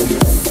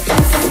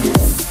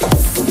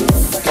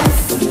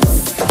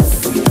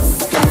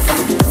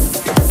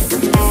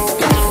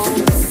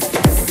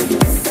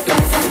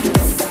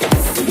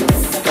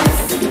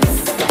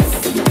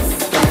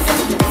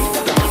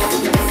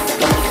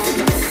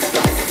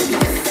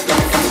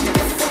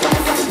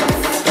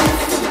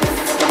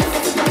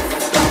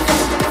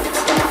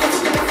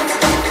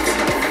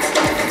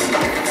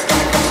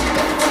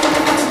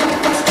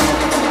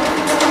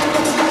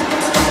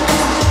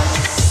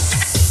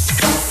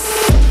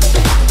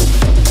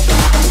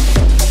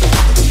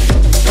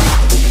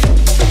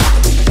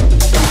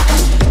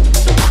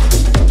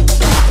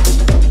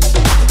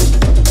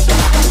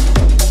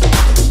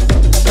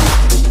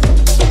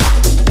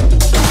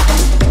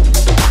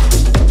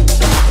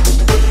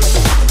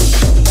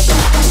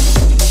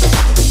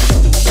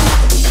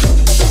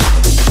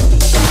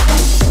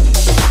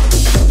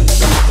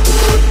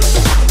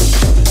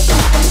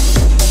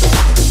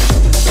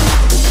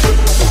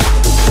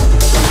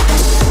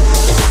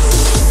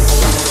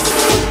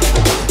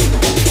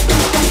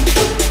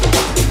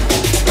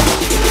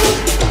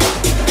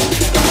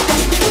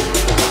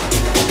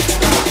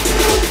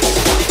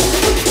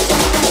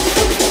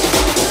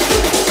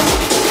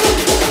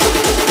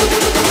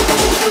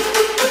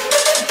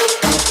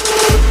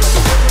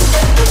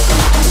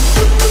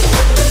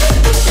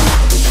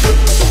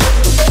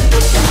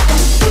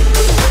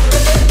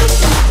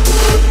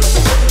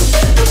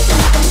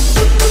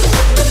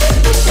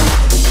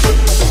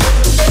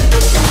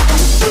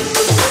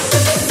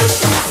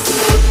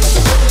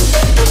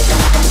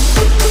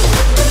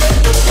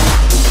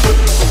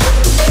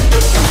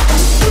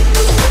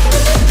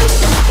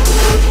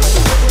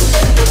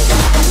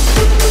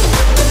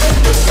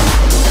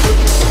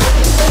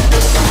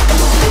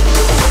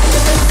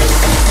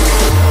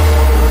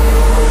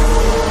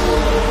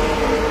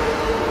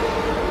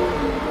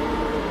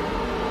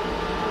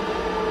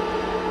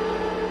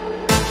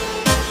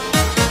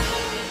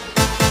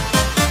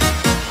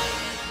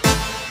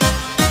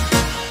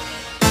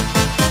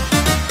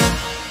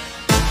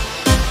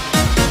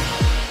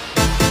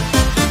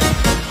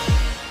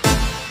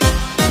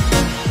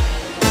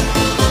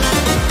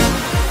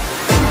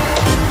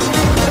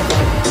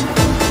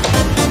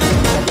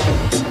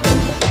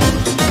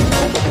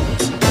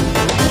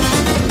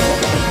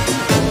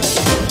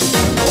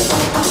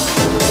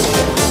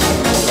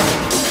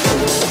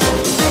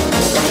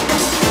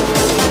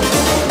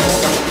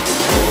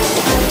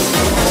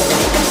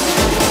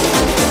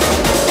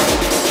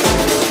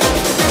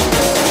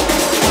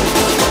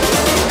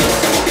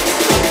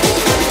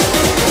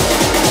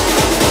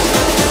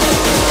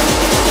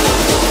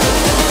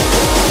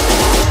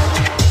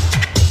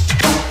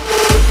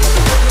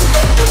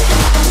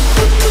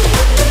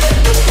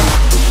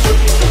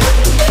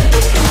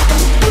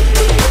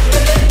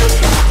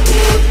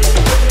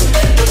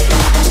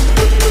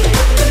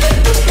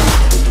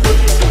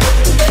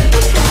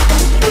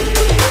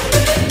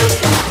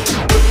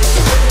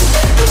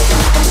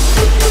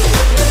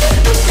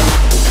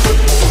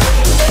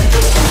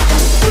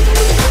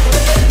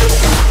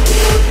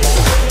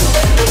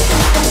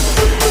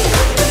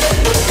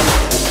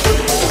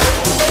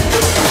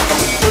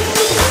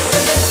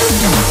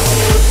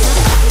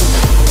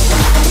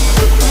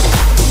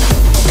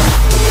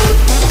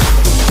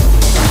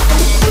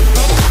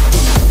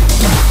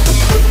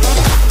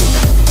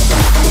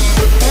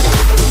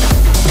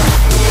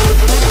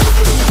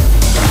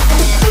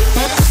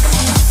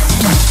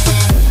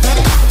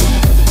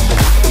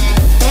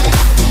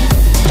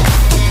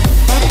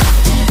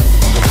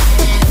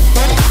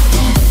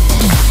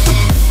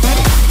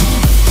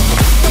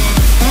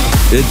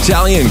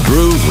 Italian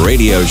Groove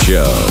Radio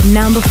Show.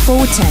 Number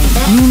 14,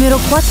 numero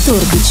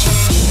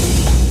 14.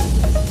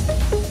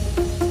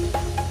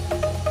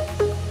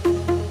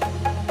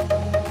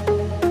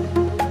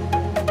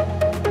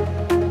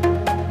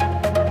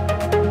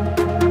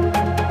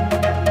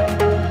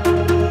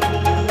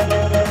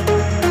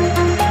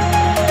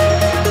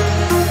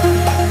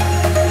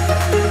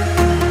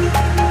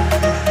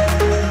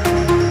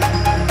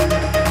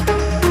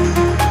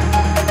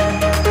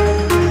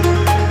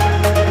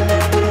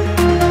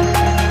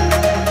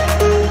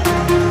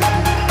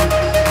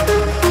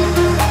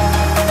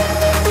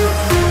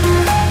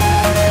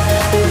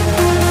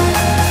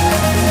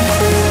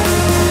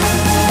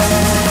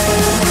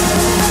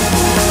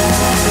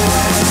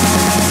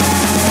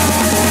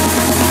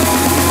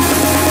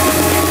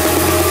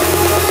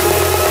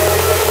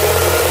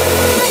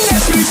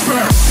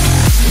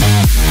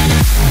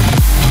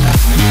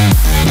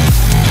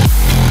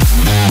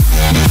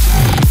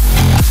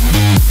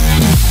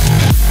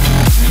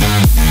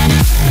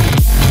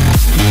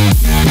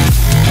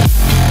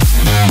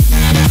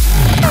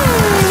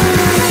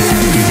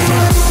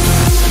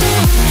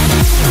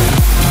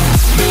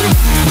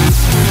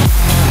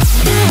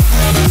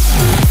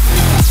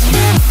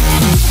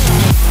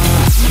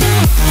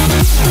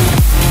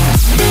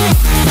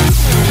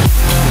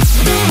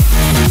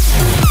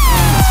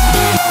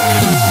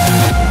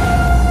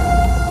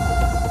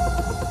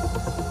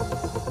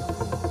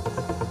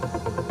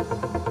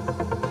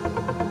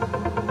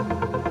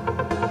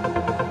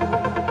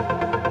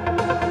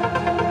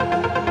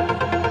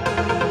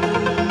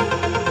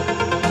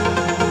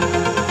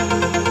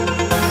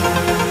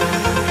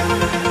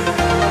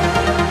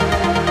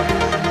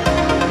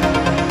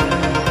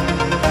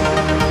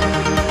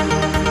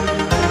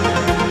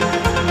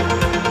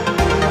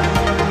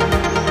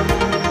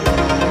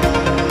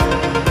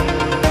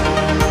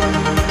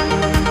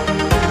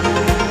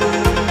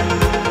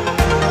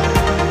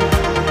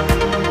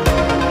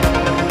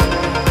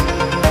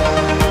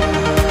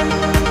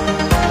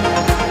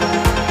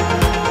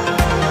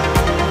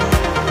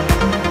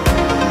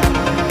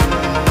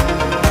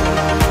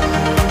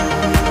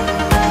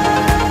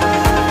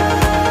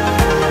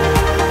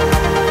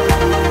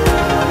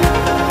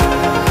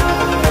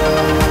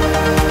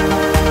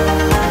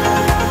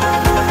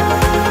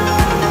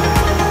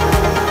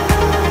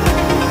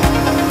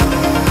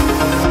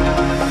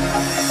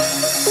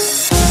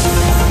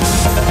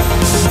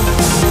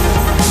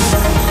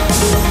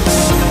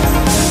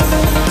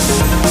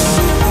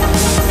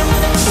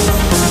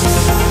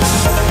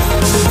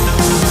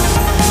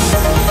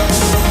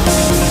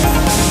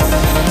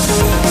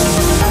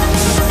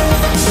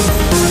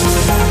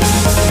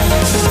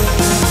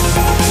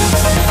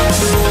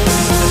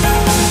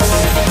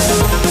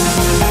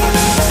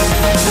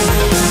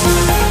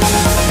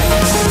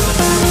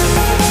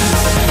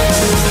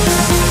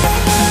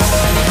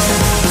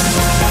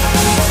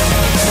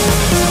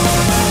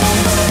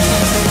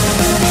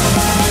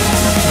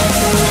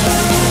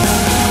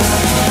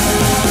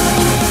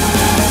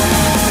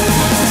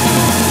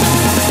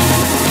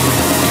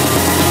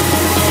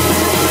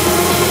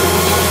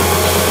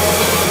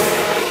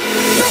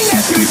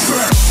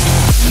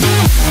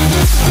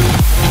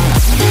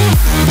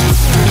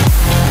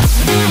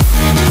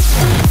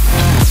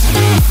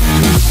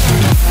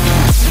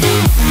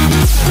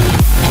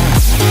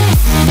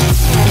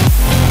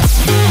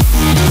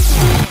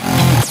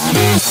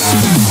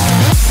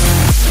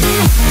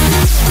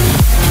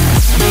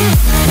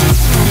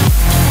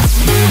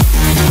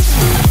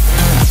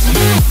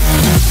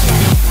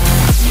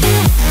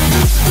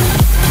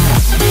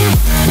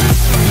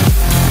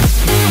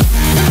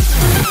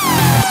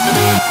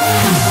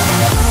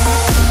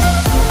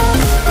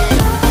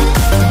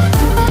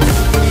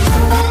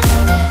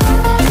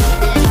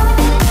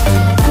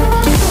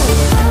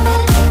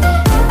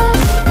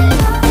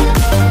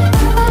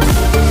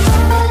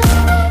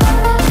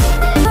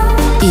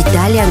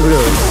 Italian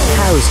Groove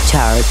House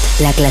Chart,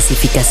 la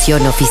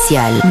clasificación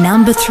oficial.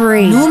 Number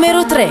 3.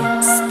 Numero 3.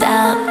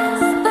 Stop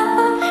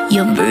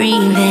your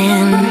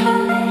breathing.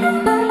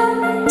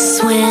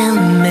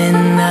 Swim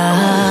in the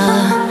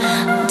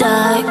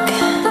dark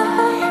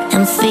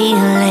and feel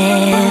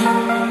it.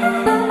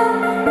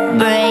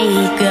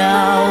 Break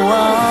our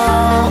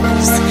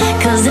walls.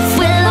 'Cause if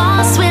we're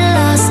lost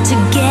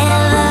together.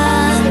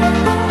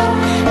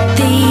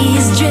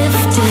 These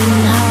drifting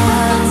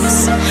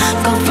hearts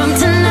go from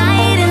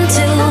tonight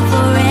into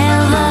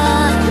forever.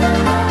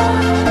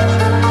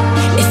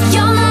 If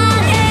you're my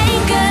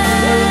anchor,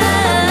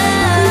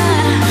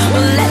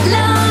 well, let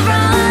love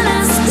run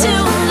us to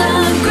the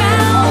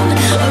ground.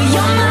 Oh,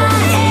 you're my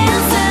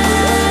answer,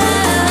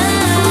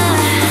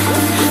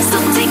 so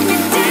take me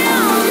down.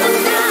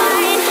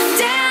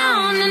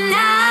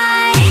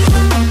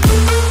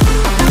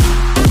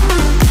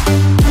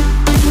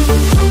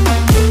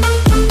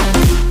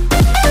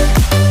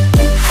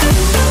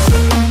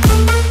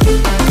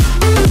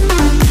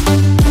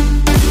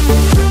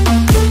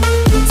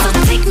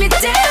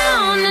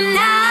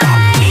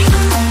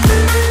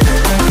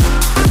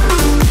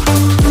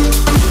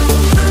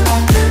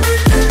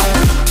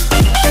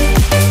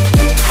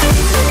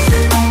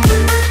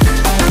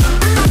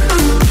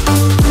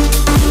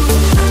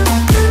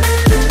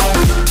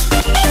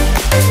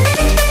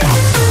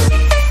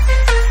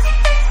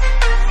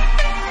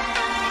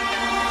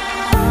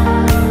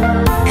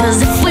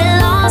 'Cause if we're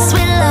lost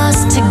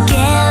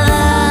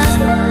together.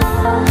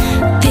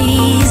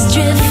 These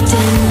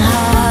drifting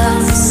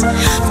hearts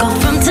go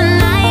from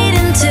tonight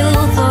into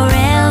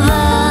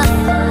forever.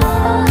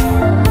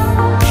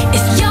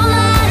 If you're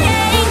my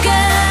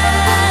anchor,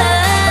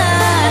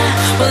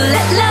 well,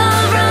 let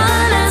love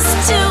run us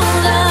to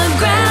the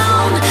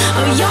ground.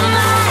 Oh, you're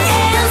my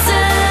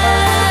answer,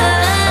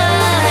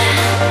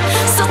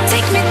 so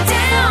take me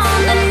down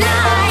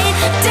tonight,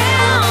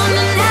 down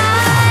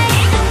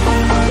tonight.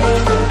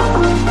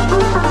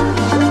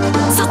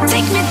 So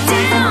take me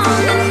down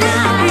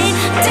tonight,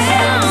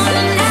 down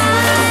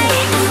tonight.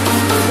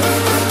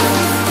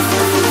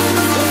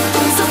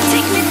 So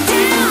take me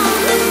down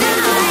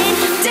tonight,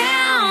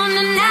 down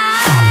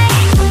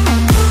tonight.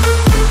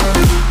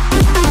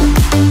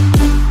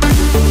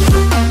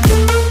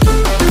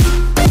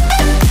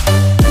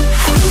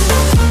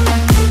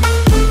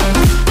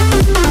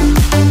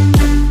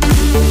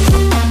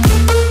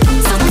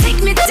 So take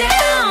me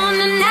down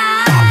tonight.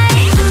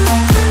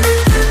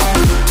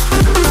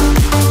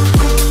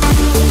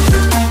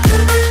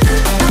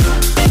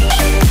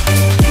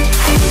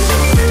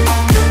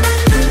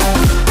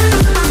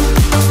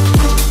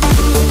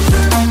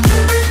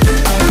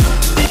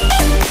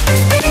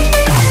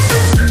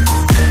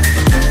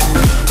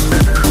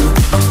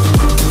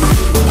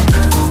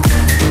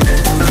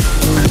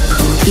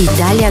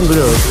 Italian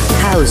Groove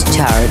House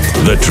Chart.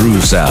 The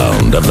true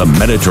sound of the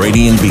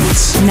Mediterranean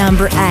beats.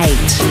 Number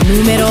 8.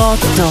 Numero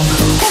 8.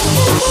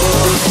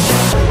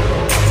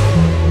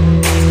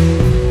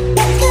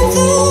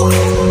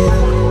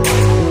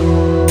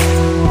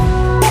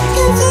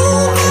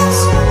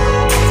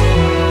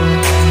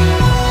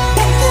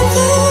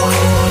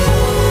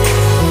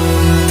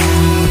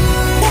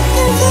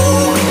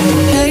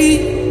 Hey,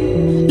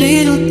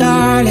 little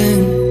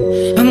darling,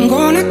 I'm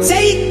gonna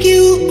take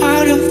you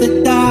out of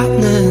the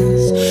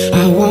darkness.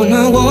 I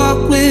wanna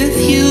walk with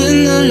you in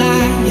the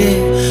light, yeah.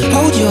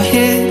 Hold your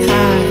head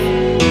high.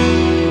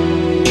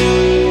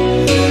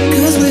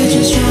 'Cause we're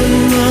just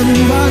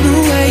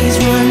runaways,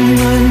 run,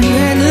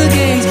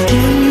 renegades,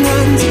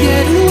 run to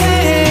get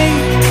away.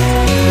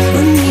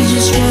 And we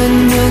just run,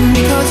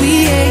 because we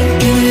ain't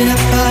giving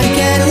up our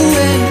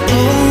getaway.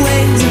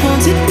 Always a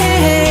haunted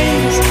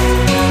place.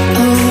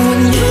 Oh,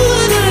 when you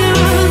and I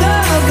are the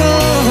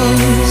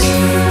ghosts,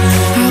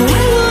 how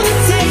I wanna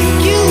take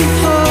you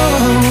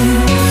home.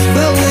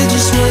 But we're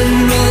just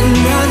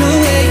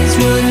runaways,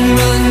 run,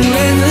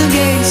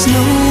 renegades.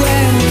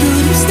 Nowhere we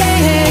couldn't stay.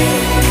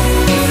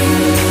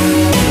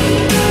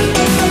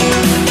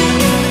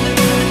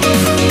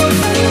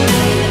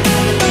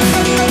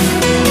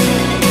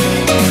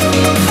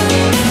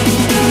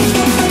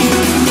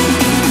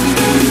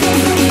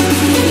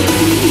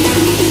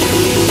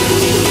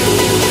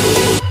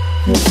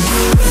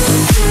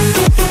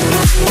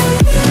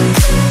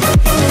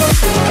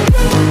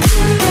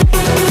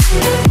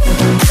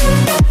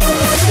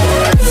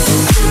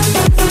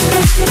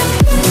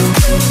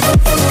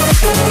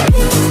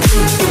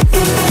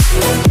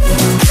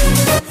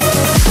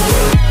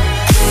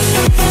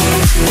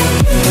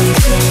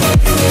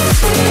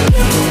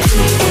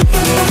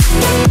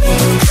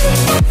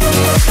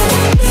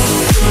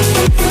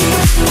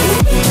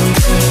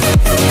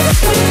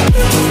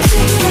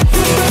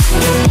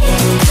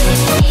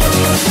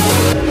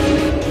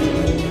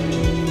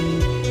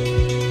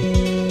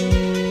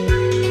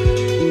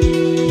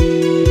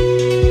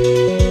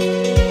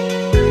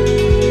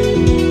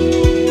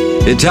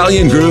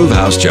 Italian Groove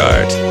House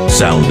Chart.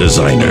 Sound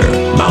designer,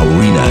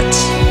 Maurinats.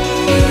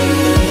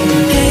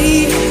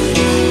 Hey,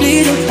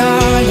 little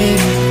darling,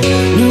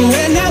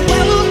 we're not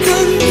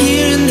welcome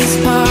here in this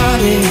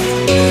party.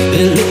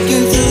 They're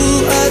looking through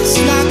us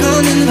like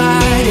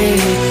uninvited.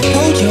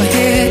 Hold your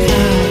head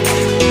high.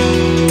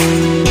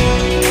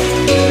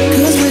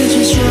 'Cause we're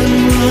just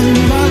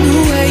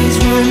runaways,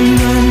 run,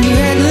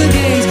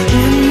 renegades,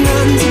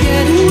 run to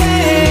get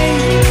away.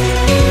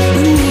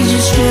 And we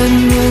just run,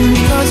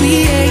 because we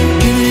ain't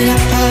giving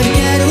up our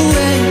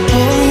getaway.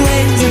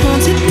 Always a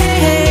haunted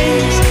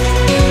place.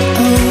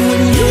 Oh,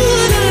 when you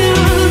and I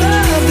are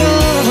the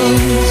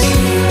ghosts,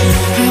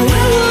 how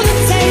I wanna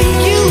take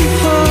you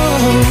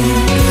home.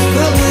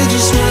 But we're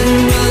just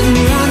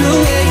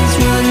runaways,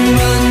 run,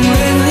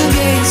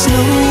 renegades.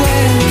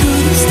 Nowhere we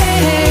couldn't stay.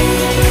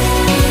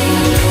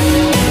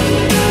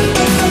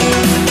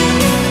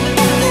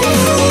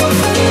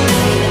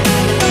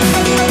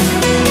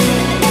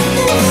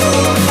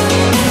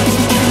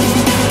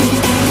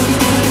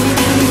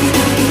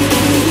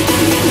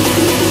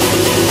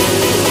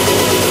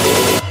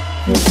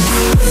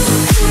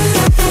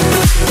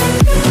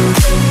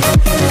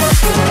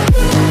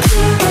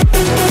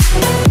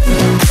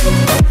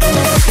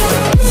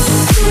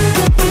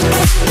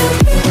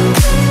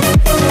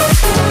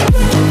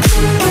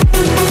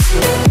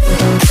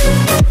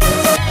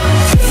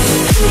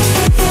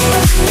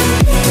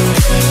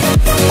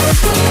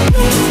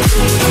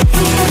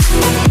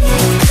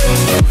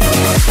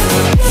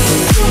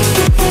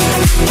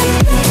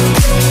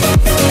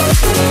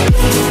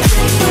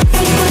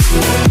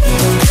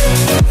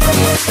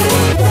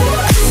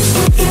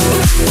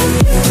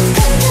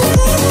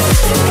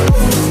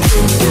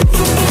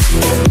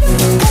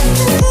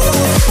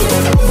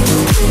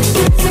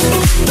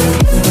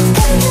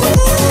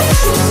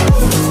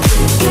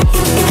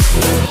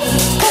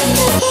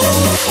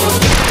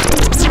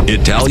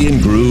 Italian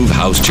Groove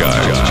House Chart.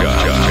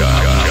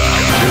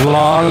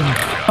 Log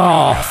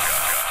off.